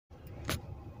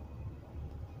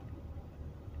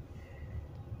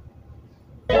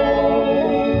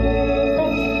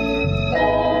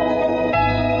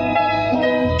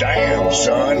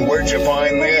Son, where'd you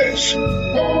find this?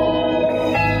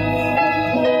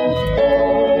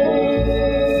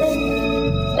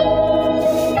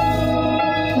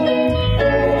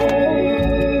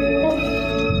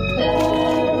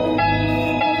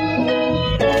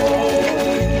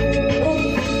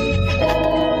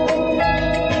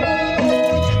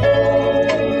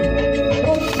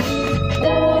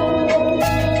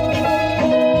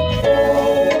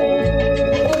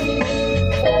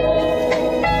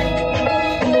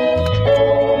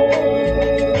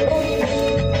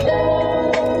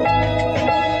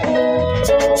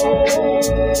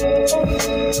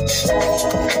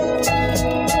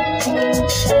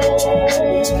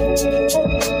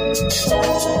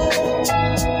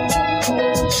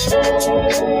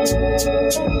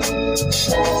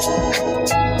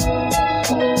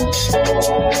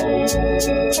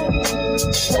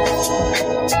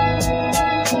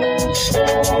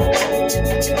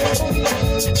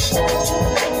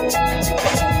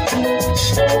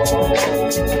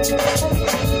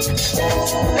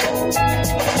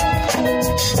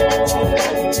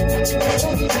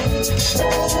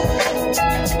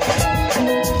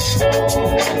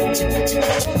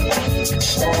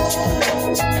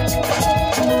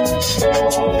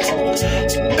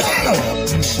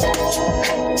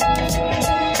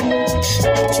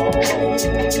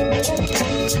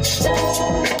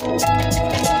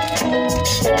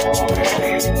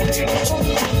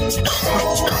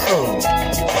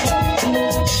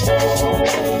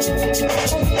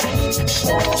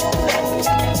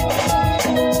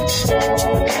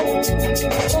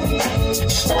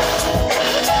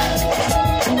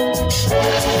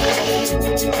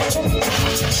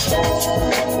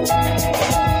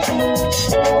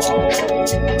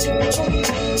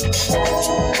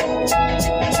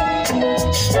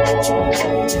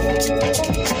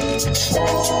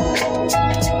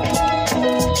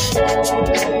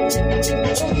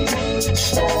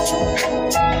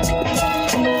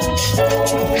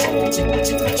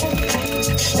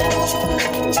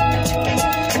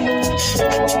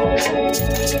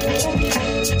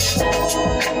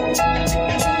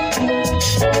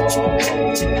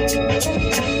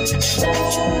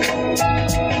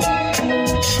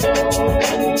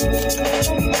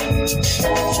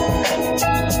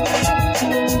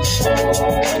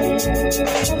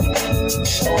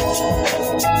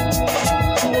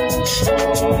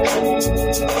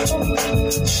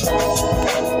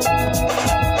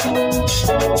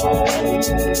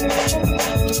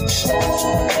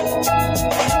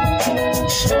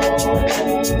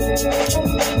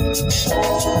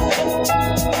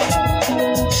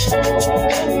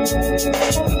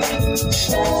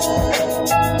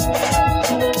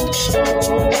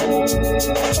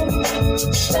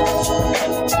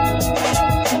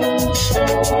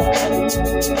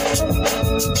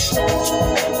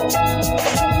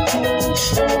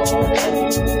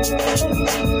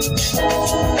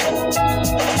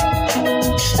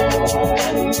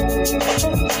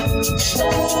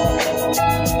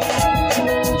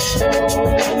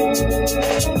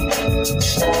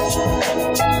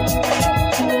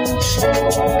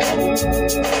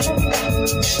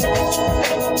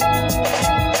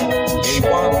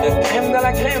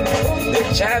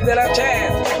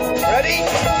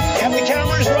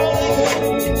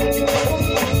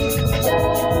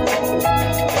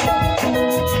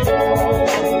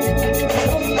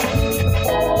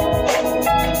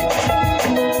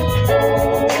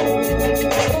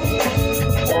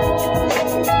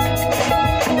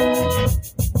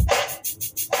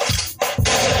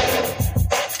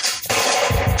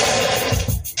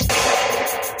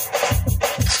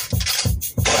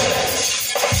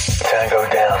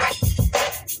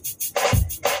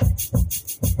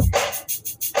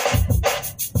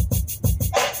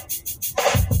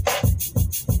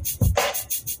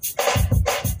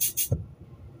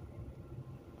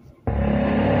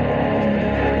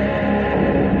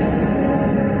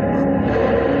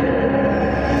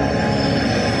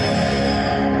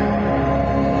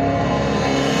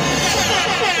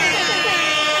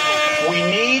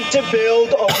 To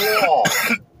build a wall.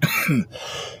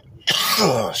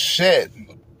 Oh, shit.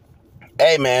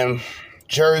 Hey, man.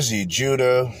 Jersey,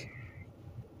 Judah.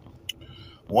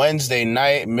 Wednesday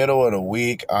night, middle of the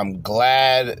week. I'm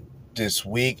glad this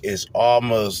week is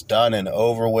almost done and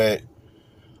over with.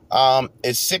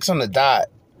 It's 6 on the dot.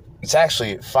 It's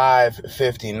actually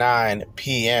 5:59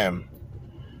 p.m.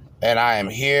 And I am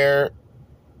here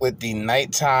with the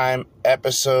nighttime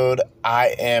episode.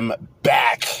 I am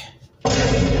back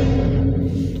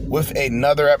with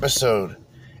another episode,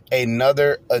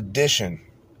 another edition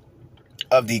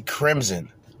of the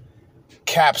Crimson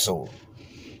Capsule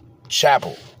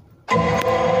Chapel Alright,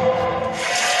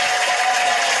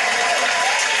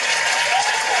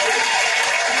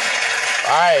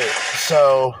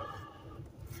 so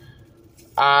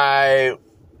I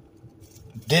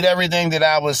did everything that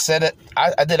I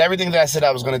did everything that I said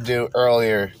I was going to do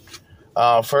earlier.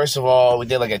 First of all, we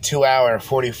did like a 2-hour and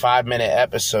 45-minute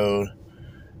episode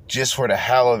just for the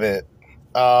hell of it.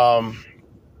 And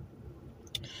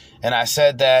I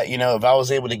said that, if I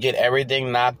was able to get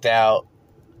everything knocked out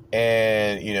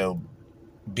and,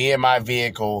 be in my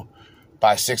vehicle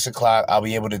by 6 o'clock, I'll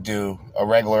be able to do a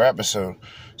regular episode.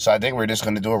 So I think we're just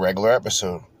going to do a regular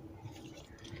episode.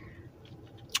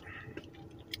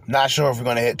 Not sure if we're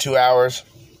going to hit 2 hours.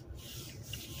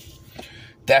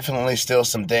 Definitely still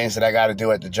some things that I got to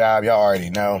do at the job. Y'all already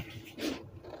know.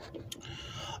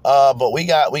 But we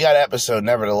got an episode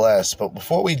nevertheless. But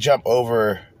before we jump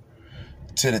over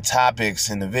to the topics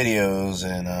and the videos,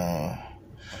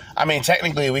 and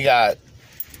technically we got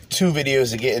 2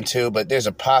 videos to get into, but there's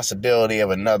a possibility of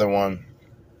another one.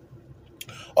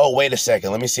 Oh, wait a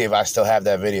second. Let me see if I still have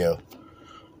that video.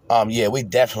 Yeah, we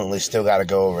definitely still got to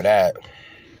go over that.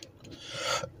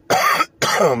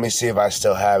 Let me see if I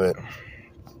still have it.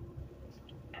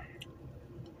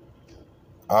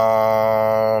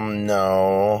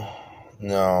 No.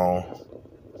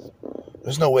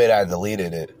 There's no way that I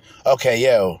deleted it. Okay,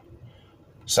 yo.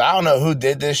 So I don't know who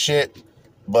did this shit,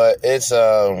 but it's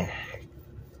a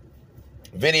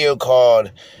video called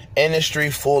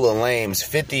Industry Full of Lames,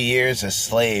 50 Years a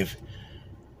Slave.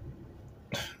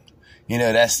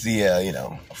 That's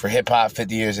the, for hip-hop,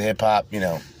 50 years of hip-hop,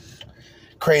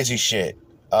 crazy shit.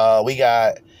 We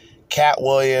got Cat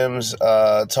Williams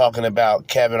talking about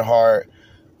Kevin Hart.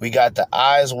 We got the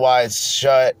Eyes Wide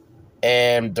Shut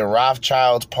and the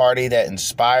Rothschilds party that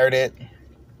inspired it,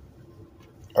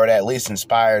 or that at least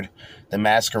inspired the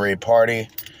Masquerade Party.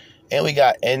 And we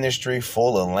got Industry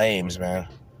Full of Lames, man.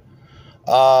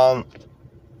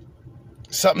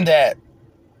 Something that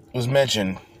was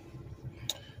mentioned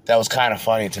that was kind of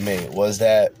funny to me was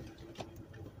that,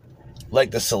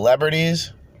 like, the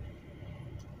celebrities,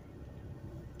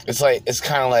 it's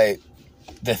kind of like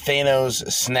the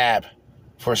Thanos snap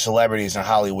for celebrities in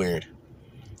Hollywood.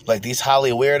 Like, these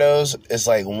Holly weirdos is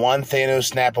like one Thanos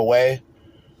snap away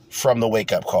from the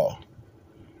wake-up call.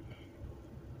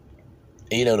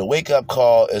 And, the wake-up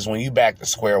call is when you back to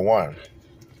square one.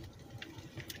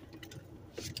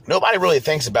 Nobody really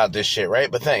thinks about this shit, right?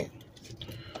 But think.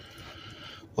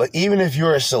 Like, even if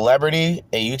you're a celebrity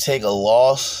and you take a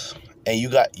loss and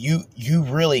you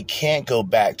really can't go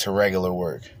back to regular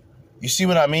work. You see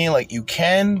what I mean? Like, you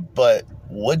can, but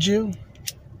would you?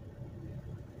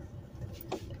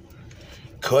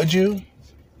 Could you?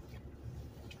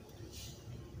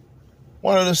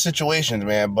 One of those situations,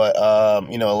 man. But a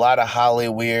lot of Holly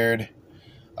weird,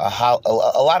 a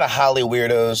lot of Holly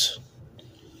weirdos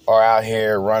are out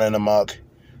here running amok.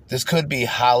 This could be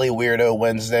Holly Weirdo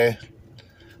Wednesday.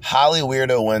 Holly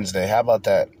Weirdo Wednesday. How about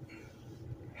that?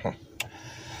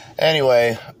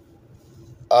 Anyway,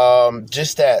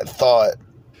 just that thought.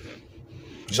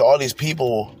 So all these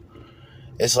people,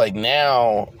 it's like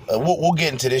now, we'll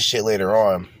get into this shit later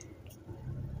on.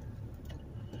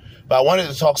 But I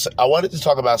wanted to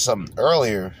talk about something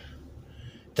earlier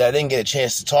that I didn't get a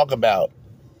chance to talk about.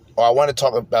 Or I want to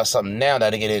talk about something now that I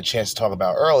didn't get a chance to talk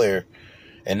about earlier.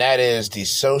 And that is the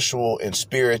social and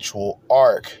spiritual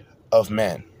arc of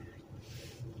men.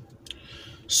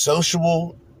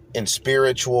 Social and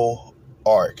spiritual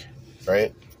arc,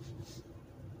 right?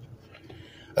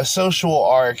 A social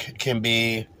arc can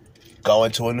be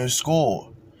going to a new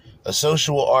school. A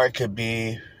social arc could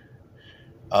be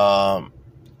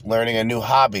learning a new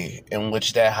hobby, in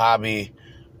which that hobby,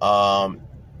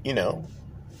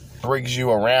 brings you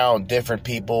around different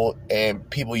people and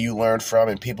people you learn from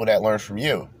and people that learn from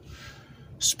you.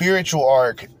 Spiritual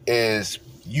arc is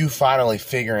you finally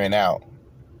figuring out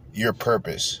your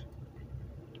purpose.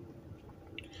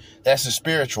 That's the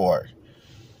spiritual arc.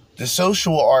 The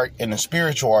social arc and the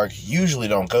spiritual arc usually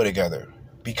don't go together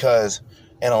because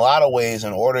in a lot of ways,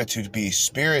 in order to be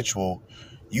spiritual,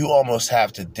 you almost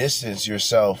have to distance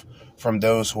yourself from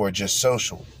those who are just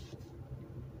social.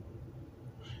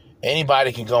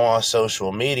 Anybody can go on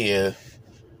social media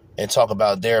and talk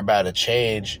about they're about to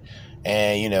change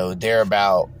and, they're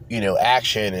about,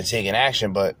 action and taking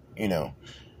action. But,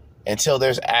 until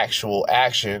there's actual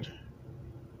action,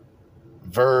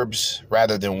 verbs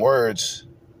rather than words,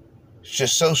 it's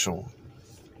just social.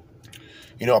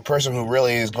 A person who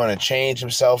really is going to change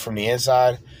himself from the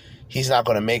inside, he's not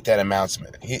going to make that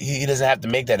announcement. He doesn't have to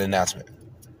make that announcement.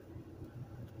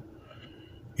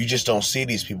 You just don't see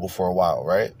these people for a while,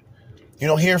 right? You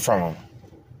don't hear from them.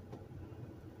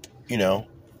 you know.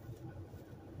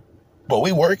 But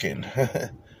we working.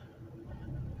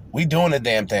 We doing the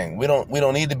damn thing. We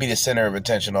don't need to be the center of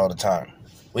attention all the time.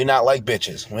 We not like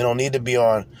bitches. We don't need to be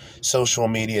on social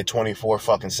media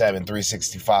 24/7,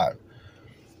 365.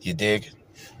 You dig?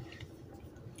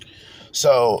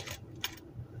 So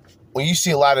when you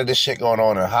see a lot of this shit going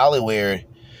on in Hollywood,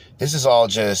 this is all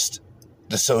just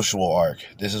the social arc.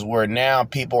 This is where now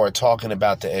people are talking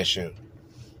about the issue.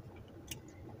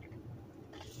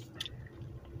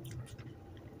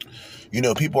 You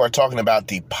know, people are talking about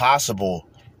the possible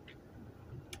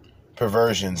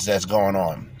perversions that's going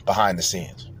on behind the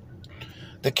scenes.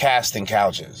 The casting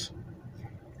couches.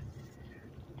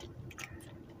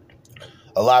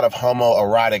 A lot of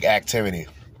homoerotic activity.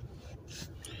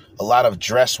 A lot of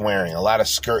dress wearing. A lot of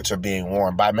skirts are being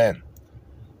worn by men.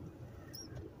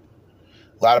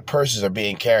 A lot of purses are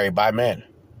being carried by men.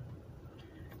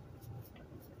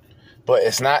 But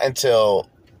it's not until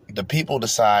the people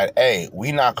decide, hey,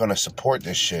 we're not going to support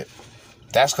this shit,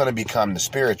 that's going to become the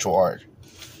spiritual arc.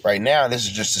 Right now, this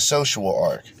is just the social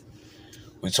arc.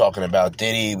 We're talking about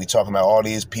Diddy. We're talking about all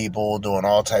these people doing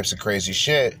all types of crazy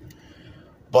shit.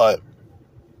 But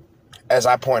as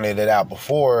I pointed it out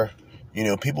before, you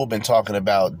know, people have been talking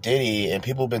about Diddy and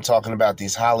people have been talking about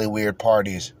these Hollywood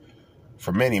parties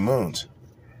for many moons.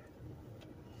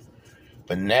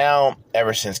 But now,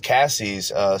 ever since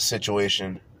Cassie's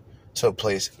situation took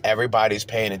place, everybody's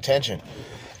paying attention.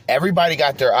 Everybody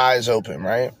got their eyes open,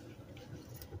 right?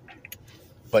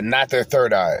 But not their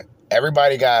third eye.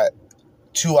 Everybody got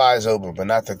two eyes open, but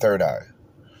not their third eye.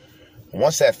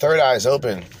 Once that third eye is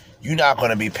open, you're not going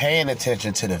to be paying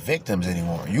attention to the victims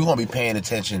anymore. You're going to be paying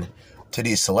attention to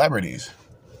these celebrities.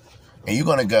 And you're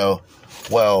going to go,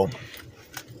 well,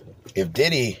 if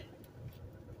Diddy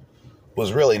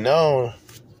was really known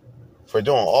for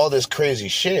doing all this crazy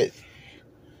shit,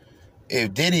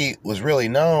 if Diddy was really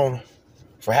known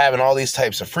for having all these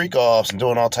types of freak-offs and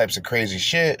doing all types of crazy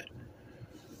shit,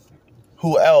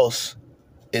 who else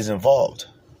is involved?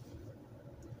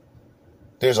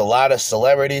 There's a lot of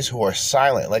celebrities who are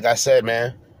silent. Like I said,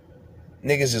 man,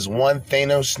 niggas is one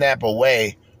Thanos snap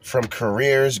away from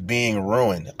careers being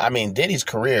ruined. I mean, Diddy's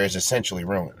career is essentially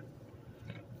ruined.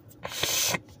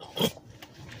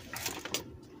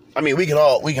 I mean, we can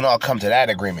all come to that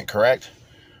agreement, correct?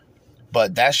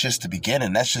 But that's just the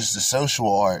beginning. That's just the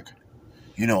social arc.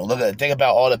 You know, think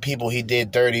about all the people he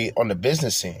did dirty on the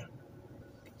business scene.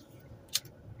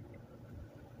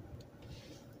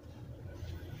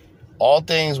 All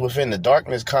things within the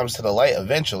darkness comes to the light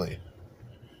eventually.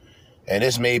 And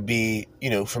this may be, you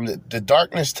know, from the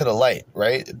darkness to the light,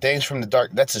 right? Things from the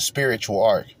dark, that's a spiritual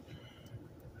arc.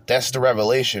 That's the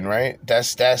revelation, right?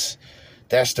 That's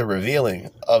the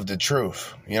revealing of the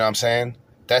truth. You know what I'm saying?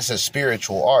 That's a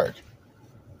spiritual arc.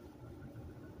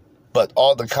 But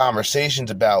all the conversations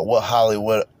about what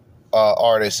Hollywood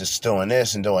artist is doing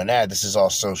this and doing that, this is all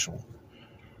social.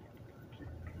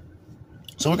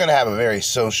 So we're going to have a very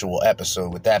social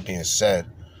episode. With that being said,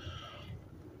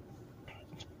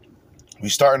 we're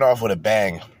starting off with a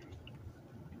bang.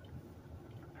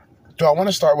 Do I want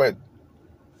to start with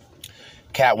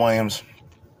Cat Williams?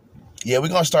 Yeah, we're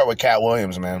going to start with Cat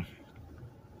Williams, man.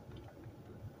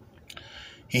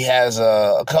 He has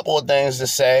a couple of things to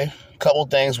say. A couple of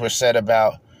things were said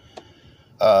about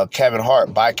Kevin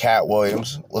Hart by Cat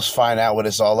Williams. Let's find out what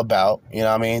it's all about. You know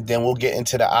what I mean? Then we'll get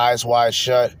into the Eyes Wide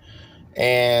Shut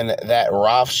and that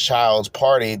Rothschild's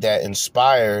party that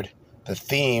inspired the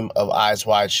theme of Eyes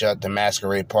Wide Shut, the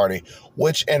Masquerade Party,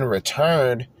 which in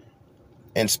return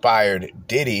inspired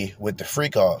Diddy with the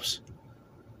freak-offs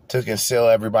to conceal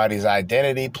everybody's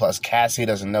identity. Plus, Cassie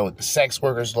doesn't know what the sex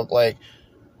workers look like.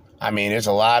 I mean, there's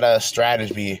a lot of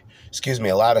strategy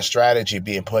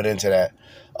being put into that.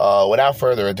 Without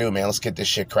further ado, man, let's get this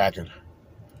shit cracking.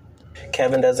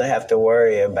 Kevin doesn't have to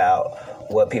worry about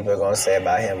what people are going to say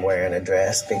about him wearing a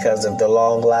dress because of the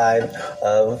long line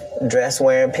of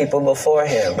dress-wearing people before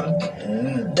him.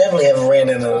 Definitely haven't ran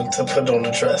into to put on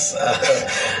the dress.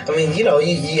 I mean, you know,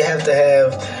 you have to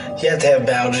have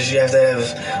boundaries. You have to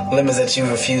have limits that you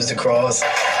refuse to cross.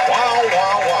 Wow.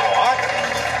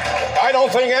 I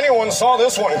don't think anyone saw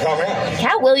this one coming.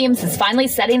 Cat Williams is finally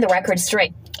setting the record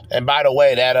straight. And by the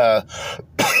way, that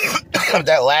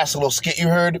that last little skit you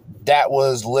heard, that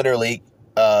was literally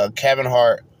Kevin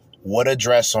Hart with a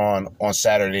dress on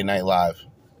Saturday Night Live.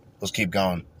 Let's keep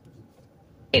going.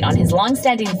 On his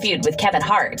long-standing feud with Kevin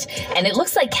Hart, and it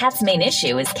looks like Cat's main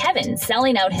issue is Kevin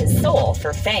selling out his soul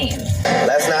for fame.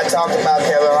 Let's not talk about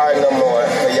Kevin Hart no more.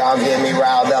 For Y'all get me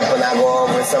riled up when I go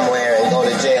over somewhere and go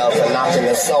to jail for knocking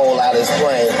the soul out his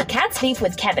plane. Kat's beef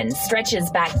with Kevin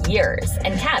stretches back years,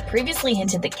 and Kat previously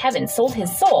hinted that Kevin sold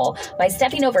his soul by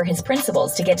stepping over his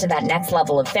principles to get to that next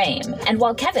level of fame. And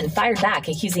while Kevin fired back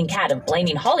accusing Kat of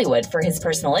blaming Hollywood for his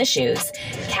personal issues,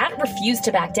 Kat refused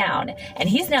to back down, and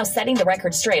he's now setting the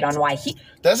record straight on why he...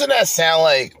 Doesn't that sound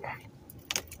like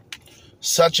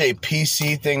such a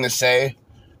PC thing to say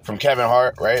from Kevin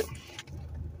Hart, right?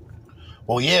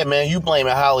 Well, yeah, man, you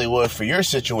blaming Hollywood for your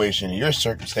situation and your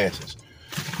circumstances.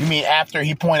 You mean after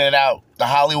he pointed out the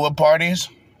Hollywood parties?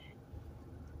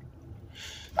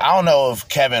 I don't know if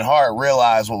Kevin Hart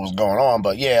realized what was going on,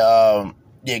 but yeah,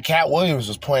 Cat Williams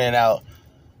was pointing out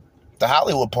the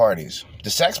Hollywood parties, the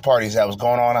sex parties that was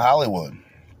going on in Hollywood.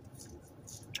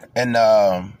 And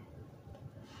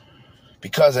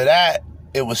because of that,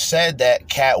 it was said that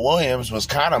Cat Williams was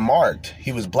kind of marked.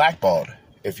 He was blackballed,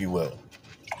 if you will.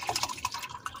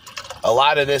 A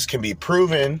lot of this can be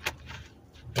proven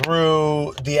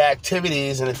through the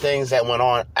activities and the things that went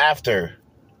on after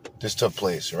this took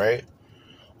place, right?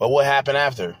 But what happened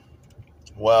after?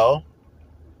 Well,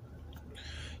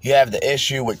 you have the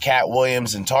issue with Cat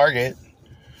Williams and Target.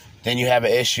 Then you have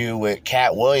an issue with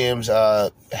Cat Williams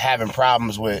having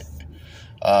problems with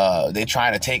they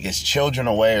trying to take his children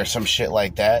away or some shit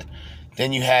like that.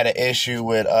 Then you had an issue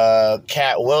with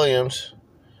Cat Williams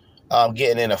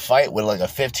getting in a fight with like a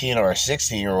 15 or a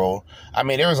 16-year-old. I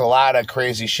mean, there was a lot of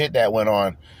crazy shit that went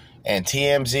on. And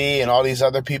TMZ and all these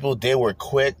other people, they were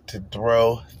quick to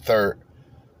throw dirt.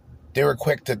 They were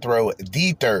quick to throw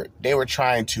the dirt. They were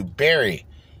trying to bury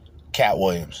Cat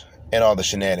Williams and all the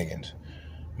shenanigans.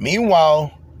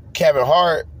 Meanwhile, Kevin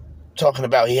Hart talking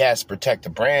about he has to protect the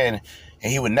brand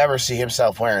and he would never see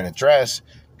himself wearing a dress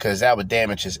because that would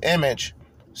damage his image.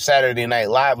 Saturday Night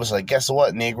Live was like, guess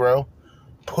what, Negro?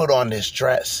 Put on this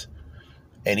dress.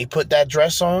 And he put that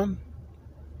dress on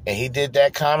and he did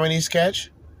that comedy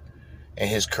sketch and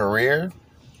his career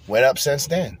went up since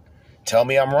then. Tell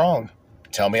me I'm wrong.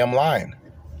 Tell me I'm lying.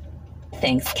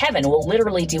 Thinks Kevin will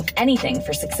literally do anything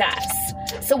for success.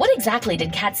 So what exactly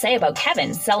did Kat say about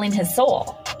Kevin selling his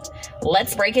soul?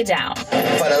 Let's break it down. For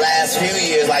the last few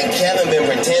years, like, Kevin been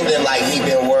pretending like he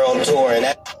been world touring.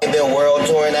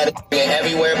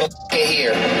 Everywhere but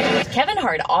here. Kevin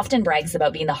Hart often brags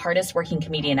about being the hardest working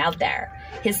comedian out there.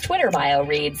 His Twitter bio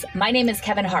reads, "My name is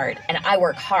Kevin Hart, and I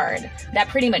work hard." That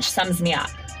pretty much sums me up.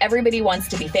 Everybody wants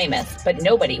to be famous, but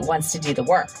nobody wants to do the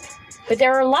work. But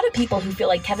there are a lot of people who feel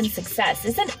like Kevin's success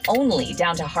isn't only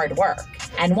down to hard work.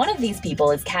 And one of these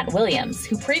people is Cat Williams,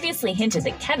 who previously hinted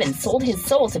that Kevin sold his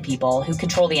soul to people who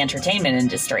control the entertainment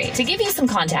industry. To give you some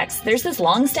context, there's this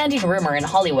long-standing rumor in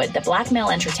Hollywood that black male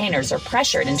entertainers are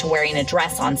pressured into wearing a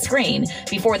dress on screen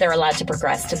before they're allowed to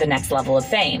progress to the next level of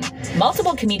fame.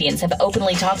 Multiple comedians have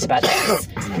openly talked about this.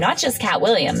 Not just Cat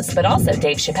Williams, but also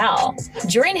Dave Chappelle.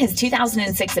 During his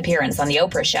 2006 appearance on The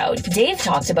Oprah Show, Dave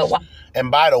talked about what... And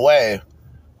by the way,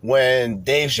 when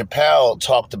Dave Chappelle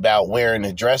talked about wearing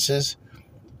the dresses,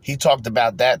 he talked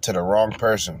about that to the wrong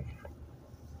person.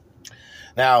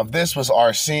 Now, if this was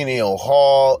Arsenio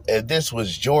Hall, if this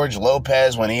was George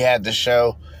Lopez when he had the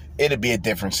show, it'd be a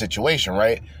different situation,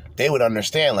 right? They would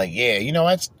understand, like, yeah, you know,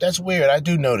 that's weird. I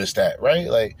do notice that, right?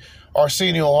 Like,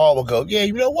 Arsenio Hall would go, yeah,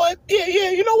 you know what? Yeah,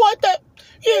 you know what?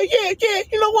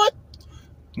 You know what?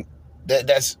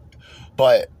 That's,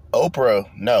 but Oprah,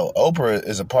 no. Oprah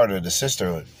is a part of the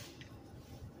sisterhood.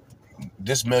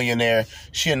 This millionaire,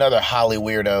 she another Holly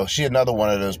weirdo. She another one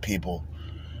of those people,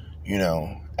 you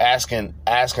know, asking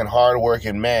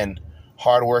hardworking men,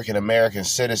 hardworking American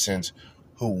citizens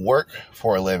who work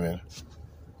for a living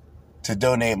to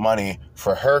donate money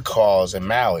for her cause in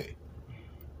Maui.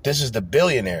 This is the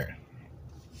billionaire.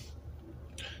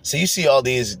 So you see all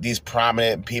these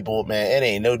prominent people, man, it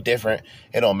ain't no different.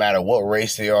 It don't matter what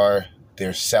race they are.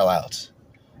 They're sellouts,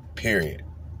 period.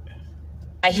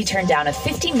 He turned down a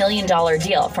 $50 million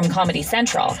deal from Comedy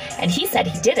Central, and he said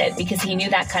he did it because he knew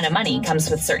that kind of money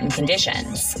comes with certain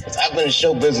conditions. I've been in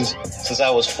show business since I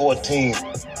was 14,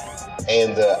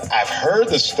 and I've heard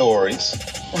the stories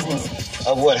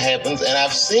of what happens, and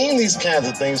I've seen these kinds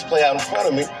of things play out in front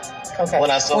of me. Okay.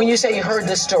 When you say you heard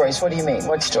the stories, what do you mean?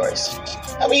 What stories?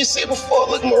 I mean, you see it before.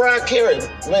 Look, Mariah Carey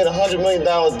made a $100 million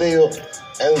deal.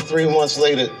 And 3 months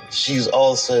later, she's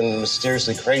all of a sudden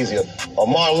mysteriously crazy. Or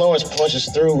Martin Lawrence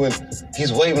punches through and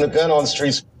he's waving a gun on the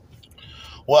streets.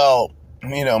 Well,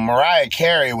 you know, Mariah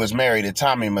Carey was married to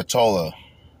Tommy Mottola.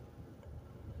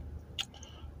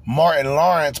 Martin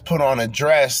Lawrence put on a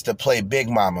dress to play Big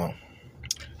Mama.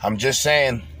 I'm just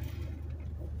saying.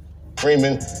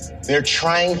 screaming, they're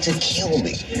trying to kill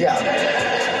me.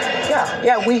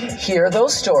 Yeah, we hear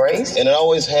those stories. And it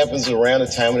always happens around the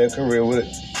time of their career where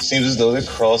it seems as though they're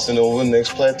crossing over the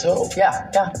next plateau. Yeah.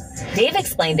 Dave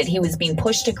explained that he was being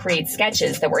pushed to create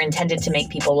sketches that were intended to make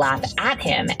people laugh at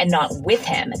him and not with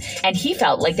him. And he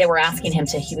felt like they were asking him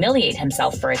to humiliate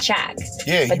himself for a check.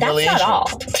 Yeah, but that's not all.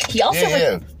 He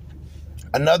also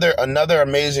Another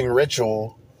amazing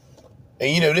ritual.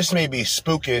 And this may be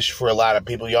spookish for a lot of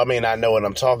people. Y'all may not know what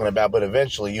I'm talking about, but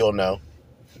eventually you'll know.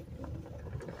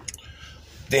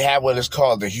 They have what is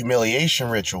called the humiliation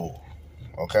ritual.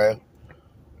 Okay?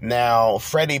 Now,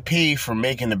 Freddie P from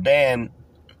Making the Band,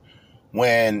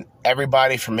 when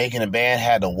everybody from Making the Band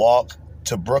had to walk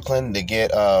to Brooklyn to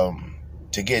get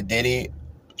Diddy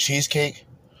cheesecake.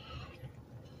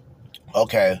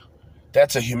 Okay,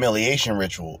 that's a humiliation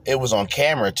ritual. It was on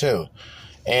camera too,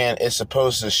 and it's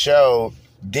supposed to show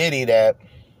Diddy that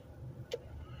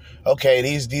okay,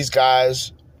 these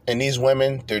guys and these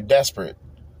women, they're desperate.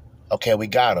 Okay, we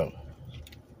got them.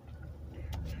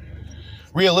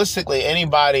 Realistically,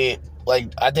 anybody,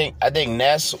 like, I think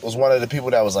Ness was one of the people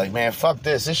that was like, man, fuck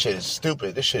this. This shit is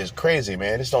stupid. This shit is crazy,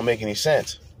 man. This don't make any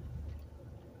sense.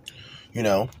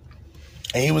 And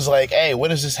he was like, hey, what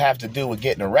does this have to do with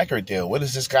getting a record deal? What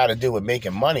does this got to do with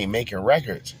making money, making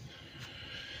records?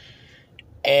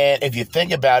 And if you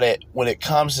think about it, when it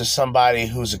comes to somebody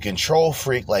who's a control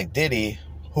freak like Diddy,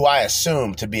 who I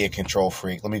assume to be a control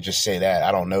freak, let me just say that.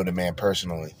 I don't know the man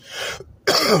personally.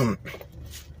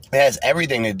 It has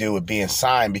everything to do with being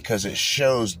signed because it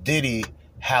shows Diddy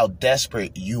how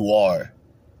desperate you are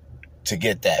to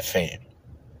get that fame,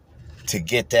 to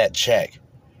get that check,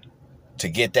 to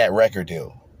get that record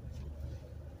deal.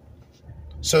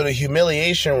 So the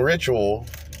humiliation ritual,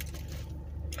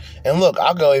 and look,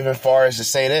 I'll go even far as to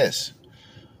say this.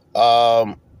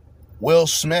 Will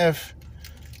Smith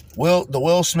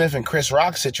and Chris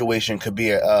Rock situation could be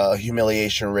a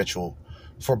humiliation ritual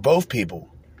for both people.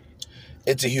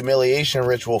 It's a humiliation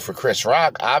ritual for Chris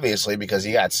Rock, obviously, because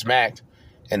he got smacked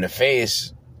in the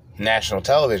face, national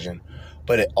television.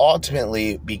 But it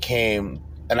ultimately became,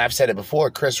 and I've said it before,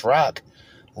 Chris Rock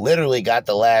literally got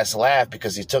the last laugh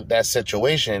because he took that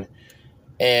situation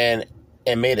and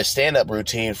made a stand-up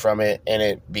routine from it, and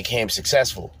it became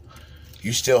successful.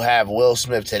 You still have Will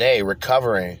Smith today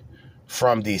recovering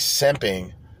from the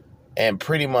simping and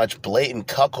pretty much blatant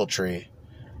cuckoldry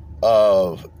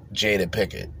of Jada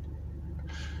Pinkett.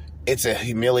 It's a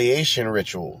humiliation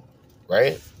ritual,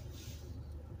 right?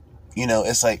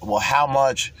 It's like, well, how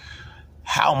much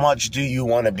do you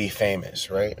want to be famous,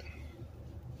 right?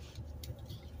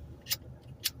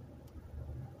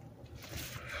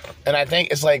 And I think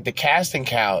it's like the casting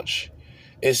couch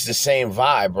is the same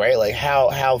vibe, right? Like,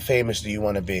 how famous do you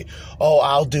want to be? Oh,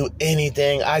 I'll do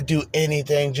anything. I do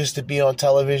anything just to be on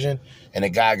television. And the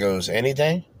guy goes,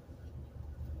 anything?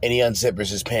 And he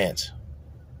unzippers his pants.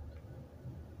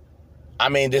 I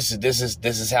mean, this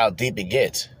is how deep it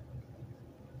gets.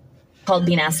 Called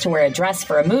being asked to wear a dress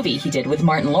for a movie he did with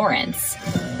Martin Lawrence.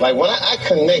 Like, when I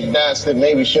connect dots that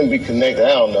maybe shouldn't be connected, I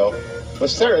don't know.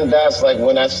 But certain dots, like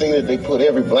when I see that they put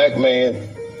every black man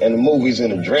in the movies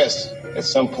in a dress at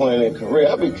some point in their career,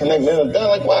 I'll be connecting them down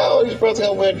like, wow, these brothers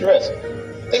gotta wear a dress.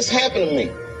 This happened to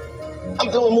me. I'm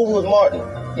doing a movie with Martin.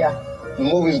 Yeah. The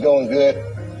movie's going good.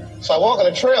 So I walk in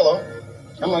the trailer.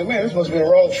 I'm like, man, this must be the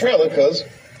wrong trailer because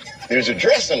there's a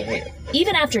dress in here.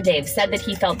 Even after Dave said that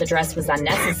he felt the dress was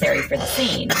unnecessary for the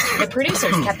scene, the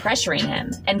producers kept pressuring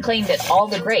him and claimed that all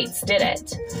the greats did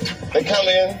it. They come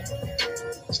in.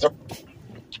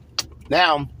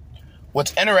 Now,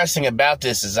 what's interesting about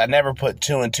this is I never put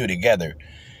two and two together.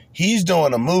 He's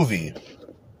doing a movie,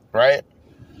 right?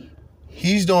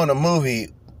 He's doing a movie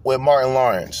with Martin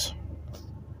Lawrence.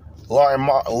 Martin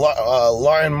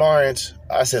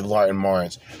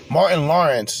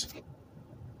Lawrence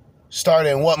starred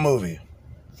in what movie?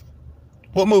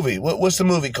 What movie? What's the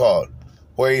movie called?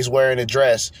 Where he's wearing a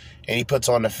dress and he puts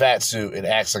on the fat suit and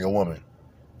acts like a woman.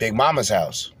 Big Mama's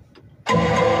House.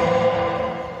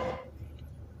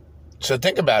 So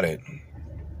think about it.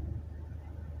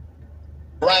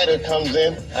 Writer comes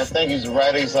in. I think he's the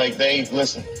writer. He's like, Dave,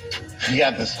 listen, you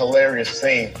got this hilarious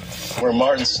scene where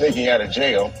Martin's sneaking out of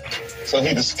jail. So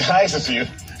he disguises you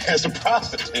as a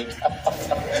prostitute.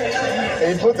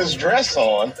 And he put this dress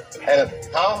on. And,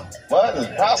 what? This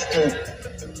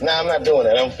prostitute? Nah, I'm not doing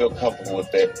that. I don't feel comfortable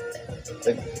with that.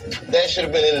 That should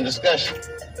have been in the discussion.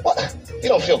 What? You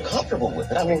don't feel comfortable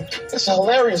with it? I mean, it's a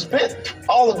hilarious bit.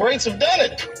 All the greats have done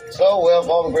it. So, well, if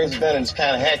all the greats have done it, it's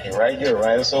kind of hacky, right? You're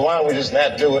right. So why don't we just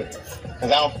not do it?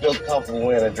 because I don't feel comfortable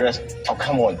wearing a dress. Oh,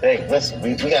 come on, Dave, listen,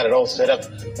 we got it all set up.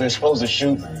 We're supposed to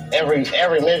shoot. Every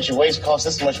minute you waste costs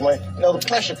this much money. You know, the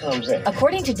pressure comes in.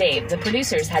 According to Dave, the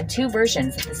producers had 2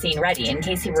 versions of the scene ready in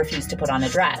case he refused to put on a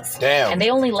dress. Damn. And they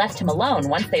only left him alone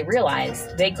once they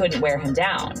realized they couldn't wear him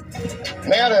down.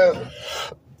 Now,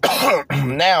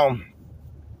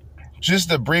 just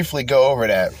to briefly go over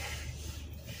that.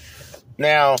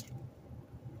 Now,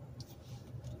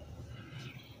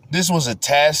 this was a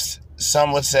test.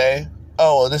 Some would say,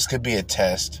 oh, well, this could be a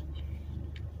test.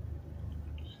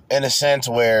 In a sense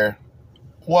where,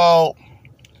 well,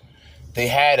 they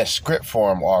had a script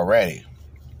for him already.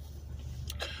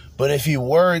 But if he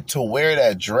were to wear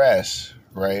that dress,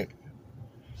 right?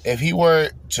 If he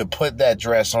were to put that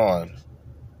dress on,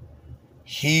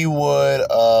 he would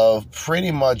have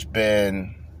pretty much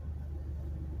been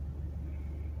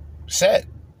set.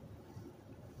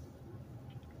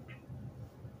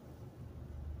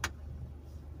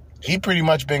 He pretty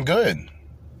much been good.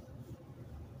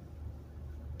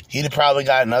 He'd have probably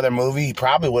got another movie. He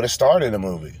probably would have started a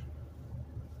movie.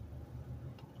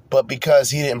 But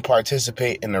because he didn't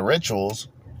participate in the rituals,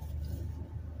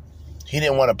 he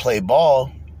didn't want to play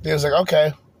ball. He was like,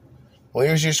 okay, well,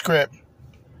 here's your script.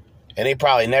 And they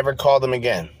probably never called him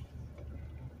again.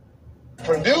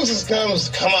 Producers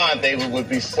come on, David, would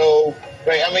be so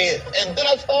great. I mean, and then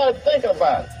I started thinking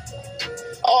about it.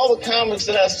 All the comics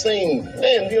that I've seen,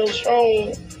 man,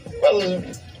 strong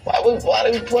brothers,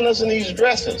 why they putting us in these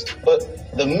dresses? But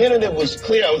the minute it was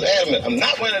clear, I was adamant, I'm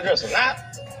not wearing a dress. I'm not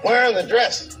wearing the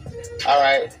dress. All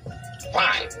right,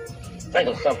 fine. Think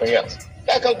of something else.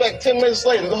 Guy comes back 10 minutes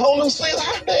later, the whole new scene.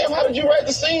 Damn, how did you write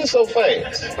the scene so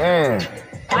fast?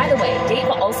 By the way, Dave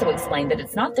also explained that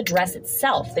it's not the dress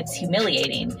itself that's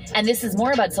humiliating, and this is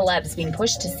more about celebs being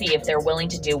pushed to see if they're willing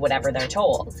to do whatever they're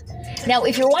told. Now,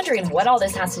 if you're wondering what all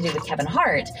this has to do with Kevin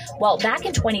Hart, well, back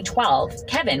in 2012,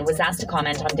 Kevin was asked to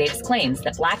comment on Dave's claims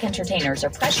that black entertainers are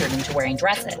pressured into wearing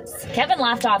dresses. Kevin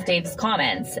laughed off Dave's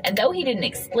comments, and though he didn't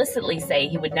explicitly say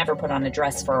he would never put on a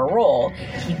dress for a role,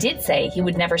 he did say he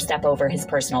would never step over his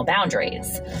personal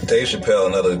boundaries. Dave Chappelle,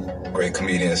 another great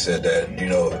comedian, said that,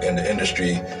 in the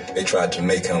industry, they tried to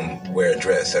make him wear a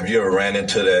dress. Have you ever ran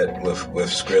into that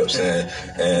with scripts?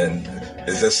 And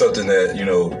is that something that,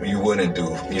 you wouldn't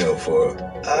do, for...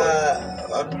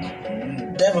 I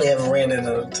definitely haven't ran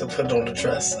into to put on the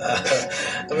dress.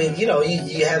 I mean, you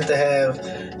have to have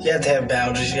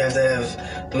boundaries. You have to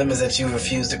have limits that you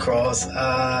refuse to cross.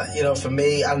 For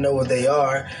me, I know what they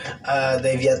are.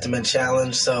 They've yet to been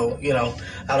challenged, so I don't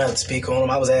have to speak on them.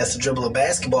 I was asked to dribble a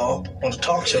basketball on a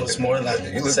talk show this morning. I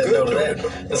said no to that.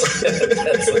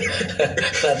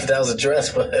 Not that was a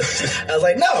dress, but I was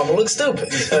like, no, I'm gonna look stupid.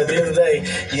 At the end of the day,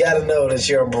 you got to know that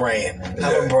you're a brand.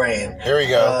 I'm a brand. Here we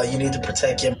go. You need to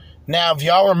protect your. Now, if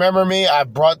y'all remember me, I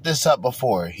brought this up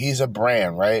before. He's a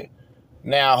brand, right?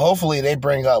 Now, hopefully they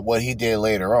bring up what he did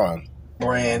later on.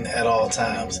 Brand at all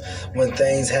times. When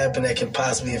things happen that can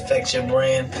possibly affect your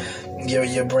brand,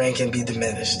 your brand can be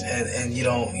diminished, and you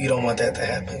don't want that to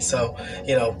happen. So,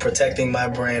 protecting my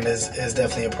brand is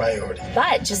definitely a priority.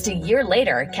 But just a year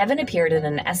later, Kevin appeared in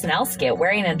an SNL skit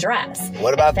wearing a dress.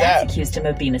 What about that? Fans accused him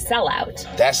of being a sellout.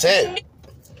 That's it.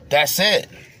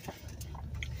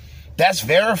 That's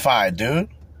verified, dude.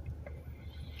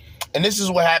 And this is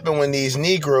what happened when these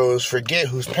Negroes forget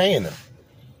who's paying them.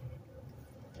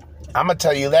 I'm going to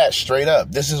tell you that straight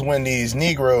up. This is when these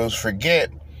Negroes forget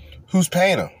who's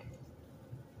paying them.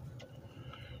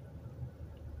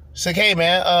 It's like, hey,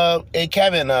 man, hey,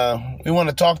 Kevin, we want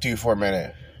to talk to you for a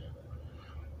minute.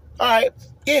 All right.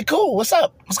 Yeah, cool. What's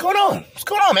up? What's going on? What's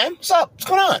going on, man? What's up? What's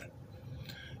going on?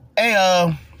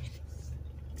 Hey,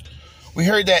 we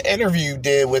heard that interview you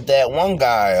did with that one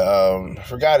guy.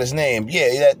 Forgot his name.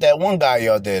 Yeah, that one guy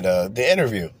y'all did the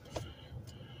interview.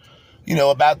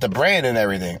 About the brand and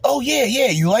everything. Oh, yeah.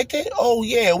 You liked it? Oh,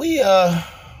 yeah, we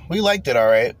liked it, all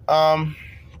right.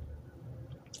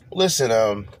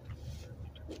 Listen,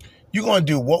 you're going to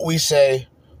do what we say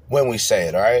when we say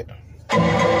it, all right?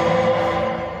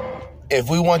 If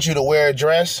we want you to wear a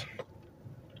dress,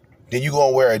 then you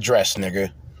going to wear a dress,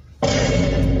 nigga.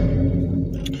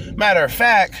 Matter of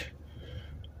fact,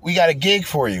 we got a gig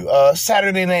for you.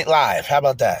 Saturday Night Live. How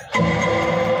about that?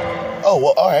 Oh,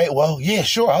 well, all right. Well, yeah,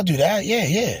 sure. I'll do that.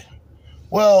 Yeah.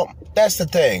 Well, that's the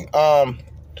thing.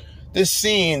 This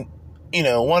scene,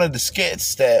 one of the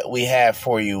skits that we have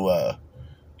for you,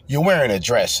 you're wearing a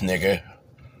dress, nigga.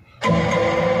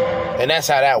 And that's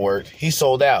how that worked. He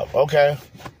sold out. Okay.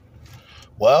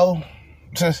 Well,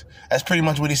 that's pretty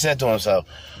much what he said to himself.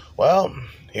 Well,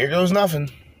 here goes nothing.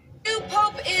 New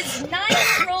Pope is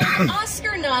 9-year-old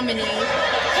Oscar nominee,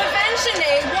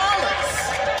 Kevin Wallace.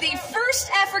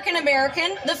 first African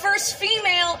American, the first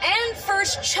female, and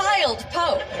first child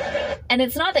pope. And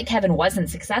it's not that Kevin wasn't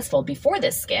successful before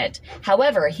this skit.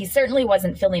 However, he certainly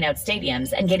wasn't filling out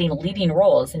stadiums and getting leading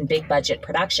roles in big-budget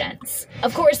productions.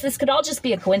 Of course, this could all just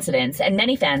be a coincidence, and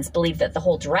many fans believe that the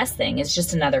whole dress thing is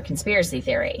just another conspiracy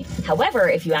theory. However,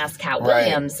 if you ask Cat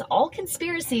Williams, all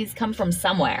conspiracies come from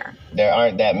somewhere. There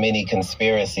aren't that many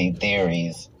conspiracy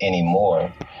theories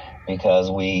anymore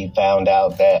because we found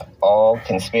out that all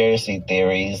conspiracy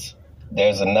theories,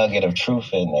 there's a nugget of truth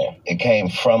in there. It came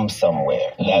from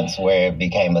somewhere. That's where it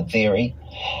became a theory.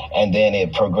 And then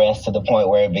it progressed to the point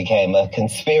where it became a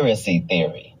conspiracy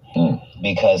theory.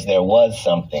 Because there was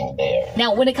something there.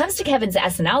 Now, when it comes to Kevin's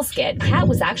SNL skit, Kat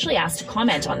was actually asked to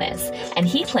comment on this, and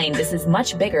he claimed this is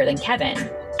much bigger than Kevin,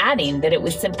 adding that it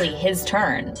was simply his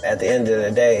turn. At the end of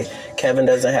the day, Kevin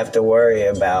doesn't have to worry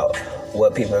about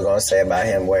what people are going to say about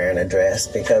him wearing a dress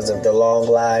because of the long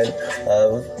line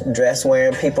of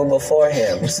dress-wearing people before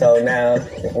him. So now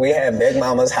we have Big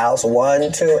Mama's House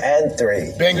 1, 2, and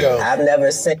 3. Bingo. I've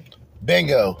never seen...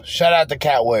 Bingo. Shout out to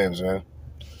Cat Williams, man.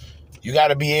 You got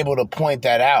to be able to point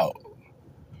that out.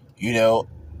 You know,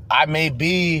 I may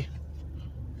be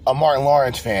a Martin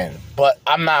Lawrence fan, but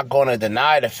I'm not going to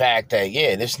deny the fact that,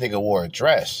 yeah, this nigga wore a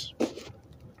dress.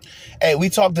 Hey, we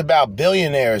talked about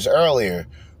billionaires earlier.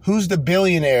 Who's the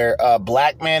billionaire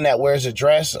black man that wears a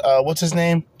dress? What's his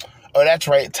name? Oh, that's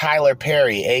right, Tyler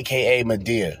Perry, a.k.a.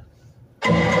 Medea.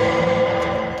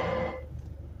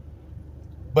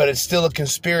 But it's still a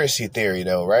conspiracy theory,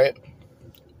 though, right?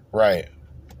 Right.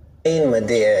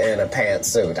 Medea in a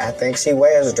pantsuit. I think she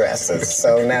wears dresses.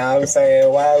 So now I'm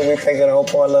saying, why are we picking on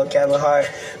poor little Kevin Hart?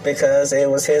 Because it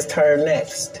was his turn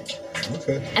next.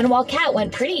 Okay. And while Kat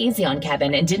went pretty easy on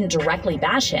Kevin and didn't directly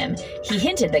bash him, he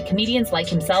hinted that comedians like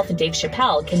himself and Dave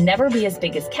Chappelle can never be as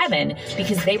big as Kevin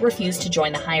because they refuse to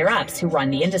join the higher-ups who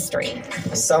run the industry.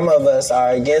 Some of us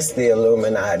are against the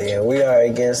Illuminati, and we are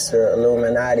against the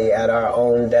Illuminati at our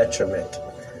own detriment.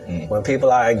 When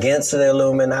people are against the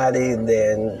Illuminati,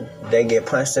 then they get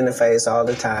punched in the face all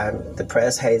the time. The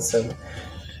press hates them.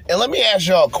 And let me ask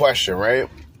y'all a question, right?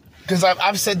 Because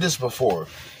I've said this before.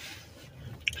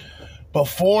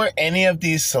 Before any of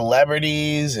these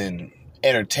celebrities and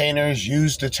entertainers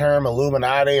used the term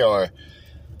Illuminati or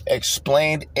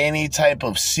explained any type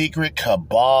of secret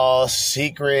cabal,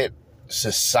 secret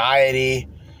society,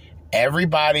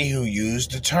 everybody who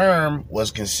used the term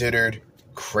was considered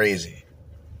crazy.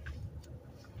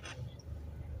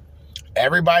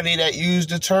 Everybody that used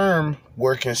the term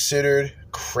were considered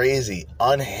crazy,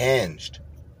 unhinged.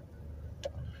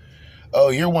 Oh,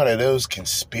 you're one of those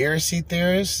conspiracy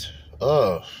theorists?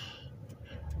 Ugh.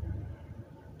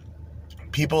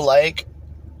 People like,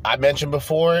 I mentioned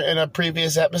before in a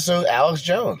previous episode, Alex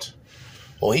Jones.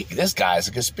 Well, this guy's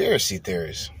a conspiracy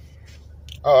theorist.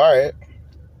 Oh, all right.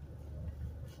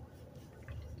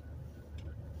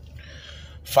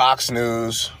 Fox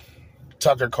News,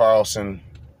 Tucker Carlson,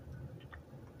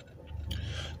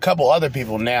 couple other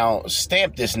people now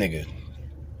stamp this nigga.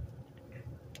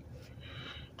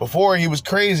 Before he was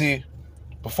crazy,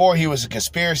 before he was a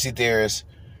conspiracy theorist,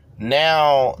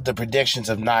 now the predictions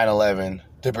of 9/11,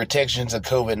 the predictions of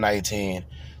COVID-19,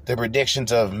 the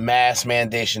predictions of mass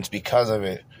mandations because of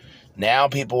it. Now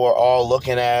people are all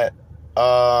looking at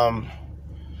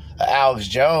Alex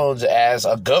Jones as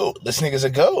a GOAT. This nigga's a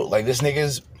GOAT. Like, this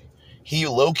nigga's, he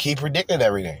low-key predicted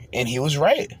everything. And he was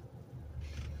right.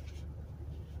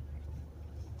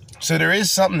 So there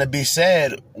is something to be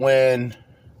said when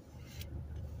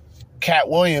Cat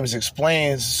Williams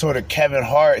explains sort of Kevin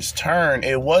Hart's turn.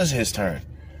 It was his turn.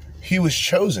 He was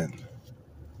chosen.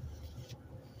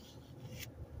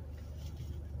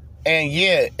 And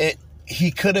yeah,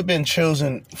 he could have been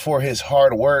chosen for his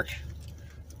hard work.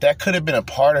 That could have been a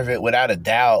part of it without a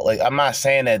doubt. Like, I'm not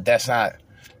saying that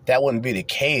that wouldn't be the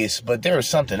case, but there was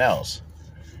something else.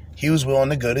 He was willing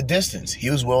to go the distance.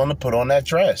 He was willing to put on that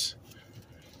dress.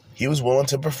 He was willing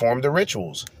to perform the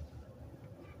rituals.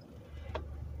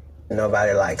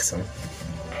 Nobody likes him.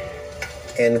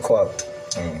 End quote.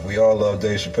 We all love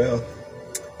Dave Chappelle.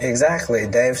 Exactly.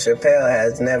 Dave Chappelle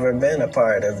has never been a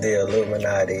part of the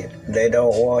Illuminati. They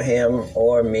don't want him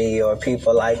or me or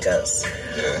people like us.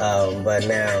 But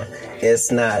now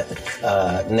it's not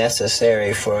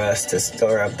necessary for us to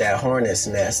stir up that hornet's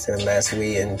nest unless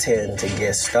we intend to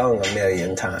get stung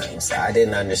 1,000,000 times. I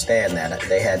didn't understand that.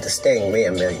 They had to sting me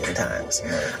 1,000,000 times.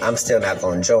 I'm still not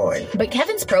going to join. But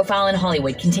Kevin's profile in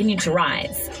Hollywood continued to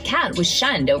rise. Kat was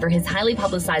shunned over his highly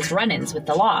publicized run-ins with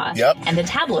the law. Yep. And the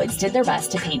tabloids did their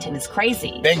best to paint paint him as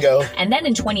crazy. Bingo. And then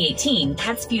in 2018,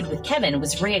 Kat's feud with Kevin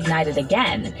was reignited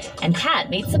again, and Kat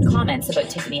made some comments about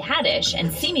Tiffany Haddish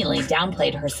and seemingly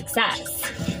downplayed her success.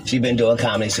 She been doing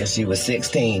comedy since she was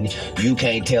 16. You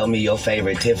can't tell me your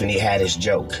favorite Tiffany Haddish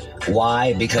joke.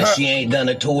 Why? Because she ain't done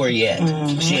a tour yet.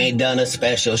 She ain't done a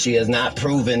special. She has not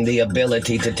proven the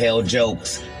ability to tell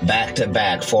jokes back to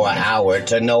back for an hour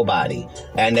to nobody.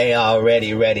 And they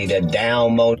already ready to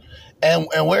download. And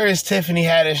where is Tiffany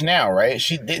Haddish now, right?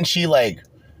 Didn't she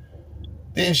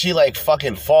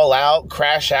fucking fall out,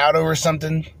 crash out over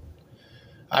something?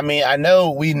 I mean,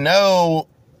 we know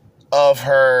of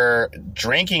her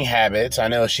drinking habits. I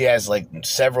know she has like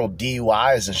several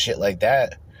DUIs and shit like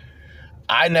that.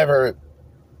 I never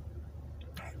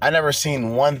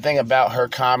seen one thing about her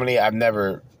comedy.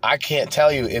 I can't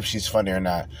tell you if she's funny or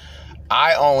not.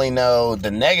 I only know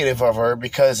the negative of her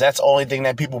because that's the only thing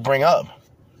that people bring up.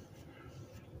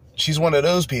 She's one of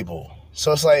those people.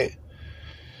 So it's like,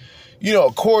 you know,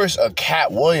 of course, a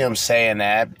Cat Williams saying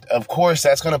that, of course,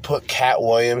 that's going to put Cat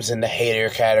Williams in the hater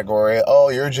category. Oh,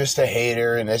 you're just a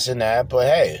hater and this and that. But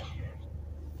hey,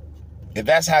 if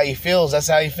that's how he feels, that's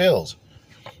how he feels.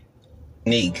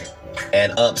 Unique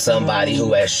and up somebody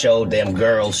who has showed them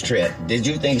Girls Trip. Did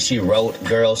you think she wrote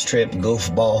Girls Trip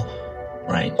goofball?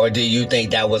 Right. Or do you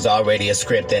think that was already a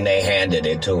script and they handed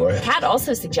it to her? Kat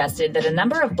also suggested that a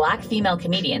number of black female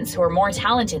comedians who are more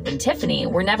talented than Tiffany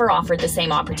were never offered the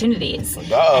same opportunities.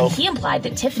 And he implied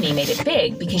that Tiffany made it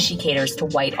big because she caters to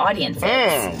white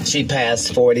audiences. She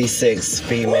passed 46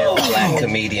 female black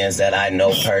comedians that I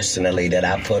know personally that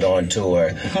I put on tour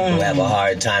who have a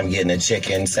hard time getting a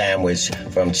chicken sandwich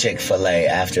from Chick-fil-A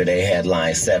after they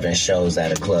headline 7 shows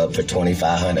at a club for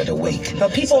 $2,500 a week.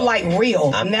 But people like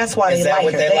real, and that's why they like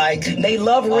what her. they like? They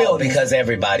love real. Because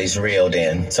everybody's real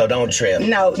then. So don't trip.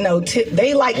 No,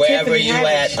 they like wherever Tiffany you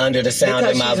Haddish at under the sound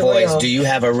of my voice, real. Do you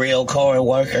have a real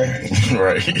co-worker?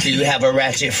 Right. Do you have a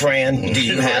ratchet friend? Do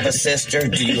you have a sister?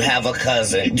 Do you have a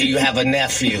cousin? Do you have a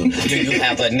nephew? Do you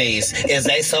have a niece? Is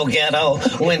they so ghetto?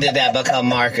 When did that become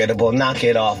marketable? Knock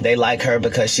it off. They like her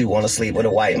because she want to sleep with a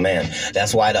white man.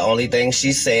 That's why the only thing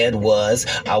she said was,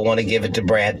 I want to give it to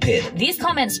Brad Pitt. These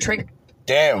comments trigger.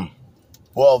 Damn.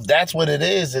 Well, if that's what it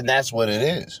is, then that's what it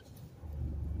is.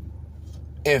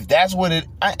 If that's what it...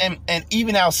 And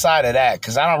even outside of that,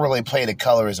 because I don't really play the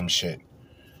colorism shit.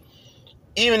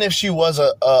 Even if she was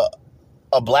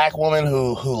a black woman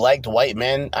who liked white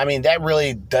men, I mean, that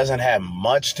really doesn't have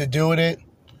much to do with it.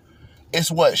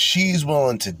 It's what she's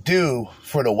willing to do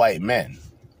for the white men.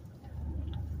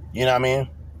 You know what I mean?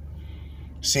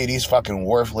 See, these fucking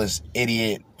worthless,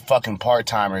 idiot, fucking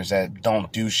part-timers that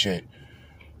don't do shit.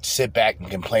 Sit back and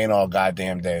complain all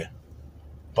goddamn day.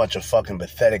 Bunch of fucking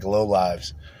pathetic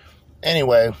lowlives.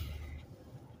 Anyway,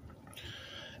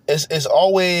 it's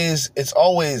always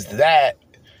that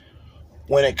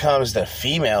when it comes to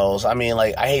females. I mean,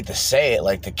 like, I hate to say it,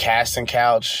 like the casting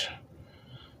couch,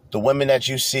 the women that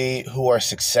you see who are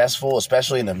successful,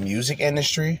 especially in the music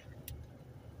industry.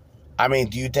 I mean,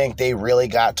 do you think they really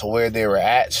got to where they were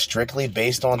at strictly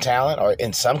based on talent, or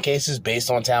in some cases based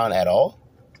on talent at all?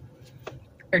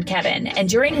 Kevin, and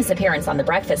during his appearance on The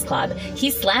Breakfast Club,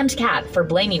 he slammed Kat for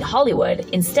blaming Hollywood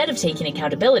instead of taking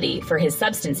accountability for his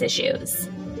substance issues.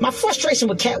 My frustration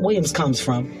with Cat Williams comes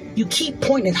from, you keep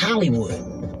pointing at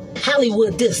Hollywood.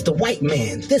 Hollywood this, the white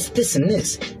man, this, and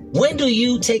this. When do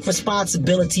you take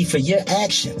responsibility for your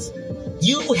actions?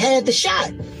 You had the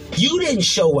shot. You didn't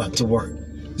show up to work.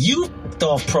 You f***ed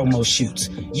off promo shoots.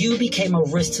 You became a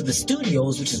risk to the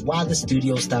studios, which is why the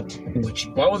studios stopped with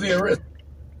you. Why was he a risk?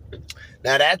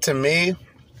 Now that to me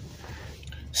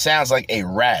sounds like a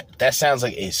rat. That sounds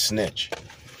like a snitch.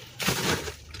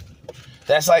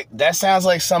 That sounds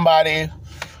like somebody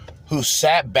who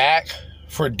sat back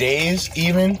for days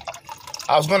even.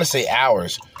 I was going to say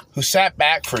hours. Who sat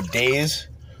back for days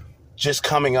just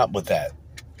coming up with that.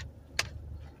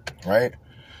 Right?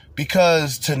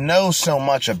 Because to know so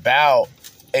much about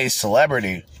a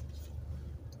celebrity,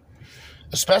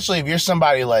 especially if you're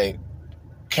somebody like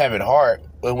Kevin Hart,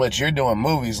 in which you're doing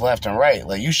movies left and right,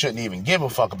 like, you shouldn't even give a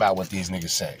fuck about what these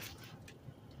niggas say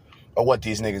or what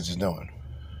these niggas is doing.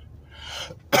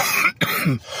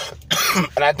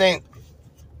 And I think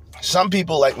some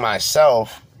people like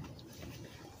myself,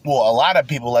 well, a lot of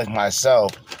people like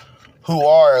myself who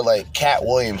are like Cat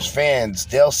Williams fans,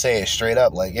 they'll say it straight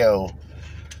up, like, yo,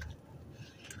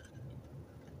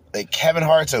 like, Kevin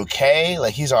Hart's okay,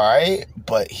 like, he's all right,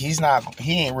 but he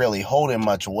ain't really holding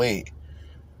much weight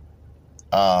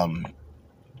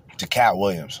to Cat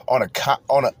Williams on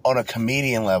a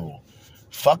comedian level.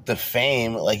 Fuck the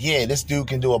fame. Like, yeah, this dude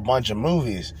can do a bunch of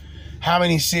movies. how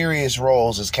many serious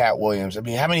roles is Cat Williams? I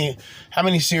mean, how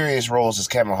many serious roles is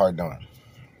Kevin Hart doing?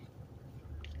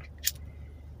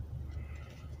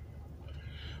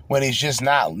 When he's just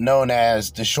not known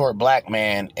as the short black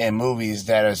man in movies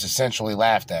that is essentially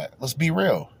laughed at. Let's be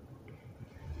real.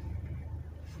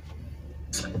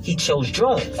 He chose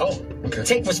drugs. Oh, okay.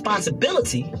 Take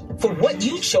responsibility for what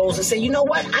you chose and say, you know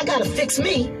what? I gotta fix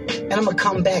me, and I'm gonna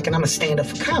come back and I'm gonna stand up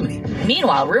for comedy.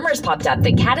 Meanwhile, rumors popped up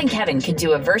that Kat and Kevin could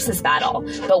do a versus battle.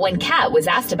 But when Kat was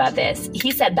asked about this,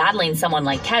 he said battling someone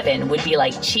like Kevin would be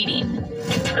like cheating.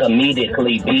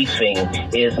 Comedically beefing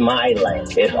is my lane.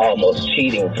 It's almost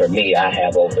cheating for me. I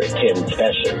have over 10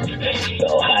 specials,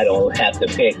 so I don't have to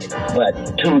pick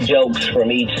but 2 jokes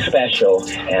from each special,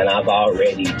 and I've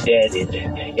already deaded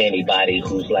anybody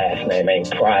whose last name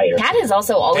ain't Pryor. Kat has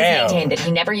also always maintained that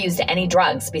he never used any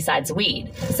drugs besides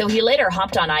weed, so he later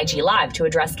hopped on IG Live to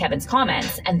address Kevin's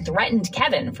comments and threatened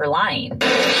Kevin for lying.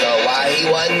 So while he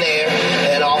wasn't there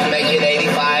and off making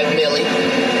 85 million,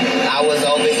 I was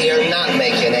over here not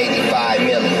making 85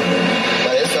 million.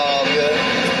 But it's all good.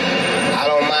 I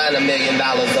don't mind $1 million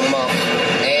a month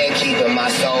and keeping my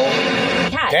soul.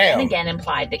 Kat then again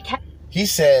implied that Kevin... He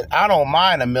said, I don't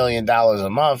mind $1 million a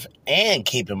month and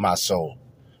keeping my soul.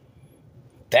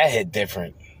 That hit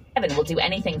different. Kevin will do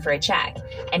anything for a check.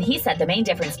 And he said the main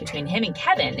difference between him and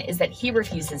Kevin is that he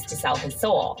refuses to sell his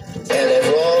soul. And as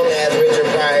long as Richard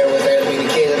Pryor was there to be the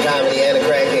king of comedy and a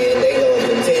crackhead, they gonna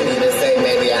continue to say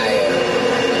maybe I am.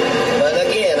 But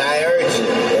again, I urge you,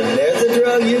 if there's a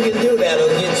drug you can do that'll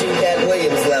get you Cat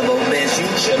Williams level, bitch, you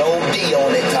should OD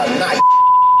on it tonight.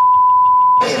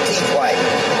 Your teeth white.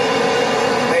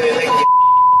 Maybe make your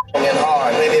and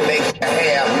hard. Maybe make your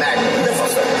hair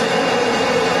magnificent.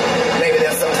 Maybe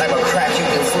there's some type of crack you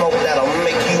can smoke that'll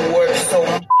make you work so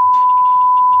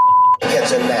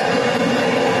catch a nap.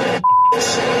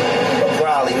 But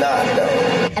probably not, though.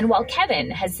 And while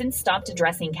Kevin has since stopped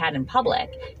addressing Kat in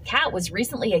public, Kat was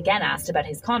recently again asked about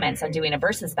his comments on doing a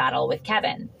versus battle with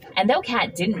Kevin. And though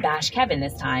Kat didn't bash Kevin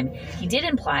this time, he did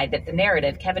imply that the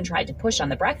narrative Kevin tried to push on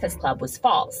The Breakfast Club was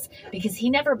false, because he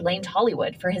never blamed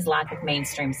Hollywood for his lack of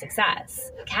mainstream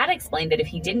success. Kat explained that if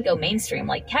he didn't go mainstream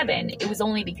like Kevin, it was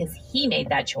only because he made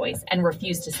that choice and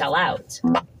refused to sell out.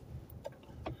 I'm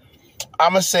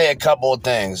going to say a couple of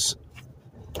things.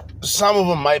 Some of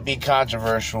them might be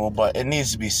controversial, but it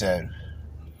needs to be said.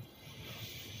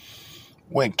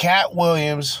 When Cat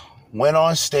Williams went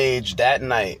on stage that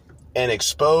night and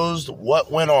exposed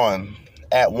what went on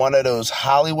at one of those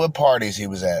Hollywood parties he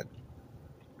was at,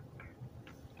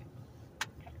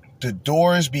 the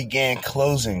doors began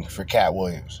closing for Cat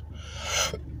Williams.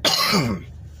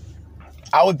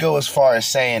 I would go as far as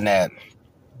saying that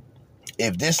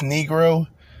if this Negro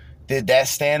did that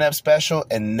stand-up special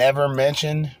and never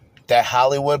mentioned that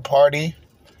Hollywood party,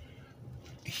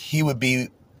 he would be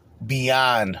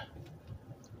beyond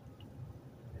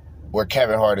where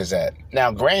Kevin Hart is at.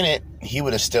 Now, granted, he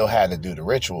would have still had to do the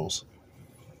rituals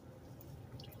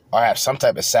or have some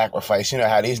type of sacrifice. You know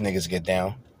how these niggas get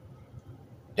down.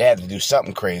 They had to do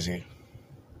something crazy.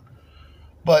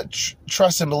 But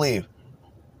trust and believe,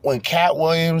 when Cat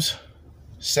Williams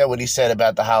said what he said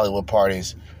about the Hollywood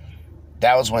parties,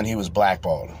 that was when he was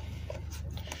blackballed.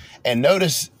 And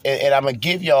notice, and I'm going to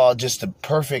give y'all just a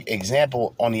perfect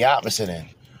example on the opposite end.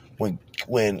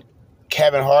 When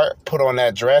Kevin Hart put on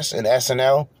that dress in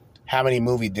SNL, how many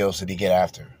movie deals did he get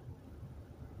after?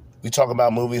 We talk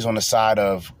about movies on the side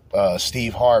of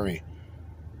Steve Harvey,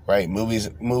 right? Movies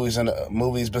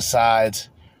beside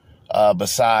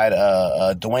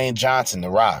Dwayne Johnson, The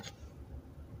Rock.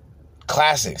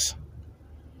 Classics.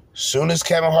 Soon as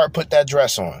Kevin Hart put that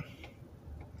dress on,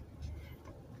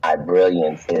 my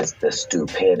brilliance is the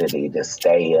stupidity to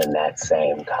stay in that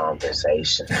same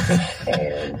conversation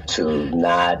and to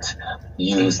not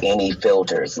use any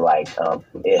filters. Like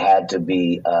it had to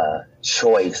be a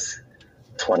choice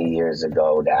 20 years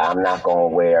ago that I'm not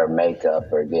going to wear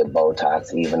makeup or get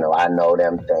Botox, even though I know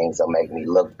them things will make me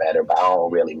look better, but I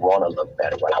don't really want to look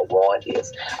better. What I want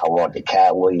is, I want the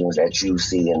Cat Williams that you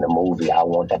see in the movie. I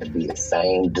want that to be the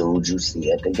same dude you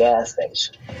see at the gas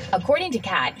station. According to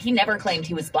Kat, he never claimed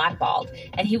he was blackballed,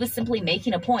 and he was simply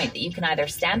making a point that you can either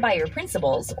stand by your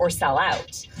principles or sell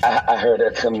out. I heard a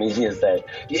comedian say,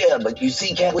 yeah, but you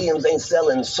see, Cat Williams ain't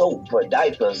selling soap or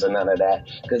diapers or none of that,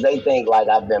 because they think like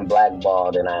I've been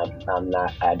blackballed and I'm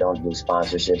not. I don't do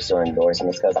sponsorships or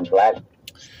endorsements because I'm black.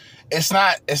 It's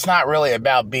not really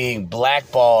about being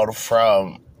blackballed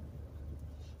from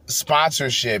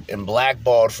sponsorship and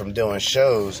blackballed from doing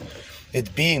shows. It's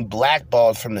being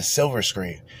blackballed from the silver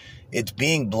screen. It's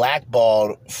being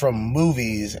blackballed from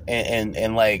movies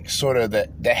and like sort of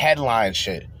the headline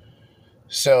shit.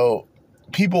 So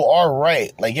people are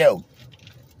right. Like, yo,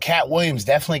 Cat Williams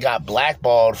definitely got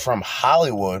blackballed from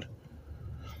Hollywood.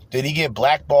 Did he get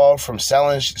blackballed from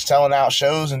selling out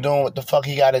shows and doing what the fuck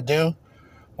he got to do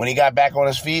when he got back on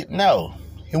his feet? No.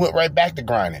 He went right back to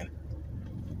grinding.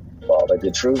 Well, but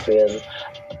the truth is,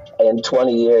 in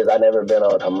 20 years, I've never been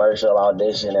on a commercial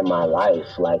audition in my life.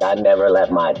 Like, I never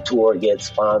let my tour get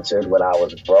sponsored when I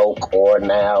was broke or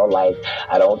now. Like,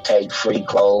 I don't take free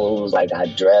clothes. Like, I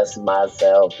dress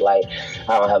myself. Like,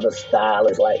 I don't have a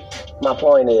stylist. Like, my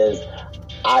point is,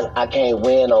 I can't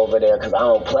win over there because I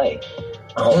don't play.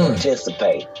 I don't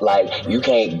participate. Like, you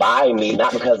can't buy me,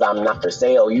 not because I'm not for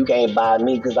sale. You can't buy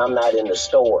me because I'm not in the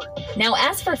store. Now,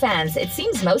 as for fans, it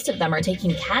seems most of them are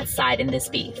taking Kat's side in this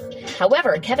beef.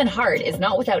 However, Kevin Hart is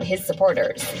not without his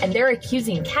supporters, and they're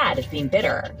accusing Kat of being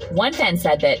bitter. One fan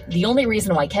said that the only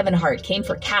reason why Kevin Hart came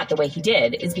for Kat the way he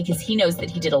did is because he knows that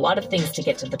he did a lot of things to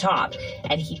get to the top,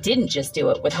 and he didn't just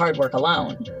do it with hard work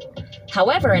alone.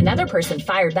 However, another person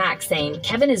fired back saying,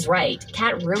 Kevin is right,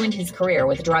 Kat ruined his career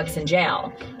with drugs and jail.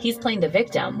 He's playing the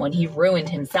victim when he ruined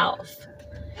himself.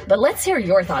 But let's hear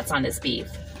your thoughts on this beef.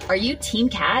 Are you Team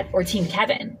Kat or Team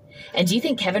Kevin? And do you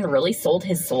think Kevin really sold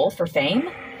his soul for fame?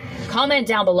 Comment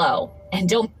down below. And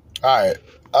don't... Alright.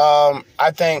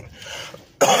 I think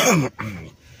a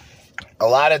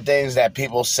lot of things that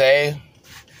people say,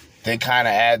 they kind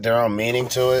of add their own meaning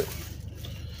to it.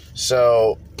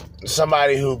 So,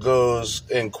 somebody who goes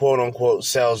and quote-unquote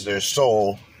sells their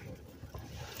soul,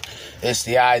 it's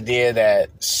the idea that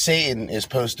Satan is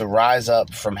supposed to rise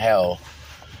up from hell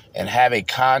and have a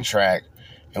contract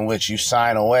in which you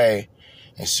sign away.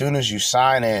 As soon as you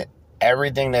sign it,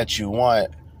 everything that you want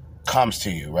comes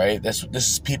to you, right? This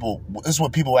is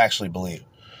what people actually believe.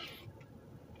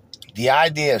 The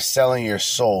idea of selling your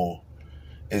soul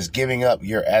is giving up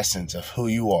your essence of who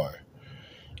you are.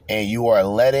 And you are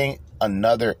letting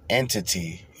another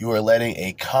entity, you are letting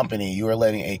a company, you are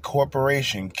letting a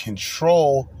corporation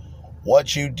control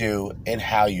what you do and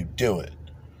how you do it.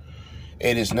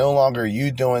 It is no longer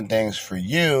you doing things for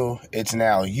you. It's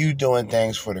now you doing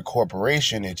things for the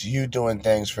corporation. It's you doing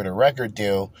things for the record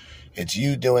deal. It's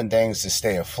you doing things to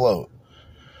stay afloat.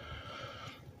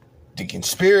 The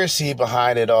conspiracy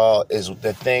behind it all is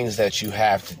the things that you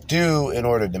have to do in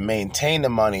order to maintain the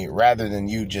money rather than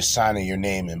you just signing your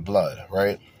name in blood,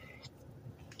 right?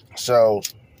 So,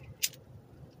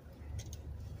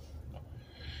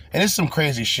 and it's some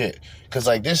crazy shit. Because,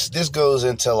 like, this goes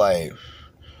into, like,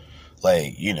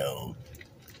 you know,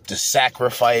 the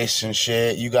sacrifice and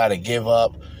shit. You got to give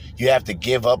up. You have to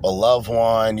give up a loved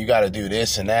one. You got to do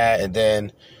this and that. And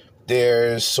then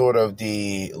there's sort of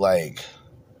the, like,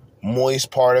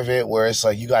 moist part of it where it's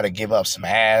like you got to give up some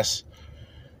ass.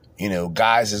 You know,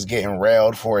 guys is getting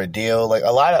railed for a deal. Like,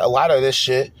 a lot of this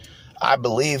shit, I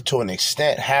believe, to an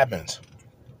extent, happens.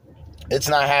 It's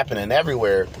not happening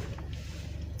everywhere.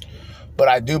 But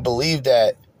I do believe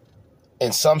that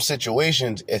in some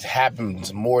situations, it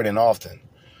happens more than often.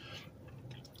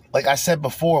 Like I said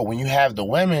before, when you have the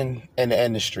women in the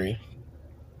industry,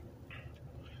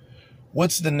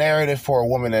 what's the narrative for a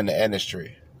woman in the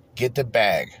industry? Get the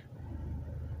bag.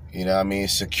 You know what I mean?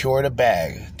 Secure the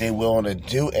bag. They're willing to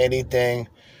do anything,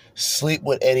 sleep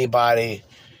with anybody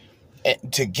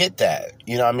to get that.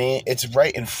 You know what I mean? It's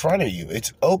right in front of you.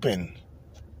 It's open.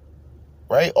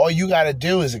 Right? All you got to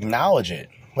do is acknowledge it.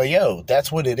 Like, yo,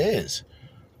 that's what it is.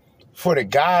 For the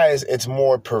guys, it's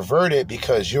more perverted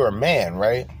because you're a man,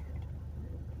 right?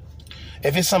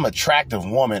 If it's some attractive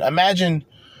woman, imagine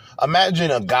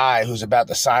a guy who's about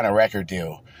to sign a record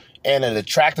deal and an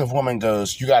attractive woman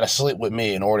goes, you got to sleep with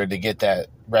me in order to get that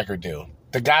record deal.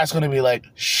 The guy's going to be like,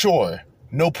 sure,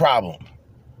 no problem.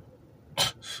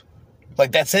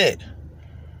 Like, that's it.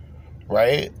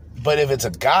 Right? But if it's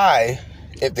a guy,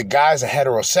 if the guy's a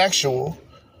heterosexual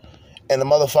and the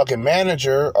motherfucking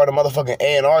manager or the motherfucking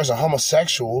A&R is a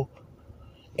homosexual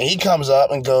and he comes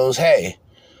up and goes, hey,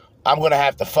 I'm going to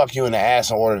have to fuck you in the ass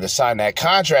in order to sign that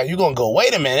contract, you're going to go,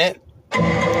 wait a minute.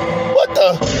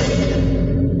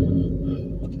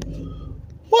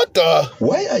 What the?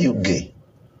 Why are you gay?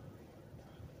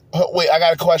 Wait, I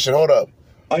got a question. Hold up.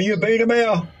 Are you a beta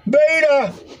male?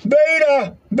 Beta!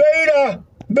 Beta! Beta!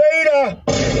 Beta!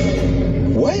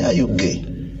 Why are you gay?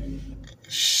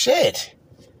 Shit.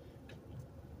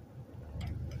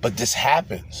 But this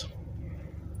happens.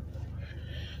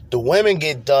 The women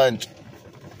get done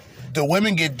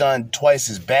twice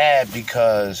as bad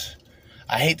because,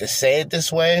 I hate to say it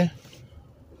this way,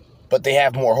 but they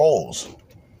have more holes.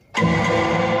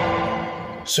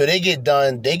 So they get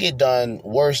done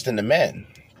worse than the men.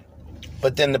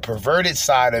 But then the perverted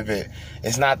side of it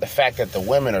is not the fact that the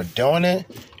women are doing it.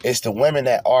 It's the women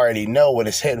that already know what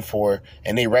it's hitting for,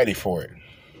 and they ready for it.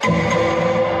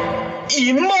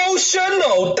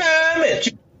 Emotional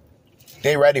damage.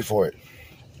 They ready for it.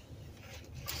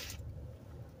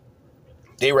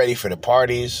 They ready for the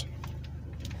parties,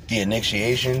 the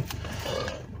initiation.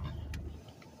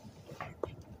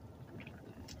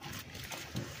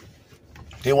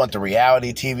 They want the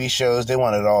reality TV shows. They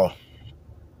want it all.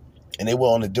 And they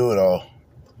willing to do it all.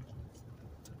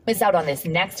 Miss out on this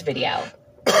next video.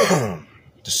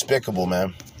 Despicable,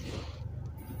 man.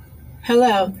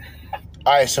 Hello.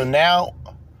 All right, so now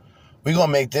we're going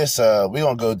to make this, we're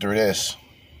going to go through this.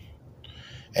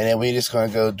 And then we're just going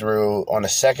to go through, on the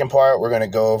second part, we're going to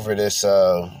go over this,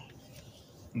 the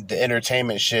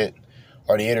entertainment shit,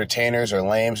 or the entertainers or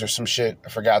lames or some shit. I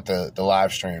forgot the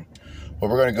live stream. But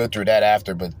we're going to go through that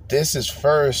after. But this is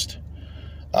first,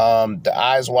 the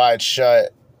Eyes Wide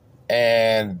Shut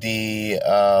and the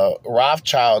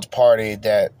Rothschild's party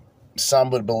that some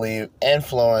would believe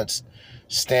influenced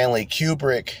Stanley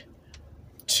Kubrick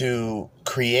to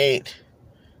create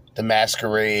the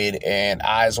Masquerade and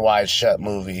Eyes Wide Shut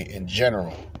movie in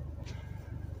general.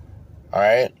 All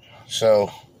right,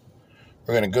 so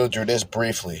we're going to go through this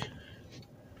briefly.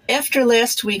 After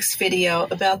last week's video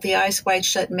about the Eyes Wide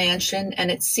Shut mansion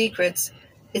and its secrets,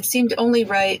 it seemed only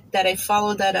right that I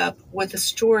follow that up with a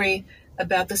story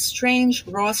about the strange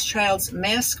Rothschild's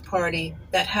mask party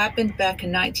that happened back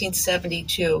in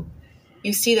 1972.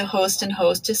 You see the host and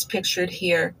hostess pictured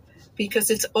here because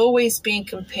it's always being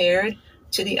compared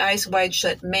to the Eyes Wide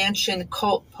Shut mansion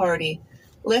cult party.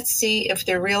 Let's see if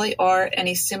there really are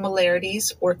any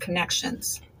similarities or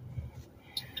connections.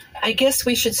 I guess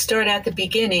we should start at the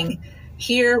beginning,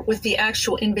 here with the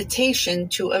actual invitation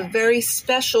to a very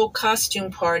special costume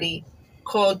party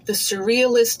called the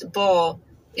Surrealist Ball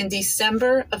in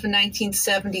December of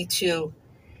 1972.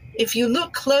 If you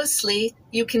look closely,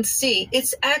 you can see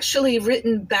it's actually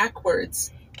written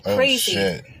backwards. Crazy.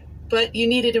 Shit. But you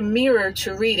needed a mirror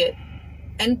to read it.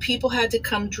 And people had to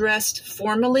come dressed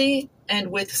formally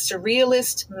and with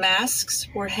surrealist masks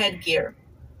or headgear.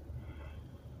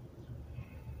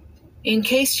 In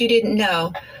case you didn't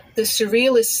know, the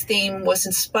surrealist theme was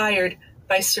inspired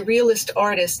by surrealist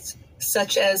artists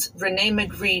such as René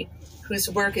Magritte, whose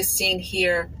work is seen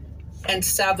here, and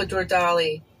Salvador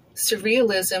Dali.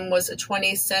 Surrealism was a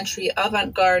 20th century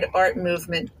avant-garde art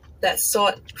movement that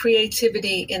sought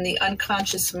creativity in the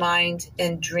unconscious mind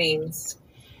and dreams.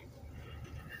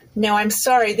 Now, I'm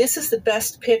sorry, this is the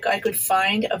best pic I could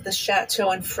find of the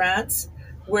chateau in France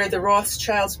where the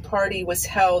Rothschilds' party was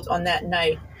held on that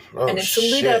night. And it's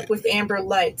lit up with amber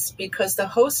lights because the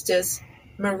hostess,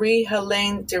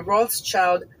 Marie-Helene de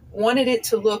Rothschild, wanted it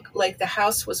to look like the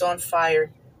house was on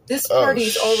fire. This party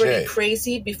is already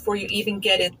crazy before you even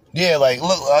get in. Yeah, like,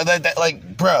 look,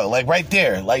 like, bro, like, right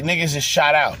there. Like, niggas just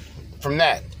shot out from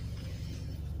that.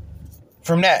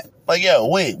 From that. Like, yo,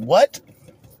 wait, what?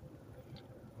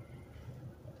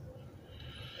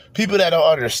 People that don't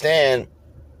understand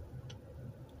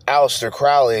Aleister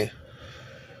Crowley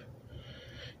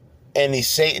and these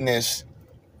Satanists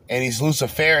and these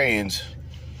Luciferians,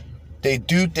 they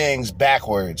do things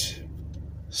backwards.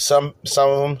 Some of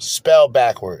them spell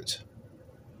backwards.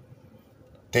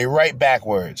 They write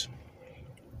backwards.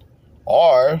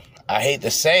 Or, I hate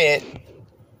to say it,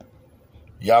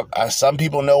 y'all, some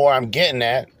people know where I'm getting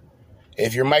at.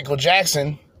 If you're Michael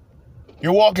Jackson,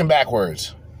 you're walking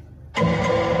backwards.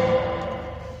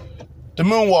 The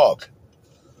moonwalk.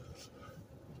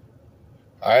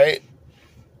 Alright?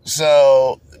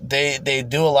 So they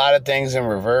do a lot of things in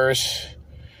reverse.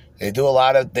 They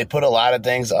put a lot of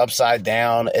things upside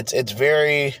down. It's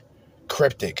very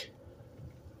cryptic.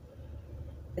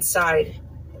 Inside.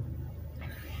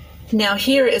 Now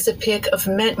here is a pic of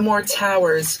Mentmore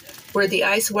Towers, where the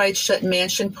Eyes Wide Shut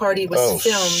mansion party was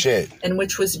filmed and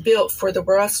which was built for the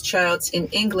Rothschilds in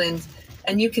England.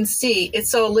 And you can see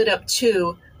it's all lit up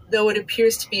too, though it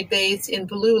appears to be bathed in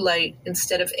blue light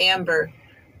instead of amber.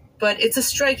 But it's a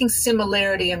striking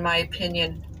similarity in my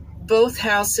opinion. Both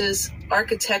houses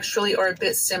architecturally are a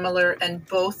bit similar and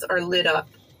both are lit up.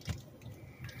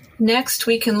 Next,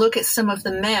 we can look at some of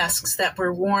the masks that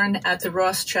were worn at the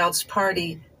Rothschilds'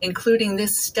 party, including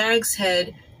this stag's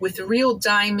head with real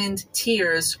diamond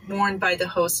tears worn by the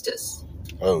hostess.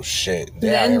 Oh, shit.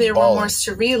 Then there were more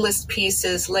surrealist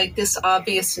pieces like this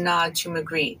obvious nod to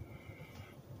Magritte.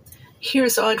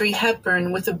 Here's Audrey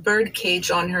Hepburn with a bird cage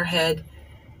on her head.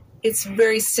 It's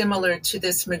very similar to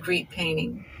this Magritte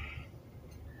painting.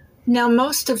 Now,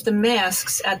 most of the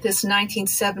masks at this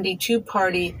 1972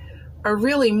 party are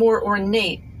really more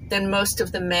ornate than most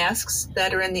of the masks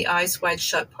that are in the Eyes Wide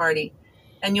Shut party.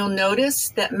 And you'll notice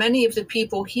that many of the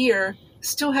people here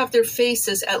still have their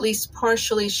faces at least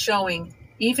partially showing.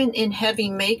 Even in heavy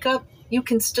makeup, you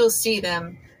can still see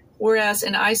them, whereas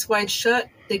in Eyes Wide Shut,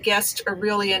 the guests are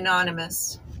really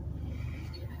anonymous.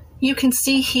 You can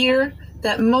see here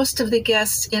that most of the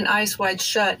guests in Eyes Wide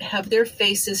Shut have their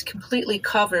faces completely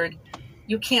covered.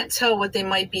 You can't tell what they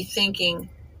might be thinking.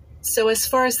 So as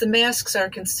far as the masks are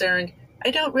concerned,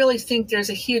 I don't really think there's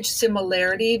a huge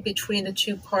similarity between the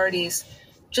two parties,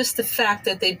 just the fact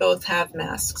that they both have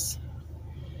masks.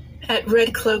 At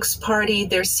Red Cloak's party,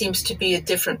 there seems to be a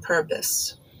different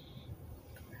purpose.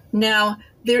 Now,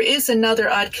 there is another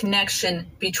odd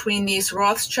connection between these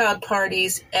Rothschild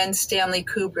parties and Stanley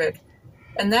Kubrick,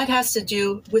 and that has to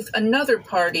do with another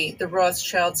party the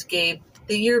Rothschilds gave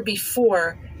the year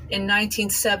before in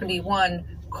 1971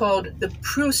 called the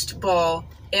Proust Ball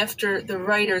after the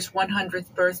writer's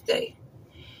 100th birthday.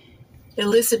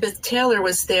 Elizabeth Taylor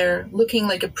was there looking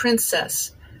like a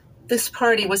princess. This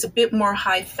party was a bit more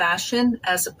high fashion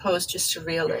as opposed to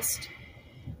surrealist.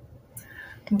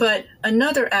 But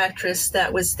another actress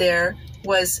that was there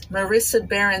was Marissa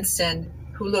Berenson,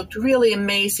 who looked really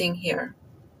amazing here.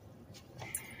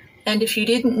 And if you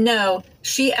didn't know,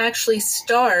 she actually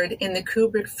starred in the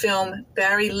Kubrick film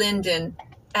Barry Lyndon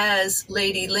as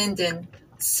Lady Lyndon.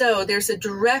 So there's a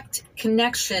direct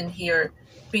connection here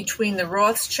between the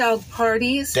Rothschild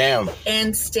parties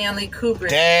and Stanley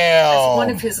Kubrick. As one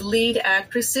of his lead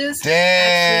actresses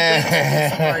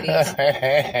actually went to these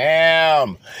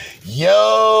parties.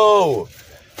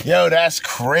 Yo, that's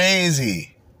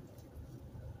crazy.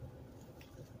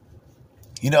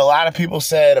 You know, a lot of people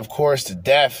said, of course, the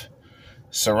death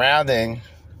surrounding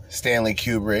Stanley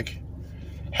Kubrick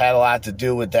had a lot to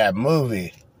do with that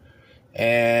movie.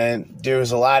 And there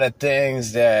was a lot of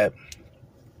things that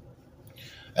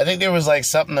I think there was like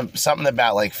something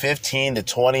about like 15 to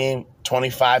 20,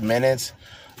 25 minutes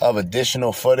of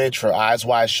additional footage for Eyes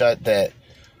Wide Shut that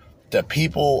the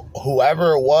people,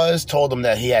 whoever it was, told him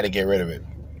that he had to get rid of it.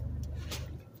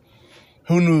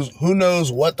 Who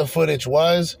knows what the footage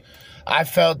was? I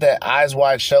felt that Eyes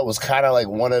Wide Shut was kind of like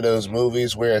one of those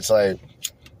movies where it's like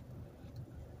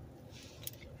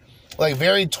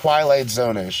very Twilight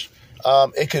Zone-ish.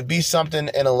 It could be something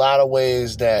in a lot of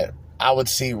ways that I would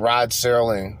see Rod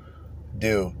Serling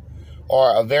do,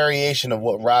 or a variation of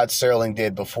what Rod Serling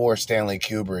did before Stanley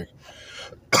Kubrick.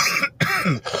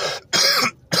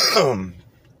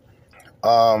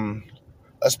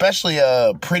 Especially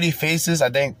Pretty Faces.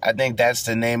 I think that's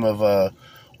the name of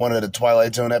one of the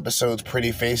Twilight Zone episodes,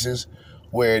 Pretty Faces,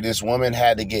 where this woman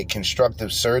had to get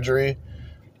constructive surgery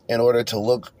in order to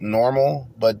look normal,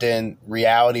 but then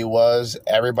reality was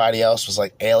everybody else was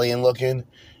like alien looking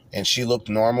and she looked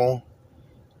normal.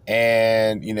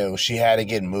 And, you know, she had to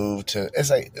get moved to,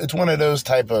 it's one of those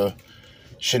type of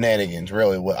shenanigans,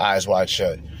 really, with Eyes Wide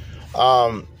Shut.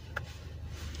 But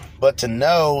to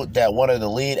know that one of the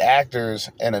lead actors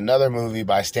in another movie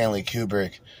by Stanley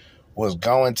Kubrick was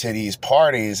going to these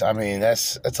parties, I mean,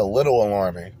 that's a little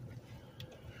alarming.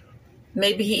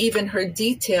 Maybe he even heard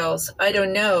details, I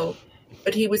don't know,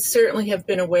 but he would certainly have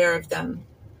been aware of them.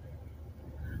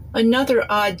 Another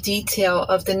odd detail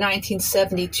of the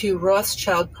 1972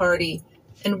 Rothschild party,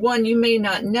 and one you may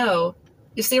not know,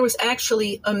 is there was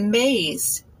actually a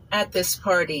maze at this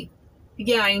party.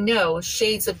 Yeah, I know,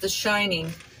 shades of The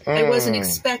Shining. I wasn't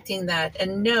expecting that,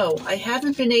 and no, I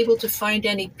haven't been able to find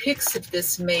any pics of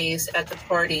this maze at the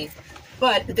party,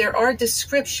 but there are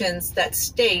descriptions that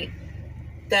state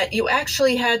that you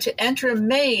actually had to enter a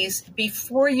maze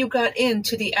before you got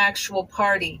into the actual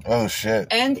party. Oh, shit.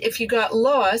 And if you got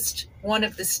lost, one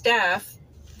of the staff,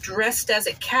 dressed as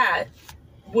a cat,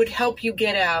 would help you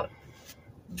get out.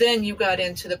 Then you got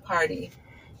into the party.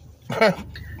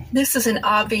 This is an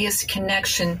obvious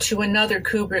connection to another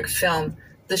Kubrick film,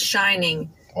 The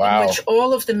Shining, in which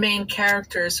all of the main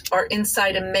characters are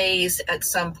inside a maze at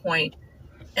some point,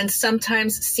 and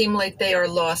sometimes seem like they are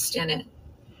lost in it.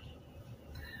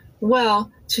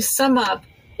 Well, to sum up,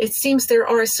 it seems there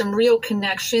are some real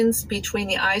connections between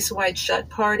the Eyes Wide Shut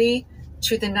party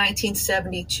to the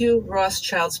 1972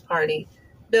 Rothschilds party,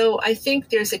 though I think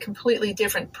there's a completely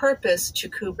different purpose to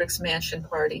Kubrick's mansion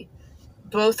party.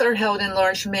 Both are held in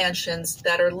large mansions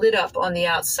that are lit up on the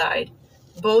outside.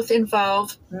 Both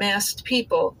involve masked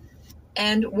people,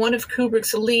 and one of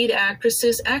Kubrick's lead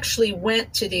actresses actually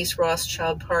went to these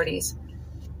Rothschild parties.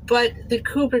 But the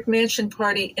Kubrick mansion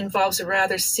party involves a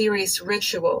rather serious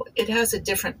ritual. It has a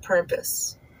different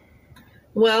purpose.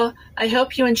 Well, I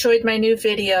hope you enjoyed my new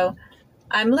video.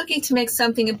 I'm looking to make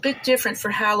something a bit different for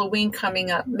Halloween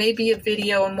coming up, maybe a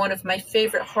video on one of my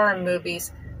favorite horror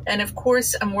movies, And of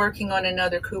course, I'm working on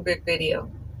another Kubrick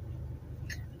video.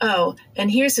 Oh,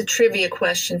 and here's a trivia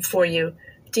question for you.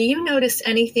 Do you notice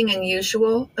anything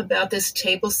unusual about this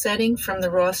table setting from the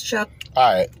Rothschild?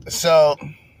 All right, so,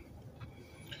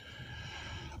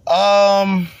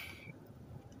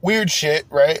 weird shit,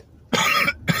 right?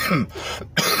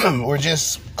 We're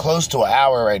just close to an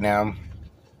hour right now.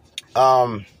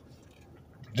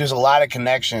 There's a lot of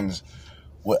connections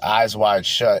with Eyes Wide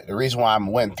Shut. The reason why I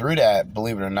went through that,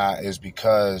 believe it or not, is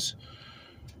because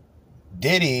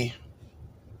Diddy,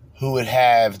 who would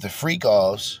have the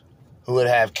freak-offs, who would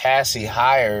have Cassie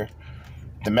hire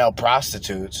the male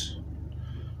prostitutes,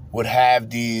 would have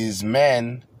these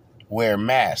men wear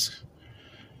masks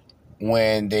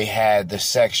when they had the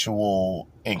sexual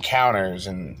encounters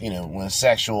and, you know, when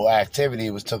sexual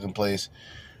activity was taking place,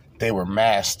 they were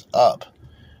masked up.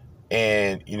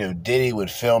 And, you know, Diddy would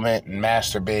film it and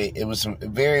masturbate. It was a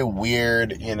very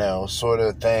weird, you know, sort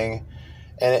of thing.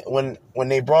 And when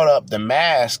they brought up the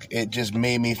mask, it just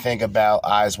made me think about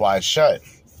Eyes Wide Shut.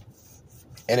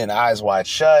 And in Eyes Wide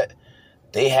Shut,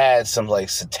 they had some, like,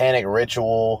 satanic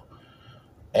ritual.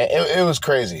 It was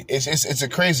crazy. It's a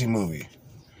crazy movie.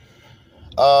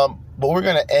 But we're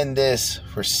going to end this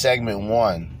for segment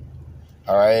 1.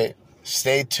 All right?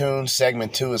 Stay tuned.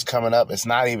 Segment 2 is coming up. It's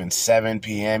not even 7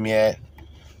 p.m. yet.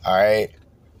 All right?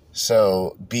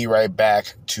 So be right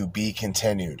back to be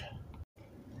continued.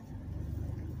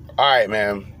 All right,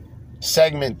 man.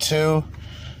 Segment 2.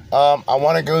 I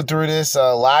want to go through this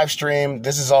live stream.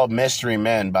 This is all mystery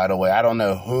men, by the way. I don't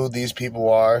know who these people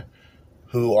are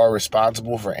who are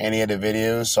responsible for any of the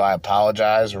videos, so I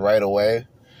apologize right away.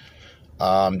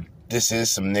 This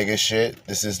is some nigga shit.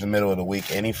 This is the middle of the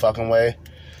week any fucking way.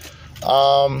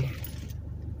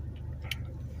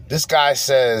 This guy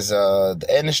says the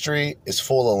industry is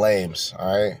full of lames, all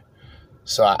right?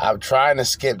 So I'm trying to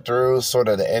skip through sort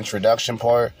of the introduction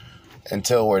part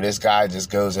until where this guy just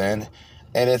goes in.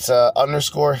 And it's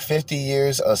underscore 50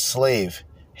 years a slave,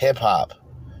 hip-hop,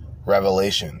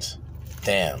 revelations.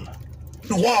 Damn.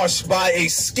 Washed by a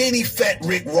skinny fat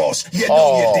Rick Ross. You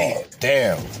know you did.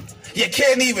 Damn. You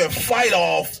can't even fight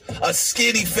off a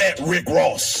skinny fat Rick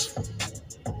Ross.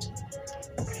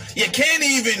 You can't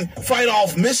even fight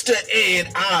off Mr.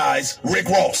 Ed Eyes Rick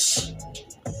Ross.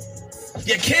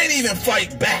 You can't even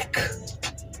fight back.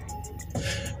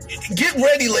 Get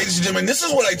ready, ladies and gentlemen. This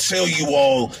is what I tell you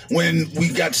all when we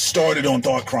got started on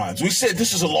Thought Crimes. We said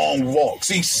this is a long walk.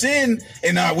 See, Sin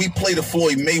and I, we played a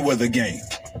Floyd Mayweather game.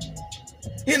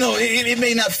 You know, it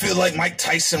may not feel like Mike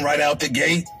Tyson right out the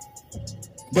gate,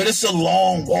 but it's a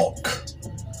long walk.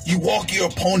 You walk your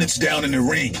opponents down in the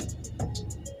ring.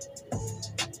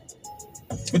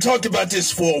 We talked about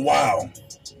this for a while.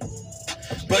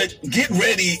 But get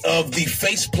ready of the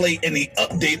faceplate and the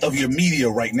update of your media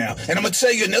right now. And I'm going to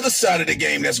tell you another side of the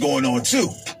game that's going on too.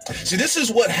 See, this is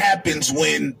what happens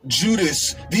when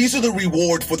Judas, these are the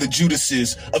reward for the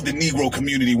Judases of the Negro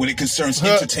community when it concerns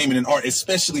entertainment and art,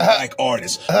 especially black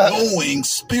artists, knowing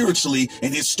spiritually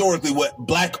and historically what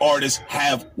black artists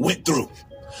have went through.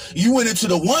 You went into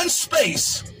the one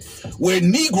space where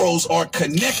Negroes are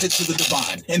connected to the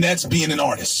divine, and that's being an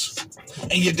artist.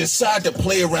 And you decide to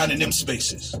play around in them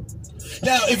spaces.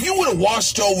 Now, if you would have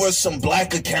washed over some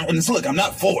black accountants, look, I'm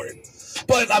not for it.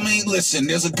 But, I mean, listen,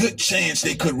 there's a good chance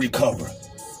they could recover.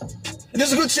 And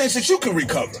there's a good chance that you could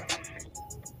recover.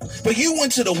 But you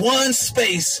went to the one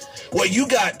space where you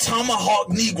got tomahawk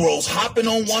Negroes hopping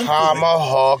on one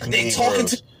Tomahawk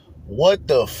Negroes. What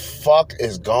the fuck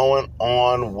is going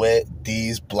on with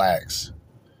these blacks?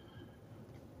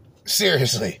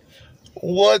 Seriously.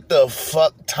 What the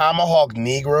fuck? Tomahawk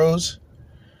Negroes?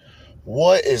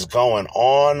 What is going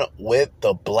on with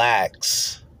the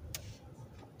blacks?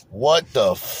 What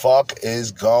the fuck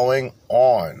is going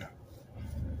on?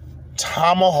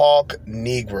 Tomahawk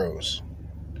Negroes.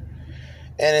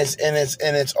 And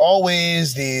it's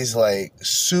always these like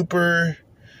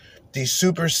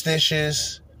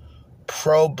superstitious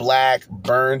pro-black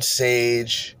burn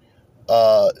sage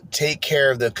take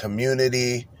care of the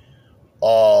community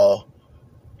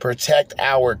protect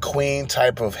our queen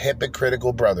type of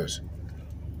hypocritical brothers.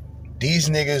 These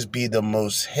niggas be the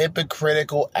most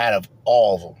hypocritical out of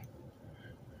all of them.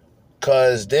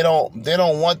 Cause they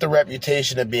don't want the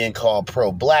reputation of being called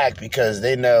pro-black because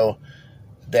they know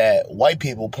that white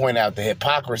people point out the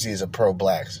hypocrisies of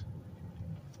pro-blacks.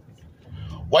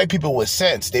 White people with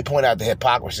sense, they point out the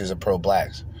hypocrisies of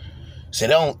pro-blacks. So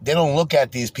they don't look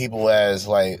at these people as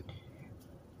like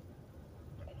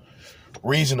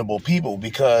reasonable people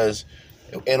because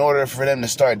in order for them to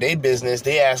start their business,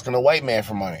 they asking a white man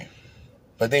for money.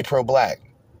 But they pro-black.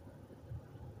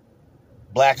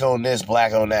 Black on this,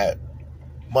 black on that.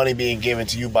 Money being given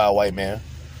to you by a white man.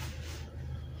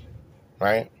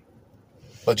 Right?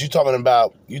 But you talking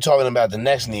about the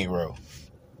next Negro.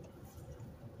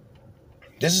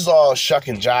 This is all shuck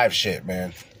and jive shit,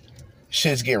 man. This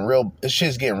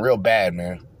shit's getting real bad,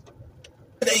 man.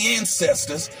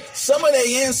 Some of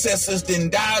their ancestors then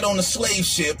died on a slave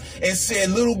ship and said,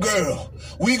 little girl,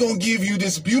 we gonna give you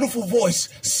this beautiful voice.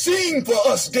 Sing for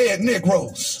us dead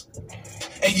Negroes.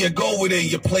 And you go with it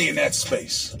and you play in that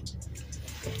space.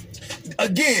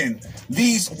 Again,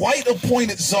 these white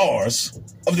appointed czars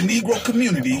of the Negro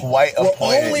community were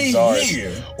only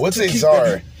here. What's a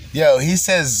czar? Yo, he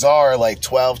says czar like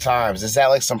 12 times. Is that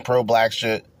like some pro-black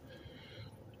shit?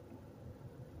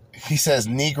 He says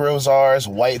Negro czars,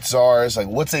 white czars. Like,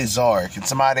 what's a czar?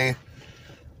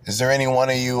 Is there any one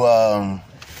of you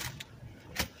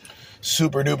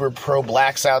super duper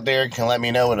pro-blacks out there can let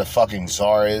me know what a fucking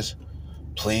czar is?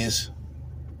 Please?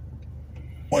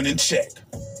 One in check.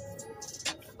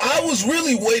 I was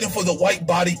really waiting for the white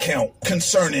body count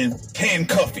concerning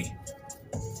handcuffy.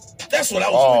 That's what I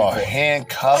was waiting for.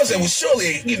 Handcuffy. I was saying, well,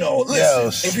 surely,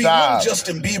 listen, if he moved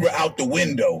Justin Bieber out the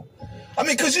window, I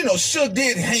mean, because, Suge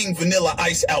did hang Vanilla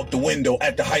Ice out the window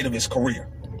at the height of his career.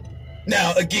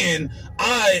 Now, again,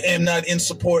 I am not in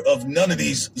support of none of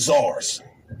these czars.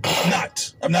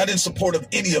 I'm not in support of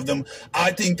any of them.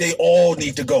 I think they all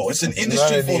need to go. It's an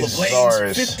industry full of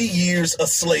lanes, 50 years a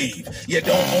slave, yet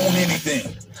don't own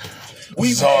anything.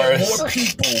 We've had more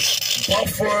people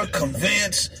buffer,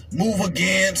 convince, move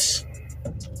against,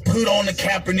 put on the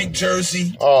Kaepernick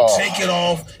jersey, take it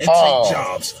off, and take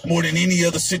jobs more than any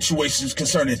other situations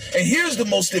concerning. And here's the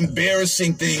most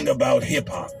embarrassing thing about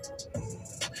hip-hop.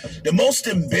 The most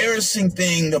embarrassing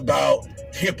thing about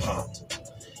hip-hop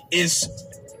is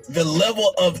the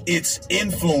level of its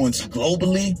influence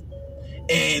globally,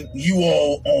 and you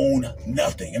all own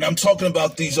nothing. And I'm talking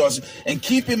about these artists. And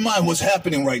keep in mind what's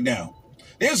happening right now.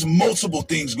 There's multiple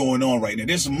things going on right now.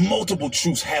 There's multiple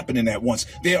truths happening at once.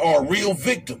 There are real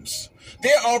victims.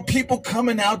 There are people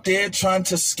coming out there trying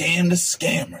to scam the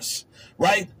scammers,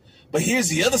 right? But here's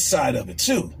the other side of it,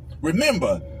 too.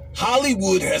 Remember,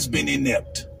 Hollywood has been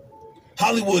inept.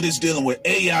 Hollywood is dealing with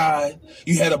AI.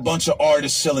 You had a bunch of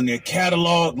artists selling their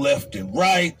catalog left and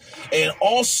right. And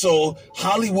also,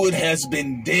 Hollywood has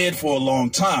been dead for a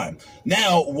long time.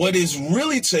 Now, what is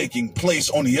really taking place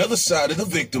on the other side of the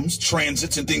victims,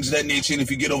 transits and things of that nature, and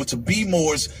if you get over to B.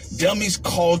 Moore's Dummies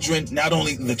Cauldron, not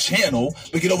only the channel,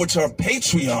 but get over to our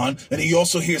Patreon, and then you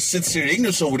also hear Sincere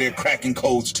Ignorance over there cracking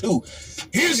codes, too.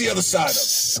 Here's the other side of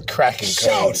it. Cracking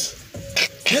codes.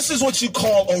 This is what you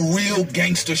call a real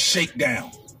gangster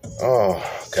shakedown. Oh,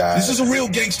 God. This is a real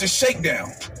gangster shakedown.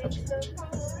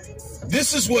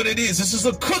 This is what it is. This is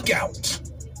a cookout.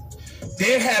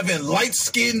 They're having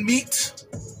light-skinned meat,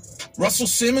 Russell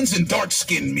Simmons, and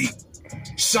dark-skinned meat,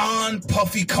 Sean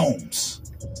Puffy Combs.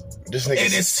 And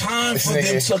it's time for them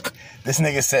to... This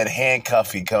nigga said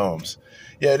handcuffy Combs.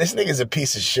 Yo, this nigga's a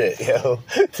piece of shit, yo.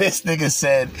 This nigga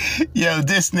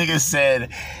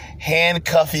said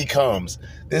handcuffy Combs.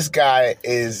 This guy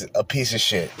is a piece of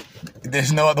shit.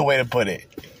 There's no other way to put it.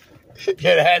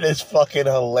 Yeah, that is fucking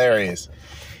hilarious.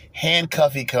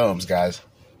 Handcuffy Combs, guys.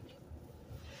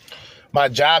 My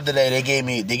job today, they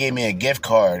gave me a gift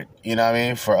card, you know what I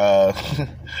mean, for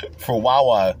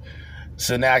Wawa.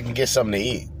 So now I can get something to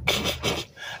eat.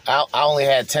 I only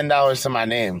had $10 to my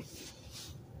name.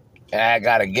 And I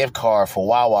got a gift card for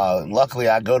Wawa. Luckily,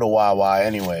 I go to Wawa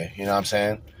anyway, you know what I'm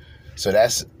saying? So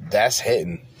that's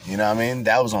hitting, you know what I mean?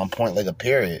 That was on point like a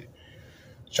period.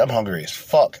 I'm hungry as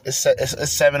fuck. It's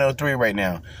 7:03 right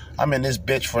now. I'm in this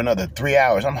bitch for another 3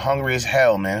 hours. I'm hungry as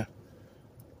hell, man.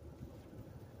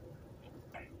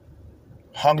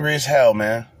 Hungry as hell,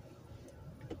 man.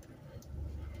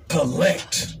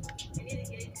 Collect.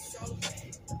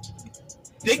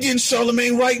 They getting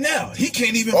Charlemagne right now. He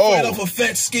can't even fight off a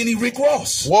fat, skinny Rick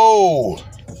Ross. Whoa.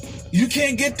 You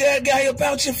can't get that guy up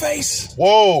out your face.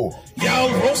 Whoa. Y'all,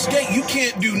 Roastgate, you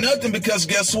can't do nothing because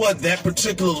guess what? That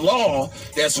particular law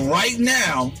that's right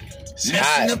now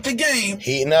messing up the game.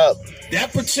 Heating up.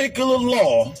 That particular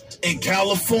law in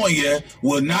California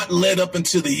will not let up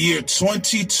until the year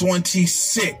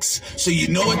 2026. So you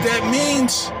know what that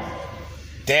means?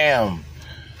 Damn.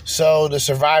 So the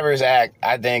Survivors Act,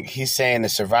 I think he's saying the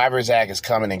Survivors Act is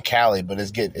coming in Cali, but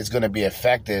it's going to be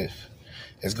effective.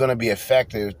 It's going to be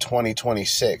effective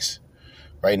 2026.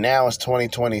 Right now it's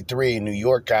 2023. New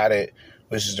York got it,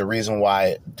 which is the reason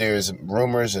why there's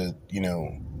rumors of,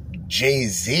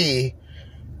 Jay-Z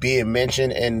being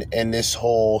mentioned in this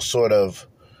whole sort of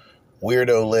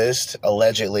weirdo list,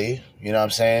 allegedly. You know what I'm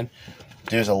saying?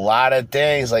 there's a lot of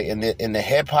things like in the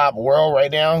hip hop world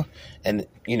right now, and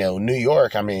New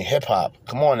York. I mean, hip hop.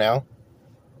 Come on now.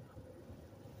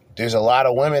 There's a lot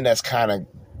of women that's kind of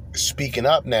speaking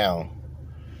up now,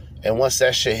 and once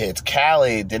that shit hits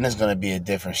Cali, then it's gonna be a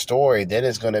different story. Then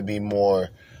it's gonna be more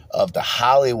of the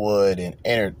Hollywood and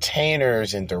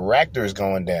entertainers and directors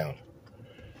going down.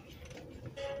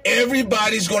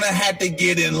 Everybody's gonna have to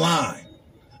get in line.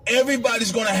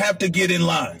 Everybody's gonna have to get in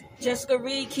line. Jessica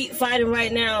Reed, keep fighting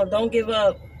right now. Don't give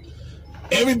up.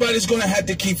 Everybody's gonna have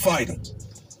to keep fighting.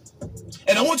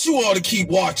 And I want you all to keep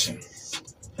watching.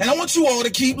 And I want you all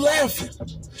to keep laughing.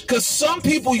 Because some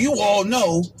people you all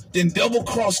know then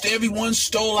double-crossed everyone,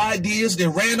 stole ideas,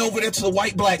 then ran over there to the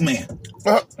white black man.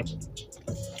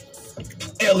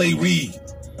 L.A. Reid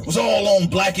was all on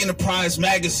Black Enterprise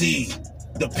magazine,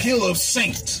 the Pillar of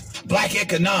Saints, Black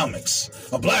Economics,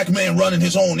 a black man running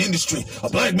his own industry, a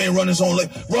black man running his own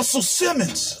Russell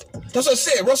Simmons. That's what I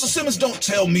said. Russell Simmons don't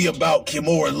tell me about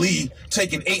Kimora Lee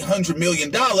taking $800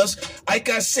 million. Like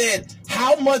I said,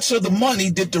 how much of the money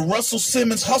did the Russell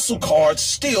Simmons hustle cards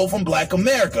steal from black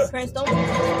America? Prince, don't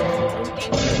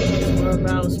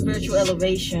about spiritual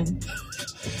elevation.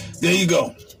 There you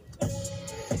go.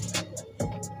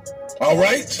 All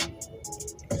right.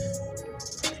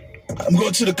 I'm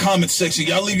going to the comment section.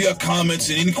 Y'all leave your comments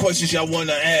and any questions y'all want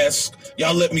to ask.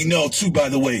 Y'all let me know, too, by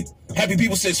the way. Happy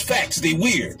People says facts. They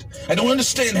weird. I don't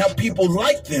understand how people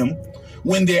like them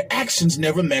when their actions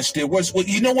never match their words. Well,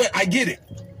 you know what? I get it.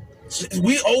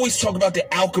 We always talk about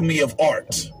the alchemy of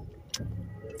art.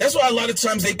 That's why a lot of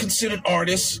times they consider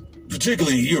artists,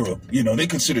 particularly in Europe, they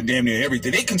consider damn near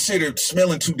everything. They consider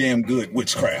smelling too damn good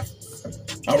witchcraft.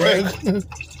 All right?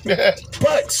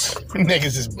 But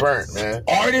niggas is burnt, man.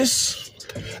 Artists,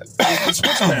 it's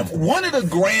witchcraft. One of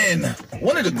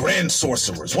the grand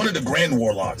sorcerers, one of the grand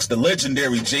warlocks, the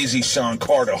legendary Jay-Z Sean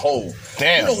Carter Hole.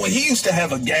 Damn. When he used to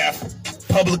have a gaff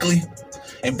publicly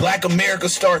and black America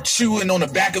start chewing on the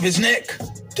back of his neck.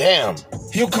 Damn.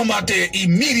 He'll come out there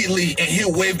immediately and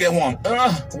he'll wave that one.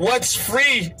 What's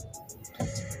free?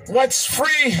 What's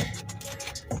free?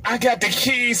 I got the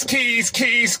keys.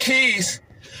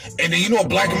 And then what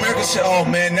black America said? Oh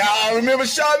man, now I remember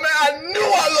Sean, man, I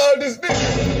knew I loved this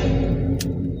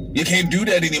nigga. You can't do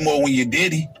that anymore when you're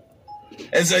Diddy.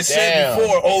 As I said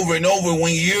before, over and over,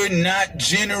 when you're not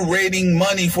generating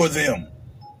money for them,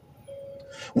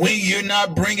 when you're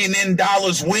not bringing in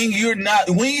dollars, when you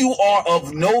are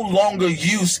of no longer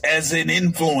use as an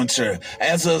influencer,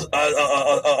 as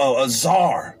a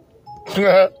czar,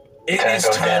 it is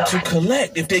time to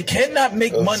collect. If they cannot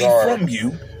make money from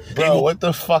you, bro, what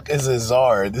the fuck is a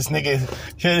czar? This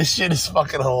shit is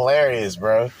fucking hilarious,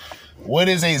 bro. What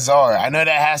is a czar? I know that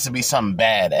has to be something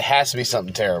bad. It has to be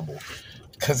something terrible.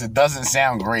 Because it doesn't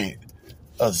sound great.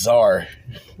 A czar.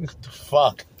 What the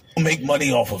fuck? Make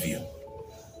money off of you.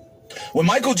 When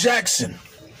Michael Jackson,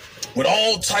 with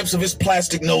all types of his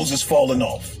plastic noses falling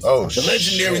off. Oh, the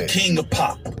legendary king of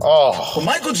pop. Oh. When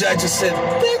Michael Jackson said,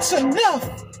 that's enough.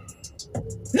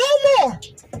 No more.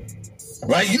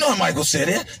 Right? You know how Michael said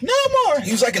it. No more.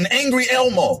 He was like an angry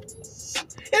Elmo.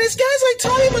 And it's guys like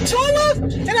Tommy Mottola,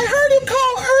 and I heard him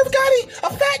call Irv Gotti a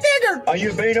fat nigger. Are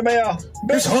you being a male?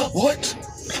 Huh? What?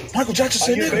 Michael Jackson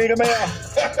said nigger. Are you being a male?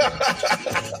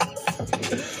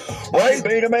 Right?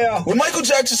 Being a male. When Michael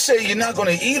Jackson said you're not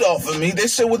going to eat off of me, they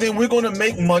said, well, then we're going to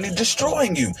make money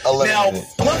destroying you. Now,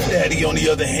 Puff Daddy, on the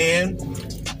other hand,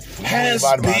 has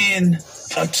been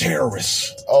a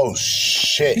terrorist. Oh,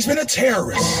 shit. He's been a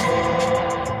terrorist.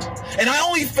 And I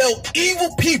only felt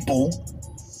evil people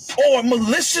or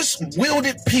malicious,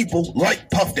 wielded people like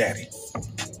Puff Daddy.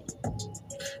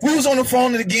 We was on the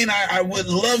phone, and again, I would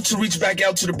love to reach back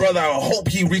out to the brother. I hope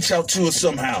he reach out to us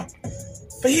somehow.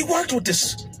 But he worked with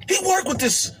this. He worked with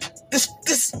this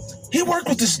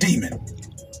demon.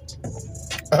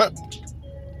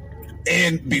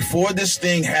 And before this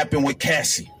thing happened with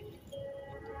Cassie,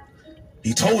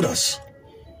 he told us.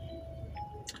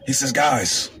 He says,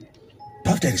 guys,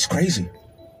 Puff Daddy's crazy.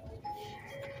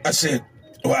 I said,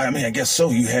 well, I mean, I guess so.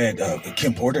 You had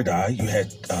Kim Porter die. You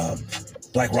had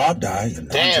Black Rob die. And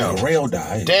Andre Rail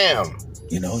die. Damn.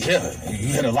 You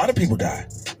had a lot of people die.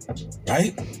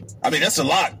 Right? I mean, that's a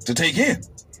lot to take in.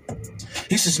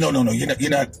 He says, no, you're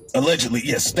not allegedly.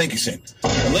 Yes, thank you, Sin.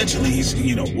 Allegedly, he's,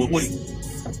 wait.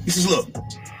 He says, look,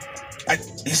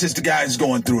 he says, the guy's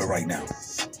going through it right now.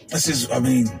 I says, I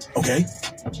mean, okay.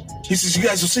 He says, you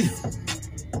guys will see.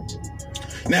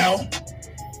 Now,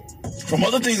 from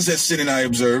other things that Sin and I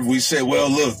observed, we said, well,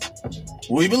 look,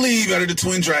 we believe out of the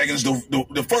Twin Dragons,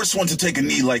 the first one to take a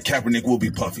knee like Kaepernick will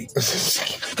be Puffy.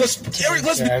 Because, Eric,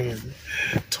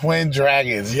 Twin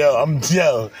dragons. Yo,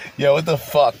 what the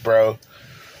fuck, bro?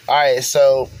 Alright,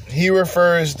 so he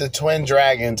refers to twin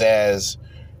dragons as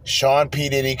Sean P.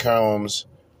 Diddy Combs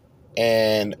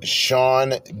and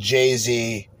Sean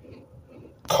Jay-Z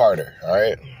Carter,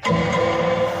 alright?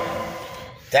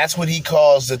 That's what he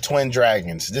calls the twin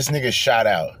dragons. This nigga shot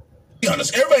out. Be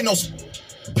honest, everybody knows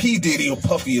P. Diddy or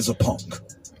Puffy is a punk.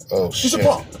 Oh, He's shit. a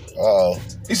punk. Uh-oh.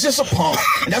 He's just a punk.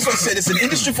 And that's what I said. It's an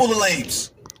industry full of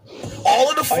lames. All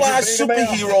of the fly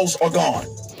superheroes are gone.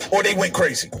 Or they went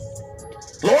crazy.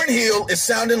 Lauryn Hill is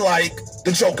sounding like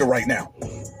the Joker right now.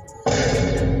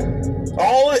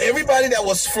 Everybody that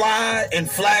was fly and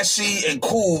flashy and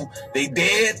cool, they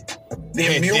dead.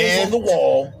 They're murals on the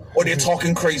wall, or they're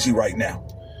talking crazy right now.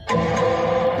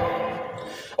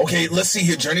 Okay, let's see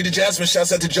here. Journey to Jasmine.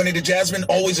 Shouts out to Journey to Jasmine.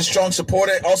 Always a strong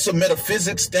supporter. Also,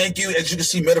 Metaphysics. Thank you. As you can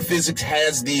see, Metaphysics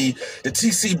has the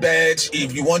TC badge.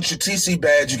 If you want your TC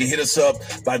badge, you can hit us up.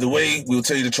 By the way, we'll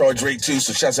tell you the charge rate too.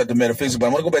 So shouts out to Metaphysics. But I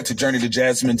want to go back to Journey to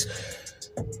Jasmine's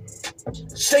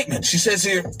statement. She says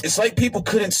here, it's like people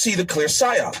couldn't see the clear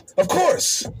psyop. Of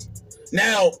course.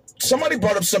 Now, somebody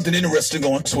brought up something interesting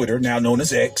on Twitter, now known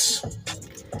as X.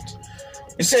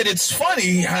 It said it's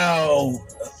funny how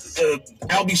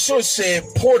Albie Short said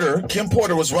Kim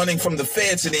Porter was running from the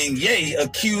feds, and then Ye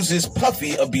accuses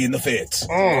Puffy of being the feds.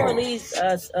 Kamora Lee's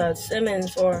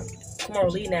Simmons, or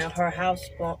Kamora Lee now, her house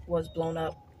was blown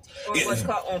up. Or was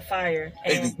caught on fire.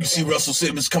 And you see Russell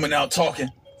Simmons coming out talking.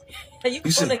 You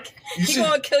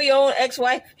gonna kill your own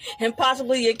ex-wife and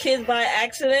possibly your kids by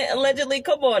accident? Allegedly,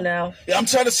 come on now. Yeah, I'm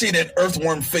trying to see that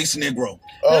earthworm face Negro.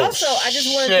 But also, I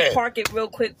just wanted to park it real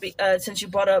quick since you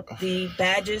brought up the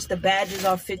badges. The badges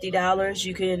are $50.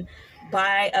 You can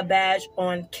buy a badge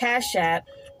on Cash App,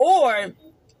 or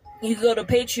you can go to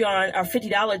Patreon, our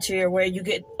 $50 tier, where you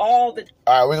get all the.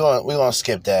 All right, we're gonna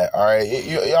skip that. All right,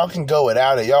 y'all can go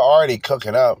without it. Y'all already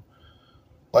cooking up.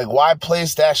 Like, why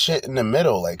place that shit in the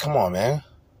middle? Like, come on, man.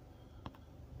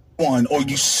 Or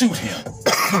you shoot him.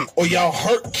 Or y'all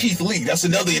hurt Keith Lee. That's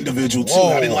another individual, too. Whoa.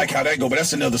 I didn't like how that go, but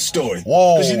that's another story.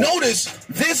 Whoa. Because you notice,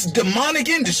 this demonic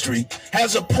industry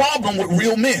has a problem with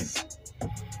real men.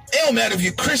 It don't matter if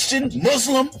you're Christian,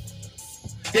 Muslim.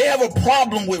 They have a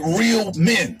problem with real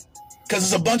men. Because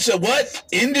it's a bunch of what?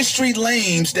 Industry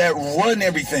lames that run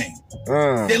everything.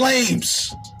 They're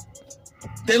lames.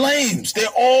 They're lames. They're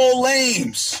all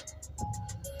lames.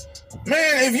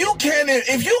 Man, if you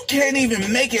can't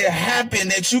even make it happen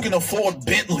that you can afford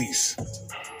Bentleys,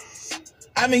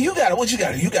 I mean, you gotta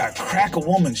crack a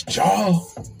woman's jaw.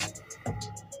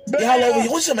 Y'all over here,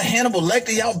 what's some Hannibal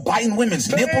Lecter? Y'all biting women's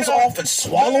nipples off and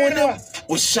swallowing them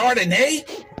with Chardonnay?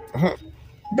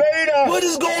 What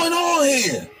is going on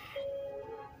here?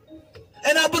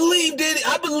 And I believe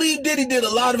Diddy did a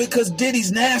lot of it because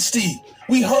Diddy's nasty.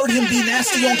 We heard him be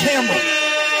nasty on camera.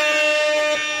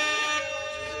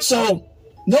 So,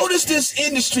 notice this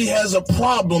industry has a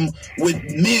problem with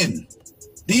men.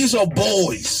 These are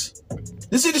boys.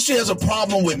 This industry has a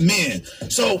problem with men.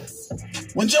 So,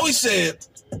 when Joey said,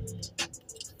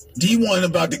 D1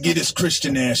 about to get his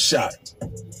Christian ass shot,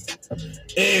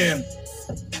 and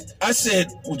I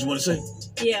said, what you want to say?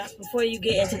 Yeah, before you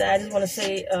get into that, I just want to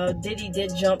say Diddy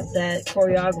did jump that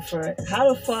choreographer.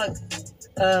 How the fuck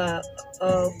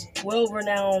a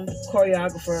well-renowned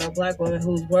choreographer, a black woman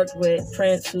who's worked with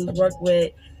Prince, who's worked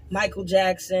with Michael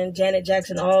Jackson, Janet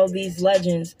Jackson, all these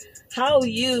legends, how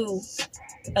you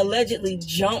allegedly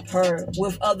jump her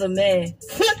with other men?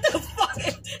 What the fuck?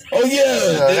 Oh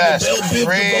yeah, that's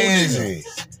crazy.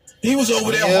 He was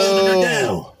over there holding her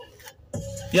down.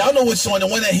 Yeah, I know which one. The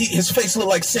one that his face looked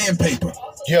like sandpaper.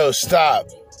 Yo, stop.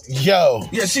 Yo.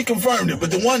 Yeah, she confirmed it. But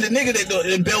the nigga that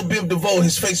in Belle Biv DeVoe,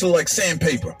 his face looked like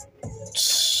sandpaper.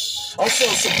 Also,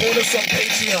 support us on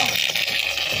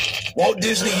Patreon. Walt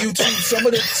Disney YouTube.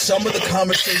 Some of the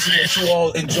conversations that you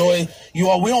all enjoy.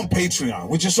 We're on Patreon.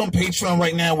 We're just on Patreon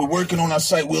right now. We're working on our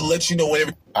site. We'll let you know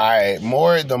whenever. All right,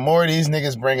 the more these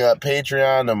niggas bring up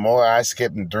Patreon, the more I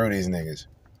skip them through these niggas.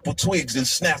 Twigs and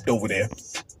snapped over there.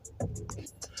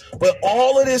 But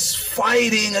all of this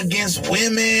fighting against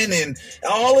women and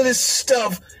all of this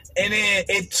stuff, and then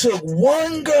it took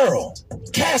one girl,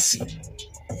 Cassie,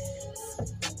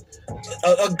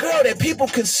 a girl that people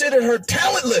consider her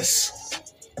talentless.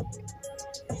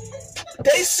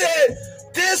 They said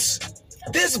this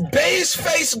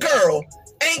beige-faced girl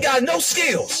ain't got no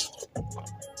skills.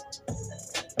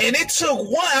 And it took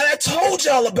one, I told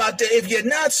y'all about that. If you're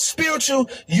not spiritual,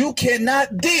 you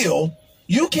cannot deal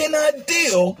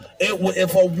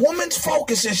if a woman's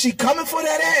focused and she coming for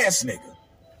that ass nigga.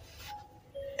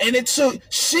 And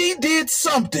she did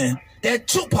something that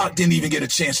Tupac didn't even get a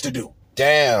chance to do.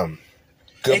 Damn.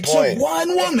 Good point. Took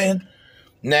one woman.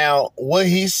 Now, what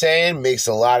he's saying makes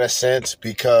a lot of sense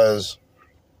because,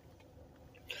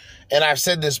 and I've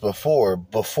said this before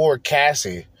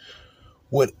Cassie,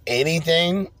 would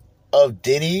anything of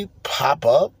Diddy pop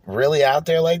up really out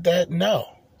there like that? No.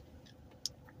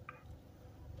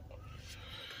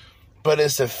 But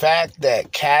it's the fact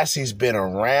that Cassie's been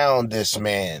around this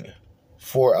man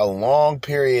for a long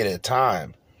period of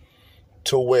time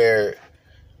to where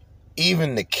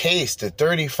even the case, the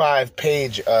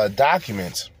 35-page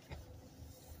documents,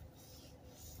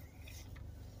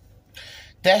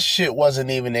 that shit wasn't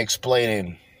even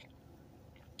explaining.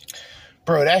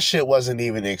 Bro, that shit wasn't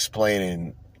even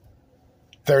explaining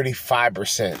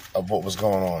 35% of what was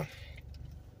going on.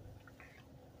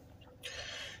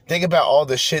 Think about all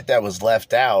the shit that was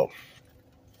left out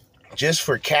just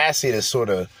for Cassie to sort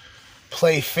of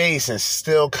play face and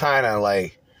still kind of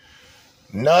like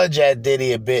nudge at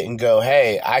Diddy a bit and go,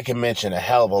 hey, I can mention a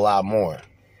hell of a lot more.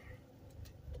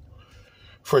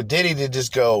 For Diddy to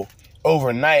just go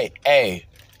overnight, hey,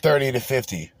 30 to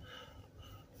 50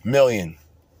 million.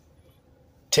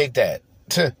 Take that.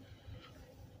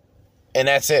 And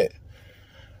that's it.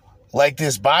 Like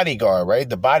this bodyguard, right?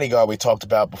 The bodyguard we talked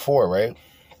about before, right?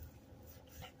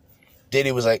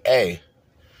 Diddy was like, hey,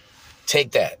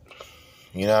 take that.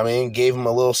 You know what I mean? Gave him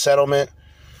a little settlement.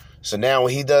 So now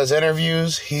when he does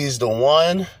interviews, he's the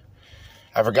one,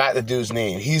 I forgot the dude's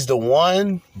name. He's the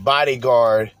one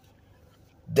bodyguard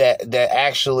that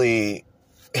actually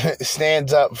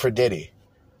stands up for Diddy.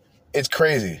 It's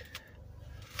crazy.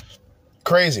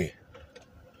 Crazy.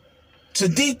 To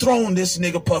dethrone this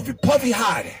nigga Puffy. Puffy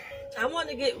hiding. I want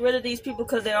to get rid of these people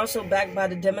because they're also backed by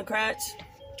the Democrats.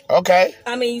 Okay.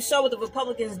 I mean, you saw what the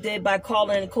Republicans did by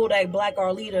calling Kodak Black,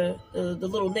 our leader, the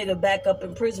little nigga, back up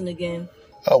in prison again.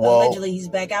 Oh, well. Allegedly, he's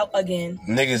back out again.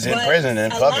 Niggas in prison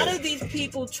and fuck it. A lot of these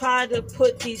people try to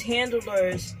put these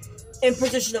handlers in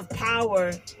position of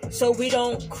power so we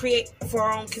don't create for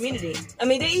our own community. I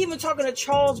mean, they're even talking to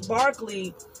Charles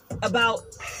Barkley about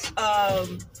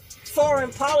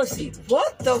foreign policy.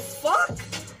 What the fuck?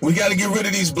 We got to get rid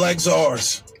of these black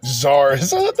czars.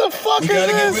 Czars? What the fuck We got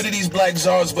to get rid of these black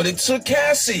czars, but it took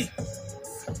Cassie.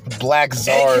 Black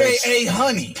czars. AKA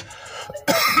Honey.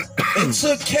 It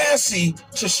took Cassie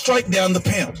to strike down the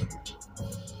pimp.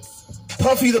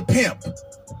 Puffy the pimp.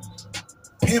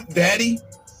 Pimp Daddy.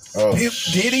 Oh, Pimp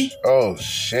Diddy. Oh,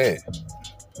 shit.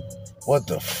 What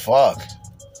the fuck?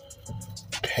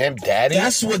 Pimp Daddy?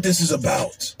 That's what this is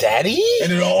about. Daddy?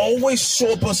 And it'll always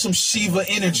show up on some Shiva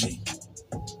energy.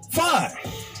 Fine.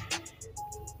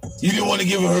 You didn't want to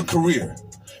give her her career.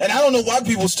 And I don't know why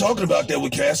people was talking about that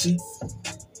with Cassie.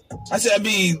 I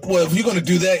mean, well, if you're going to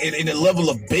do that in a level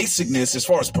of basicness as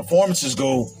far as performances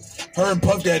go, her and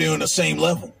Puff Daddy are on the same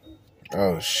level.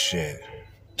 Oh, shit.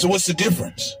 So what's the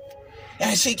difference?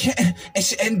 And she can't,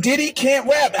 and Diddy can't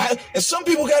rap. And some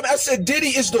people I said Diddy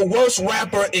is the worst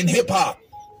rapper in hip hop.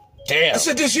 Damn. I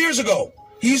said this years ago.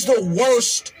 He's the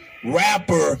worst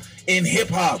rapper in hip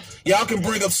hop. Y'all can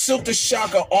bring up Silk the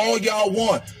Shocker all y'all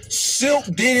want. Silk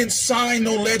didn't sign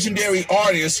no legendary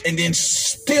artists and then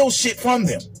steal shit from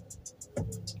them.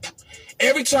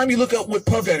 Every time you look up with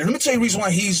Puff Daddy, let me tell you the reason why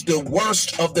he's the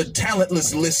worst of the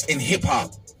talentless list in hip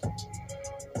hop.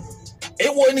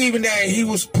 It wasn't even that he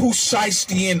was Pooh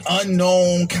Shiesty and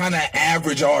unknown kind of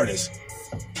average artist.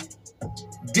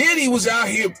 Diddy was out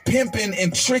here pimping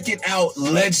and tricking out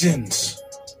legends.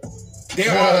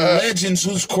 There are legends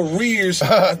whose careers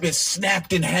have been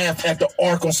snapped in half at the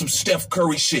arc on some Steph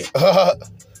Curry shit.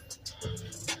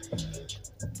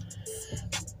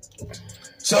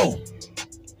 So,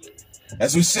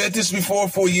 as we said this before,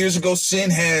 4 years ago, Sin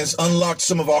has unlocked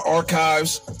some of our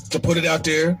archives to put it out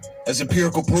there as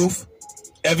empirical proof.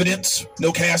 Evidence,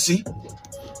 no Cassie.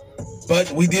 But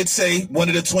we did say one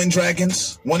of the twin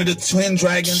dragons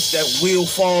that will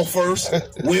fall first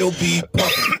will be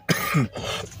Puffy.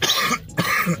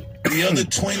 The other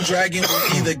twin dragon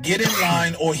will either get in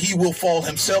line or he will fall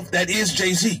himself. That is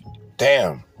Jay-Z.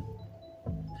 Damn.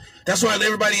 That's why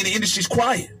everybody in the industry's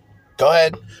quiet. Go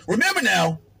ahead. Remember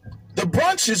now, the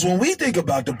brunches, when we think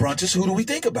about the brunches, who do we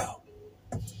think about?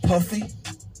 Puffy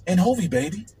and Hovey,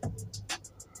 baby.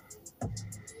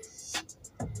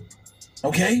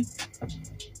 Okay?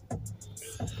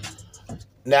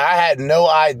 Now, I had no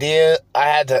idea.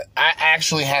 I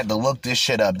actually had to look this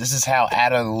shit up. This is how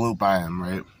out of the loop I am,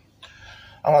 right?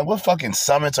 I'm like, what fucking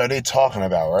summits are they talking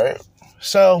about, right?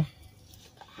 So,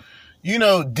 you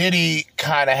know, Diddy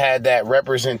kind of had that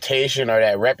representation or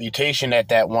that reputation at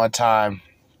that one time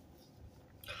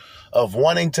of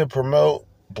wanting to promote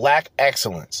black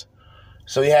excellence.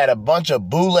 So he had a bunch of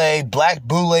black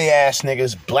boule ass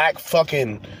niggas, black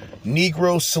fucking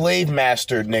Negro slave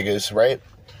master niggas, right?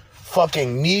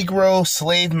 Fucking Negro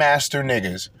slave master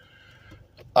niggas.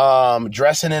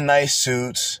 Dressing in nice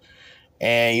suits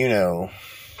and, you know,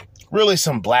 really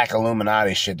some black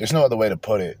Illuminati shit. There's no other way to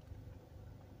put it.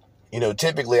 You know,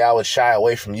 typically I would shy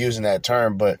away from using that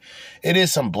term, but it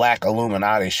is some black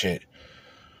Illuminati shit.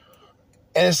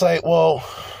 And it's like, well,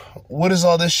 what does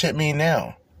all this shit mean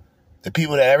now? The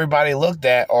people that everybody looked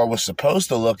at or was supposed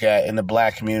to look at in the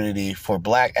black community for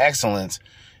black excellence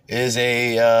is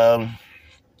a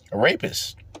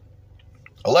rapist,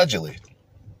 allegedly.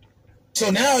 So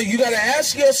now you got to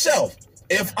ask yourself,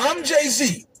 if I'm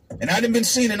Jay-Z and I done been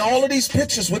seen in all of these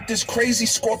pictures with this crazy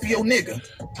Scorpio nigga,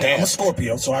 I'm a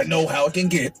Scorpio, so I know how it can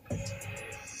get.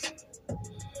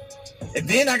 And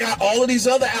then I got all of these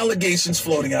other allegations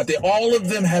floating out there. All of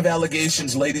them have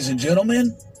allegations, ladies and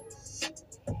gentlemen.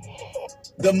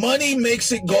 The money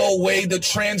makes it go away. The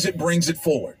transit brings it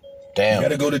forward. Damn. You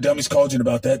got to go to Dummy's Cauldron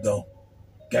about that, though.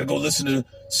 Got to go listen to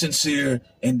Sincere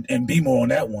and Be More on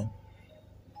that one.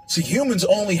 See, humans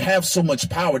only have so much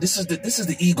power. This is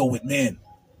the ego with men.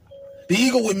 The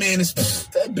ego with men is,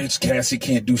 that bitch Cassie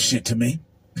can't do shit to me.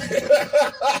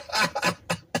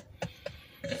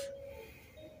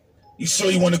 You sure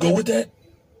you want to go with that?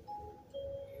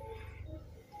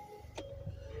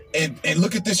 And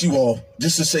look at this, you all.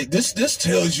 Just to say, this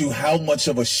tells you how much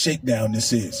of a shakedown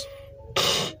this is.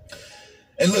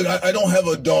 And look, I don't have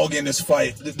a dog in this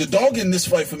fight. The dog in this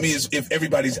fight for me is if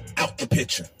everybody's out the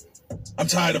picture. I'm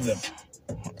tired of them.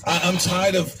 I'm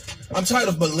tired of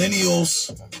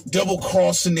millennials double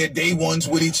crossing their day ones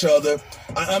with each other.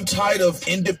 I'm tired of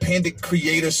independent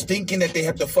creators thinking that they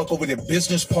have to fuck over their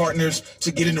business partners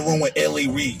to get in the room with L.A.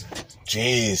 Reid.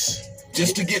 Jeez.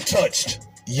 Just to get touched.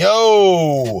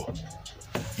 Yo.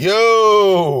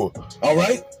 All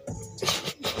right.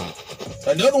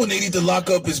 Another one they need to lock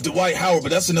up is Dwight Howard,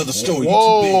 but that's another story.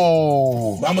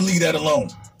 Whoa. I'm gonna leave that alone.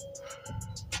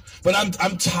 But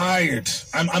I'm tired.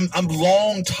 I'm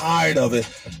long tired of it.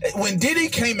 When Diddy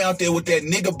came out there with that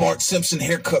nigga Bart Simpson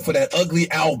haircut for that ugly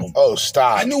album. Oh,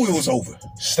 stop. I knew it was over.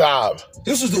 Stop.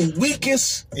 This was the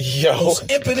weakest,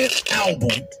 most impotent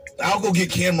album. I'll go get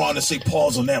Cameron to say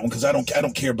pause on that one because I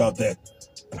don't care about that.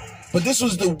 But this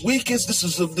was the weakest, this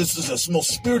is the most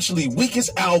spiritually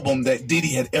weakest album that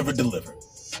Diddy had ever delivered.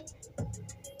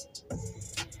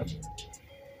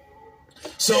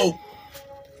 So,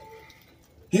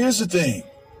 here's the thing.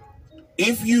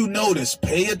 If you notice,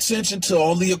 pay attention to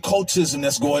all the occultism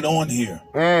that's going on here.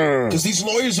 Because these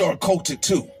lawyers are occultic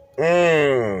too.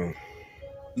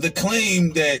 The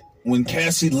claim that when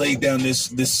Cassie laid down this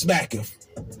smacker,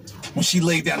 when she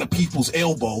laid down a people's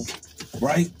elbow,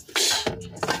 right?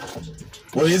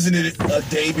 Well, isn't it a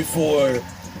day before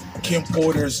Kim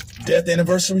Porter's death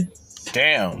anniversary?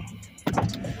 Damn.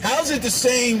 How's it the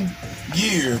same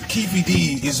year Keefe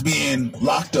D is being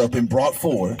locked up and brought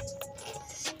forward?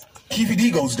 Keefe D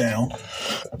goes down.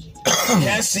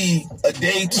 Cassie, a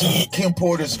day to Kim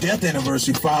Porter's death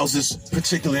anniversary, files this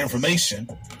particular information.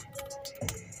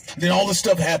 Then all this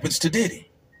stuff happens to Diddy.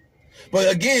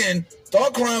 But again,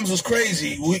 Thought Crimes was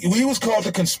crazy. We was called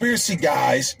the conspiracy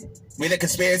guys. We the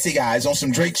conspiracy guys on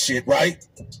some Drake shit, right?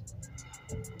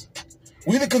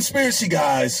 We the conspiracy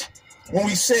guys when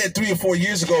we said 3 or 4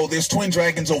 years ago there's twin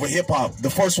dragons over hip-hop. The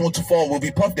first one to fall will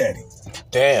be Puff Daddy.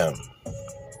 Damn.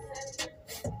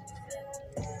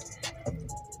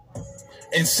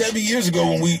 And 7 years ago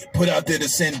when we put out there the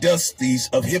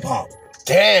Sandusties of hip-hop.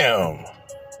 Damn.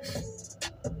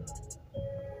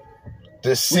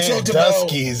 The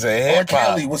Sandusties of hip-hop. R.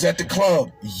 Kelly was at the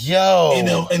club.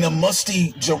 Yo. In a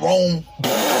musty Jerome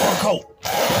coat.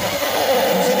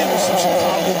 He was in there with some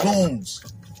Chicago goons.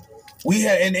 We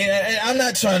had, and I'm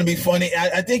not trying to be funny.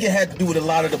 I think it had to do with a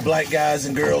lot of the black guys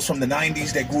and girls from the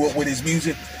 90s that grew up with his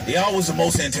music. They always the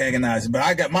most antagonizing, but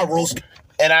I got my roast.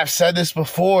 And I've said this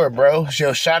before, bro.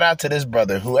 Yo, shout out to this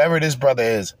brother. Whoever this brother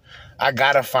is, I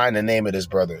gotta find the name of this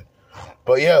brother.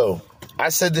 But yo, I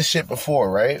said this shit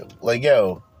before, right? Like,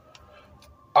 yo,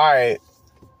 all right.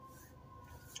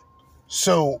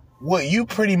 So what you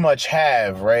pretty much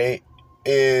have, right,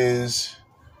 is,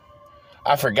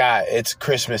 I forgot, it's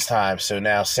Christmas time. So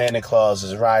now Santa Claus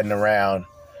is riding around.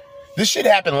 This shit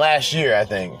happened last year, I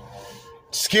think.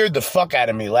 Scared the fuck out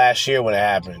of me last year when it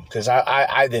happened. Because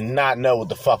I did not know what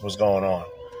the fuck was going on.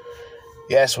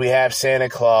 Yes, we have Santa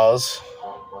Claus.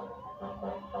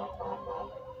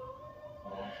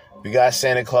 We got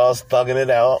Santa Claus thugging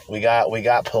it out. We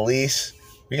got police.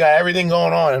 We got everything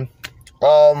going on.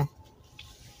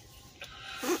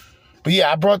 But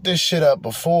yeah, I brought this shit up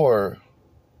before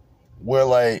where,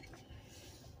 like,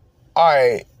 All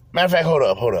right. Matter of fact, hold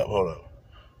up.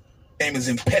 Game is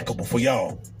impeccable for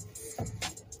y'all.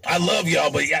 I love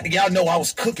y'all, but y'all know I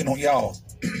was cooking on y'all.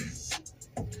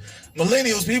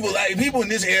 Millennials, people in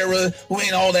this era who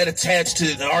ain't all that attached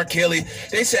to R. Kelly,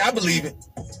 they say, I believe it.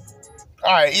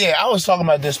 All right, yeah, I was talking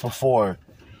about this before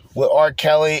with R.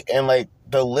 Kelly, and like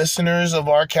the listeners of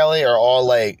R. Kelly are all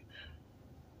like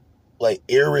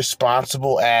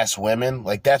irresponsible ass women.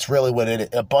 Like that's really what it is.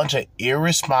 A bunch of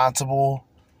irresponsible,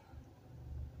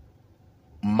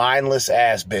 mindless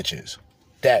ass bitches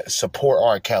that support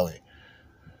R. Kelly.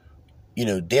 You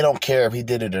know, they don't care if he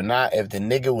did it or not. If the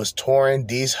nigga was touring,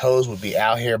 these hoes would be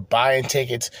out here buying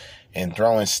tickets and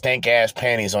throwing stank ass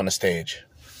panties on the stage.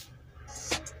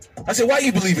 I said, why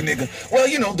you believe it, nigga? Well,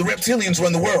 you know, the reptilians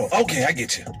run the world. Okay, I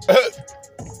get you.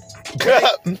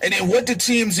 Right? And then what did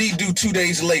TMZ do 2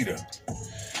 days later?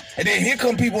 And then here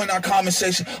come people in our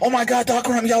conversation. Oh my God, Doc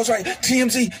Ram, y'all was right.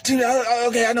 TMZ.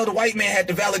 Okay, I know the white man had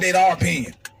to validate our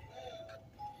opinion.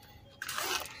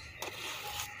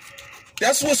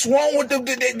 That's what's wrong with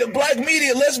the black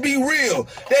media. Let's be real.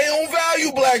 They don't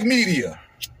value black media.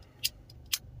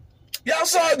 Y'all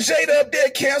saw Jada up there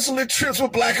canceling trips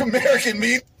with black American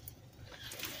media.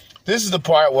 This is the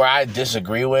part where I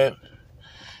disagree with.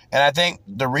 And I think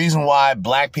the reason why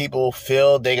black people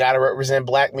feel they got to represent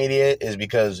black media is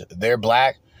because they're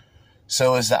black.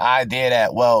 So it's the idea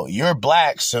that, well, you're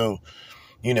black, so,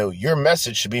 you know, your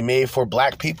message should be made for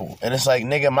black people. And it's like,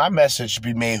 nigga, my message should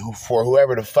be made for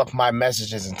whoever the fuck my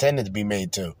message is intended to be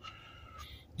made to.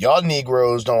 Y'all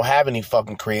Negroes don't have any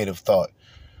fucking creative thought.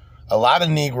 A lot of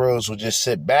Negroes will just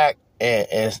sit back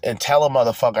and tell a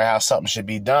motherfucker how something should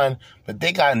be done, but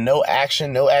they got no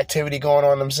action, no activity going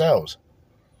on themselves.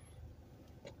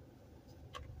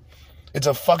 It's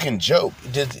a fucking joke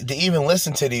to even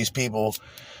listen to these people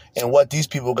and what these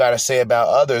people got to say about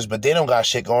others, but they don't got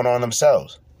shit going on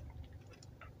themselves.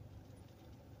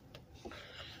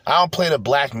 I don't play the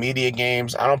black media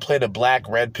games. I don't play the black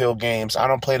red pill games. I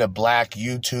don't play the black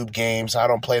YouTube games. I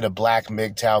don't play the black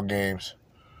MGTOW games.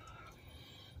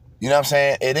 You know what I'm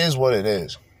saying? It is what it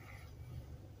is.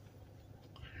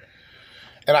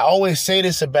 And I always say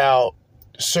this about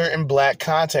certain black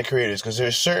content creators, because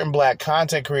there's certain black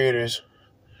content creators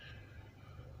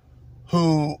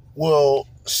who will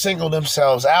single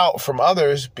themselves out from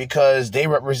others because they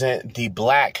represent the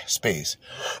black space.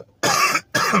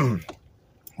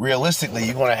 Realistically,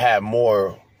 you're going to have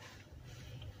more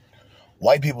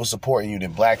white people supporting you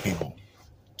than black people.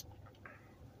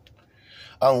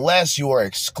 Unless you are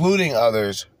excluding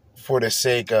others for the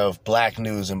sake of black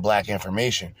news and black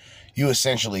information, you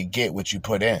essentially get what you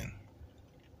put in.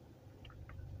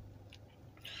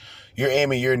 You're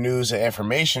aiming your news and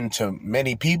information to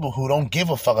many people who don't give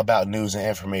a fuck about news and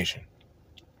information.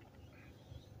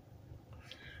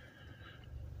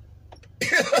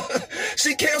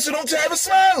 She canceled on Tavis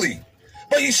Smiley.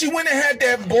 But she went and had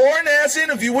that boring-ass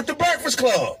interview with the Breakfast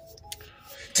Club.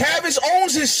 Tavis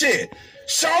owns his shit.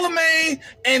 Charlamagne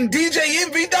and DJ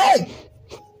Envy don't.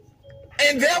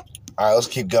 And that... All right, let's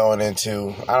keep going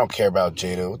into... I don't care about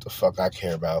Jada. What the fuck I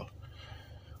care about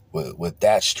with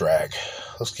that strag?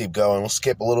 Let's keep going. We'll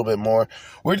skip a little bit more.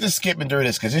 We're just skipping through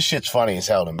this because this shit's funny as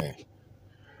hell to me.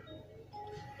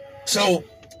 So...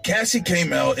 Cassie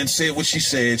came out and said what she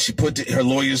said. She her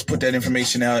lawyers put that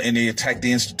information out, and they attacked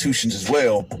the institutions as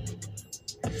well.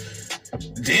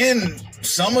 Then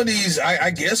some of these, I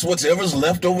guess, whatever's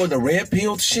left over, the red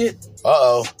pill shit.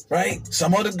 Right?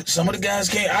 Some of the guys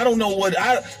came. I don't know what.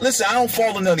 Listen, I don't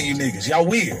follow none of you niggas. Y'all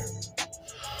weird.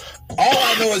 All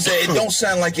I know is that it don't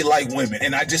sound like you like women,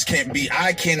 and I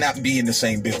cannot be in the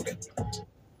same building.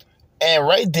 And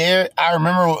right there, I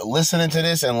remember listening to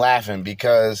this and laughing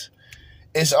because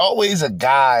it's always a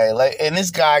guy, and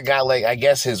this guy got, I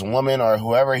guess his woman or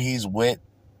whoever he's with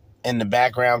in the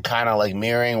background kind of,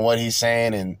 mirroring what he's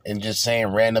saying and just saying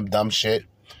random dumb shit.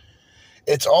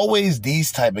 It's always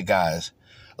these type of guys.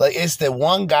 It's the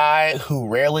one guy who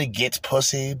rarely gets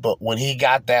pussy, but when he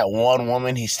got that one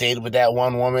woman, he stayed with that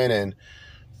one woman, and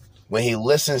when he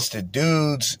listens to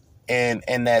dudes in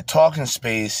that talking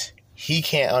space, he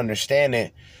can't understand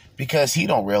it because he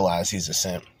don't realize he's a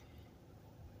simp.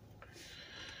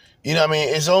 You know what I mean?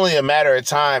 It's only a matter of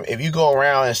time. If you go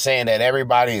around and saying that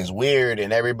everybody is weird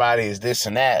and everybody is this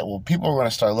and that, well, people are going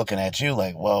to start looking at you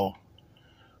like, well,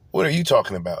 what are you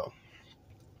talking about?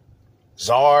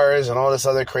 Czars and all this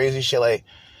other crazy shit.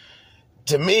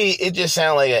 To me, it just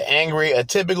sounds like a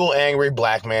typical angry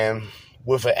black man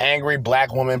with an angry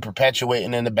black woman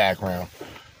perpetuating in the background.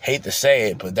 Hate to say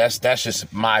it, but that's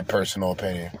just my personal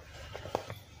opinion.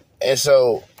 And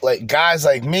so, guys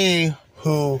like me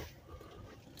who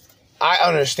I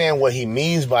understand what he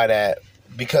means by that,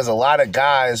 because a lot of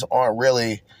guys aren't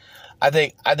really. I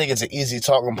think it's an easy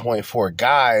talking point for a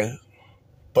guy,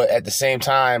 but at the same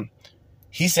time,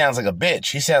 he sounds like a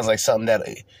bitch. He sounds like something that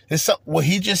what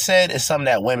he just said is something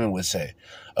that women would say.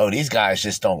 Oh, these guys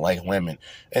just don't like women,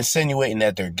 insinuating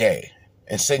that they're gay,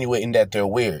 insinuating that they're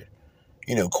weird.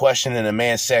 You know, questioning a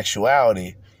man's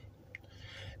sexuality.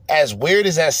 As weird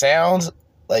as that sounds,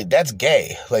 like, that's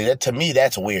gay. Like, that, to me,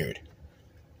 that's weird.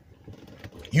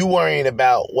 You worrying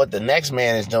about what the next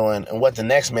man is doing and what the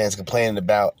next man's complaining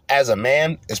about as a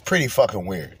man is pretty fucking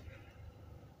weird.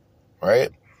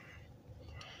 Right?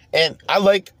 And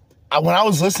when I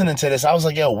was listening to this, I was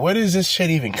like, yo, where is this shit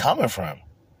even coming from?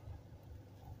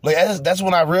 Like, that's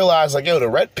when I realized, like, yo, the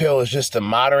red pill is just a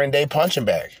modern day punching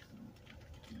bag.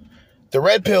 The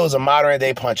red pill is a modern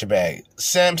day punching bag.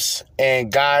 Simps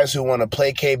and guys who want to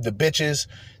placate the bitches,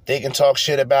 they can talk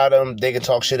shit about them. They can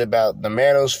talk shit about the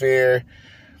manosphere.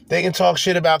 They can talk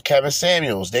shit about Kevin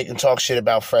Samuels. They can talk shit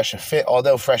about Fresh and Fit,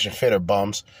 although Fresh and Fit are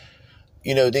bums.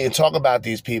 You know, they can talk about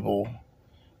these people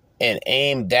and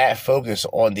aim that focus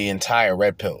on the entire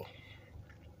red pill.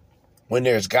 When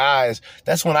there's guys,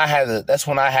 that's when I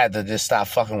had to just stop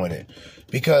fucking with it,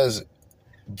 because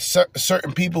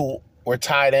certain people were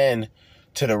tied in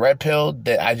to the red pill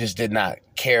that I just did not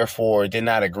care for, did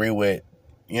not agree with.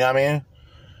 You know what I mean?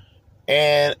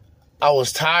 And I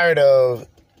was tired of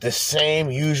the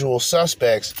same usual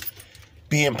suspects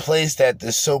being placed at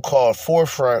the so-called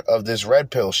forefront of this red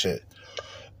pill shit.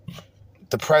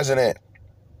 The president,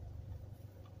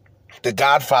 the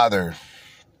Godfather,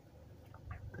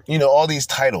 you know, all these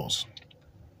titles.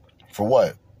 For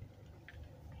what?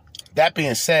 That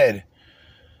being said,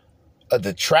 a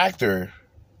detractor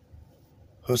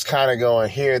who's kind of going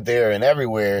here, there, and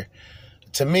everywhere,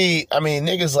 to me, I mean,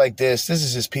 niggas like this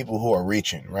is just people who are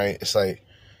reaching, right? It's like,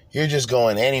 you're just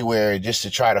going anywhere just to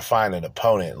try to find an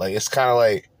opponent. Like, it's kind of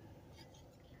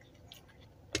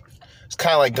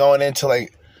like going into,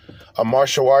 like, a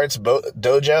martial arts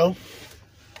dojo.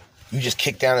 You just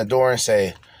kick down the door and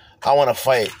say, I want to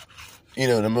fight, you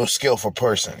know, the most skillful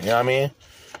person. You know what I mean?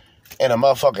 And a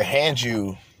motherfucker hands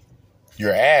you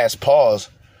your ass, pause,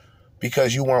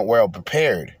 because you weren't well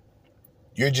prepared.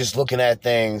 You're just looking at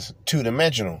things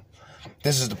two-dimensional.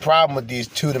 This is the problem with these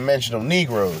two-dimensional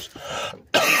Negroes.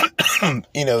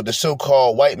 You know, the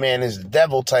so-called white man is the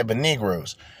devil type of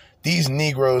Negroes. These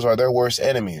Negroes are their worst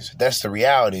enemies. That's the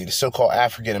reality. The so-called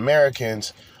African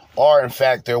Americans are, in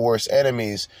fact, their worst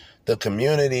enemies. The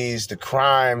communities, the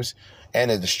crimes, and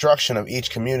the destruction of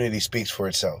each community speaks for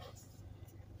itself.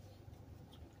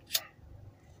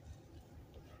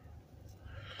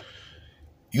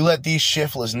 You let these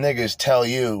shiftless niggas tell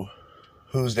you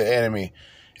who's the enemy.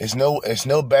 It's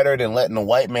no better than letting a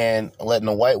white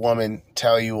woman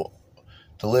tell you,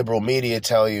 the liberal media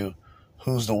tell you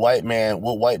who's the white man,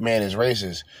 what white man is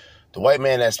racist. The white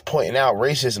man that's pointing out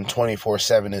racism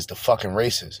 24/7 is the fucking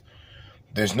racist.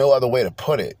 There's no other way to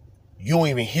put it. You don't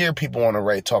even hear people on the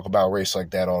right talk about race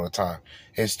like that all the time.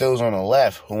 It's those on the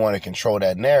left who want to control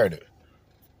that narrative.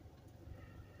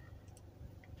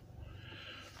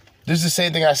 This is the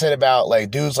same thing I said about,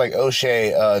 like, dudes like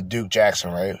O'Shea, Duke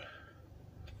Jackson, right?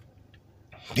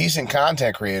 Decent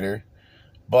content creator,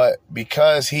 but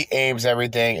because he aims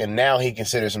everything and now he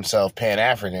considers himself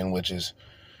Pan-African, which is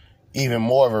even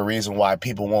more of a reason why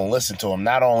people won't listen to him.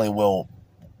 Not only will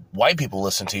white people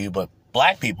listen to you, but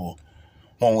black people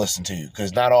won't listen to you,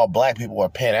 because not all black people are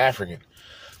Pan-African.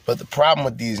 But the problem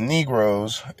with these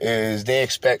Negroes is they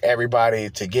expect everybody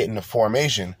to get into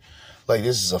formation like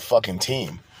this is a fucking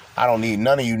team. I don't need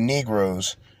none of you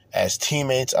Negroes as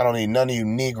teammates. I don't need none of you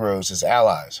Negroes as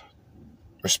allies.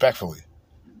 Respectfully.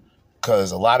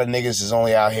 Because a lot of niggas is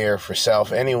only out here for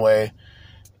self anyway.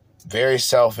 Very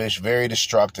selfish, very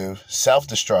destructive,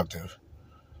 self-destructive,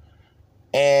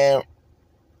 and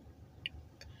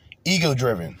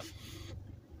ego-driven.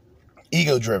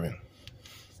 Ego-driven.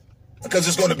 Because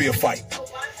it's going to be a fight.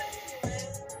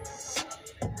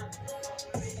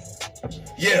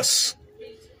 Yes.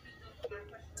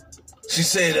 She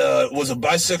said was a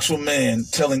bisexual man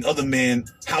telling other men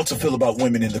how to feel about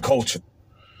women in the culture.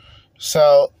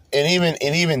 So, and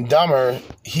even dumber,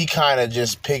 he kind of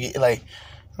just let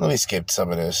me skip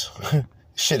some of this.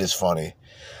 Shit is funny.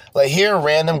 Like, hearing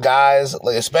random guys,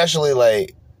 like, especially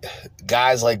like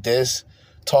guys like this,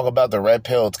 talk about the red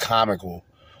pill, it's comical.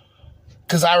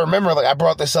 Because I remember, like, I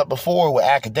brought this up before with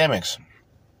Academics.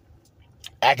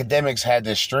 Academics had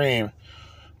this stream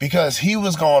because he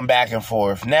was going back and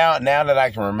forth. Now that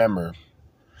I can remember,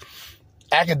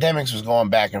 Academics was going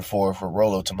back and forth with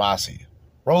Rollo Tomasi.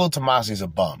 Rollo Tomasi's a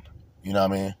bum. You know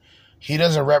what I mean? He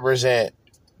doesn't represent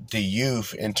the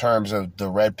youth in terms of the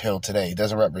red pill today. He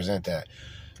doesn't represent that.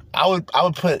 I would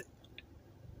put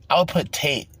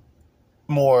Tate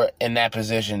more in that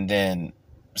position than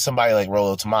somebody like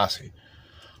Rollo Tomasi.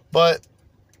 But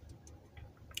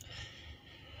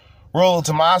Rollo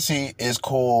Tomasi is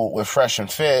cool with Fresh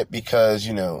and Fit because,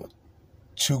 you know,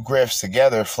 two grifts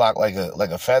together flock like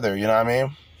a feather, you know what I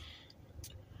mean?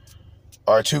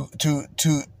 Or two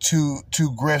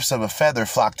grifts of a feather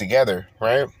flock together,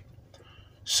 right?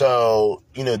 So,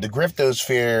 you know, the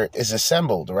griftosphere is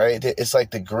assembled, right? It's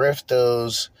like the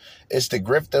griftosphere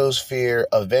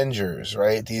Avengers,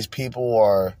 right? These people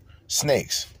are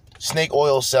snakes. Snake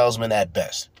oil salesmen at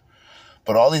best.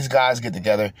 But all these guys get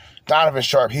together. Donovan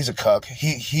Sharp, he's a cuck.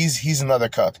 He's another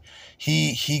cuck.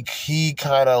 He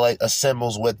kind of like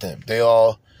assembles with them. They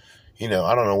all, you know,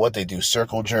 I don't know what they do.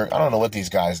 Circle jerk. I don't know what these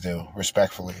guys do,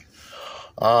 respectfully.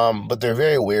 But they're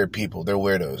very weird people. They're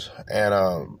weirdos.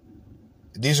 And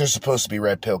these are supposed to be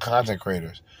red pill content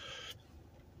creators.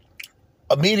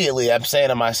 Immediately, I'm saying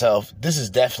to myself, this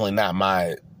is definitely not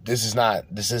this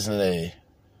isn't a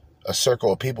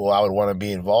circle of people I would want to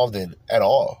be involved in at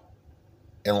all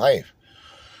in life.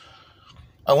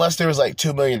 Unless there was like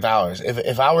 $2 million.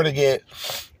 If I were to get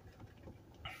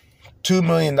 $2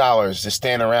 million to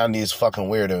stand around these fucking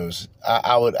weirdos,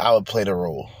 I would play the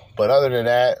role. But other than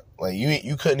that, like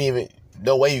you couldn't even,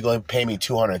 no way you're going to pay me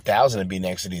 $200,000 to be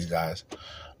next to these guys.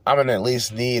 I'm going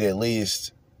to need at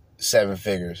least 7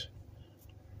 figures.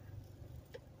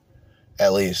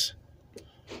 At least.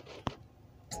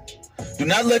 Do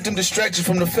not let them distract you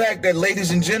from the fact that,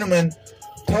 ladies and gentlemen,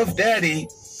 Puff Daddy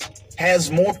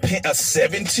has more a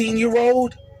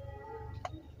 17-year-old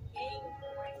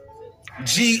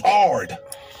G-R'd.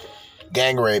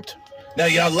 Gang raped. Now,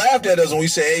 y'all laughed at us when we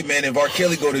say, hey, man, if R.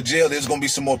 Kelly go to jail, there's going to be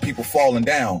some more people falling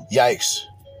down. Yikes.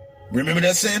 Remember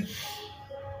that, Sin?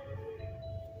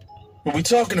 What we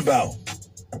talking about?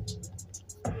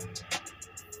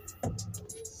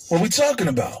 What we talking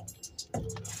about?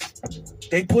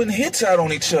 They putting hits out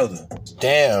on each other.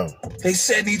 Damn. They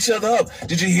setting each other up.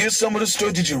 Did you hear some of the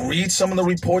story? Did you read some of the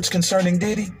reports concerning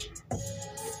Diddy?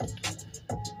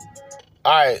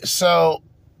 All right, so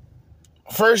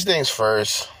first things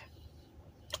first.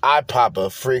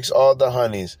 iPapa freaks all the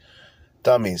honeys,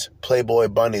 dummies, Playboy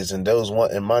bunnies, and those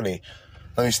wanting money.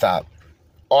 Let me stop.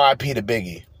 R.I.P. to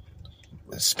Biggie.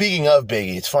 Speaking of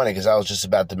Biggie, it's funny because I was just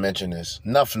about to mention this.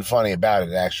 Nothing funny about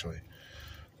it, actually.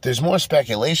 There's more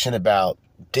speculation about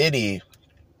Diddy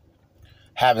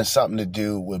having something to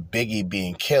do with Biggie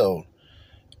being killed.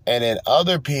 And then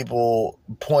other people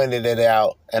pointed it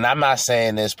out, and I'm not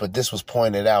saying this, but this was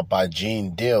pointed out by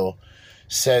Gene Dill,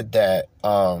 said that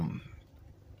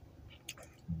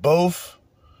both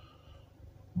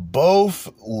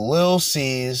Lil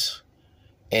C's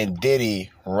and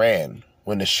Diddy ran.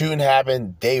 When the shooting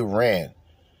happened, they ran.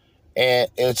 And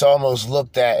it's almost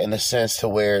looked at in a sense to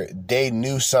where they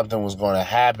knew something was going to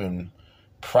happen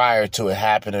prior to it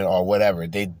happening or whatever.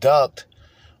 They ducked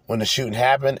when the shooting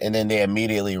happened, and then they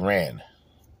immediately ran.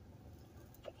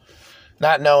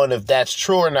 Not knowing if that's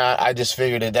true or not, I just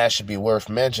figured that should be worth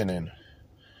mentioning.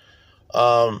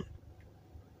 The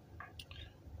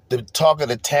talk of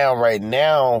the town right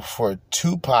now for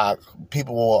Tupac,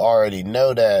 people will already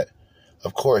know that,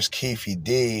 of course, Keefy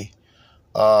D,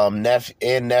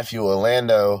 nephew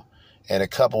Orlando, and a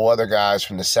couple other guys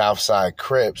from the Southside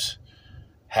Crips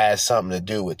has something to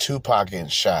do with Tupac getting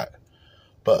shot.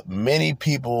 But many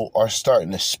people are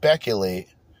starting to speculate,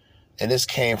 and this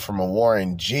came from a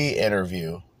Warren G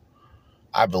interview,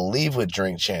 I believe with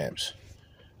Drink Champs,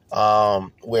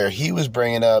 where he was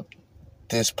bringing up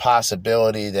this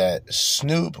possibility that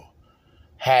Snoop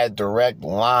had direct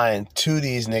line to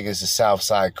these niggas, the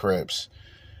Southside Crips.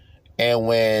 And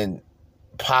when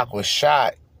Pac was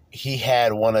shot, he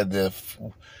had one of the,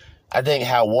 I think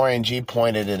how Warren G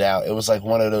pointed it out, it was like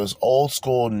one of those old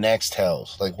school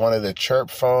Nextels, like one of the chirp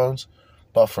phones,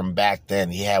 but from back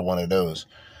then, he had one of those.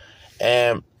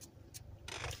 And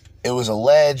it was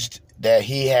alleged that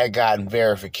he had gotten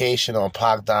verification on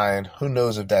Pac dying. Who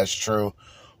knows if that's true?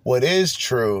 What is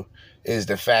true is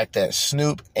the fact that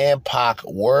Snoop and Pac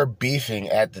were beefing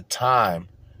at the time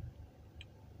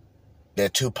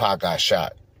that Tupac got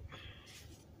shot.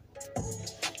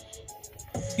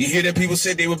 You hear that people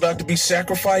said they were about to be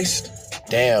sacrificed?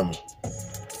 Damn.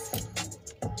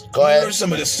 Go ahead. You heard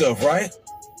some of this stuff, right?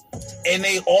 And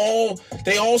they all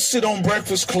sit on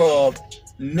Breakfast Club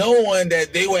knowing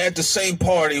that they were at the same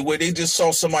party where they just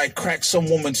saw somebody crack some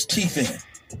woman's teeth in.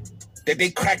 That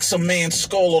they cracked some man's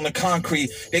skull on the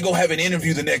concrete. They go have an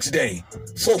interview the next day.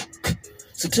 So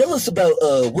tell us about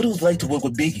what it was like to work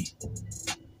with Biggie.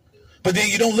 But then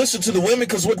you don't listen to the women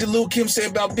because what did Lil' Kim say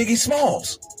about Biggie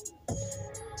Smalls?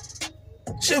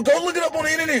 Shit, go look it up on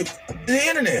the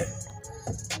internet.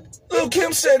 Lil'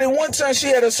 Kim said that one time she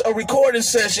had a recording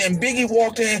session and Biggie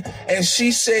walked in and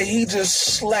she said he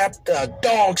just slapped the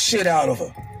dog shit out of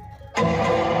her.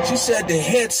 She said the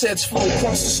headsets flew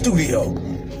across the studio.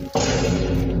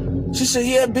 She said,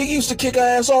 yeah, Biggie used to kick her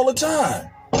ass all the time.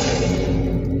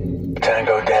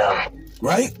 Tango down.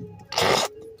 Right?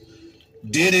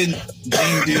 Didn't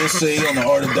Gene Deal say on the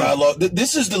Art of Dialogue?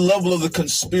 This is the level of the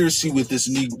conspiracy with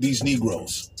these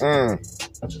Negroes.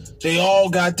 They all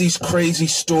got these crazy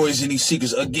stories and these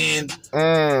secrets. Again,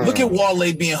 look at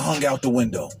Wale being hung out the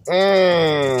window.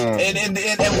 And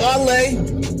Wale,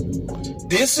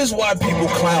 this is why people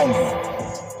clown him.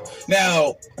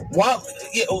 Now, Wale,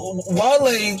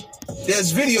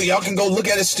 there's video. Y'all can go look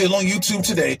at it still on YouTube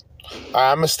today. All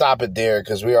right, I'm going to stop it there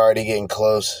because we're already getting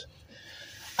close.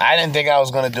 I didn't think I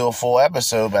was going to do a full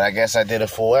episode, but I guess I did a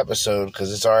full episode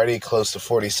because it's already close to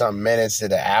 40-something minutes to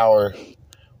the hour.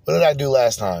 What did I do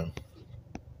last time?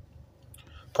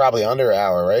 Probably under an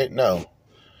hour, right? No.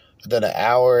 I did an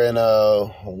hour and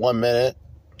 1 minute.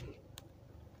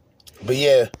 But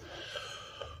yeah.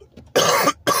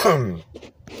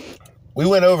 We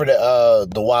went over the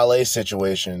Wale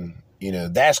situation. You know,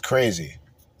 that's crazy.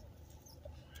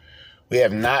 We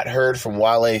have not heard from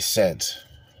Wale since.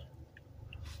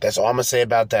 That's all I'm going to say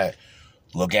about that.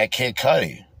 Look at Kid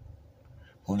Cudi.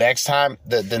 Next time,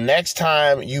 the next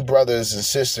time you brothers and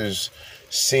sisters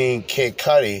seen Kid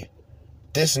Cudi,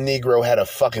 this Negro had a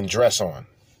fucking dress on.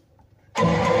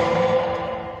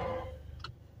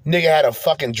 Nigga had a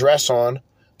fucking dress on.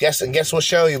 Guess what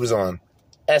show he was on?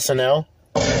 SNL.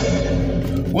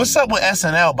 What's up with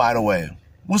SNL, by the way?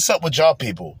 What's up with y'all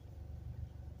people?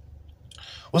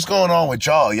 What's going on with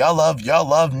y'all? Y'all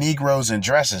love Negroes and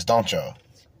dresses, don't y'all?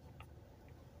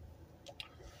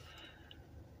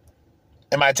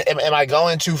 Am I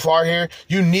going too far here?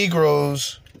 You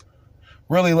Negroes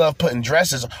really love putting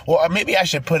dresses on. Well, maybe I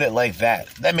should put it like that.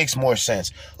 That makes more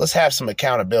sense. Let's have some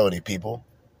accountability, people.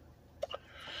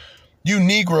 You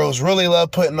Negroes really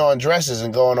love putting on dresses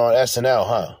and going on SNL,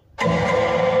 huh?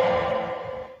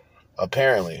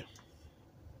 Apparently.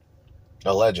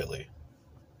 Allegedly.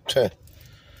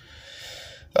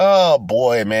 Oh,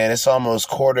 boy, man. It's almost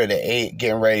 7:45,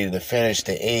 getting ready to finish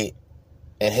the 8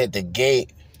 and hit the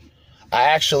gate. I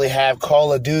actually have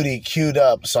Call of Duty queued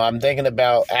up, so I'm thinking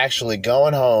about actually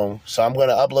going home. So I'm going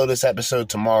to upload this episode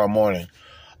tomorrow morning.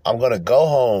 I'm going to go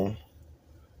home,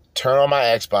 turn on my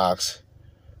Xbox,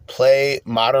 play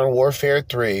Modern Warfare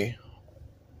 3,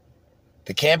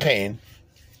 the campaign,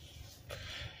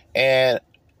 and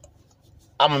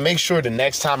I'm going to make sure the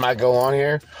next time I go on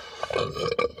here,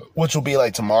 which will be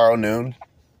like tomorrow noon,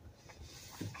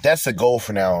 that's the goal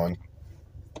from now on.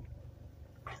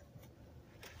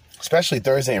 Especially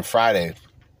Thursday and Friday.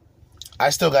 I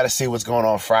still got to see what's going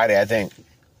on Friday. I think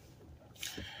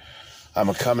I'm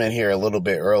going to come in here a little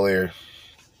bit earlier.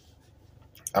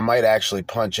 I might actually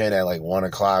punch in at like 1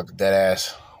 o'clock, dead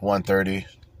ass, 1:30,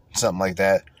 something like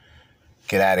that.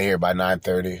 Get out of here by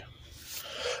 9:30.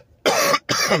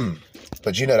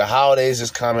 But you know, the holidays is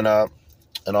coming up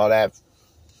and all that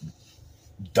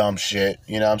dumb shit.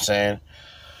 You know what I'm saying?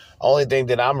 Only thing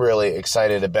that I'm really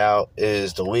excited about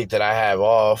is the week that I have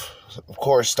off. Of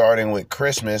course, starting with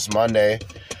Christmas, Monday,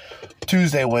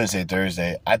 Tuesday, Wednesday,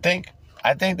 Thursday. I think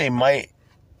they might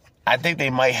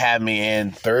have me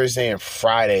in Thursday and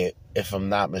Friday, if I'm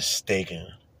not mistaken.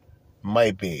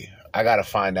 Might be. I gotta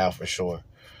find out for sure.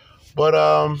 But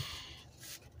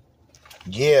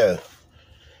yeah.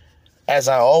 As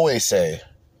I always say,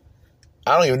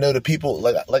 I don't even know the people.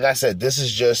 Like I said, this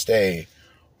is just a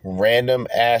random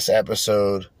ass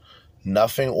episode,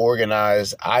 nothing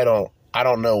organized. I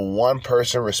don't know one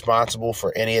person responsible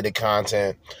for any of the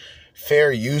content.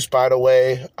 Fair use, by the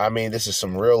way. I mean, this is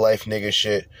some real life nigga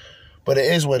shit, but it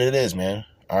is what it is, man.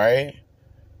 All right.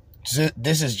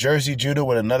 This is Jersey Judah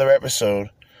with another episode,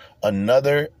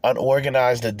 another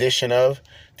unorganized edition of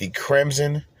the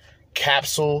Crimson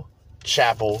Capsule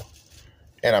Chapel,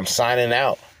 and I'm signing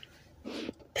out.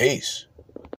 Peace.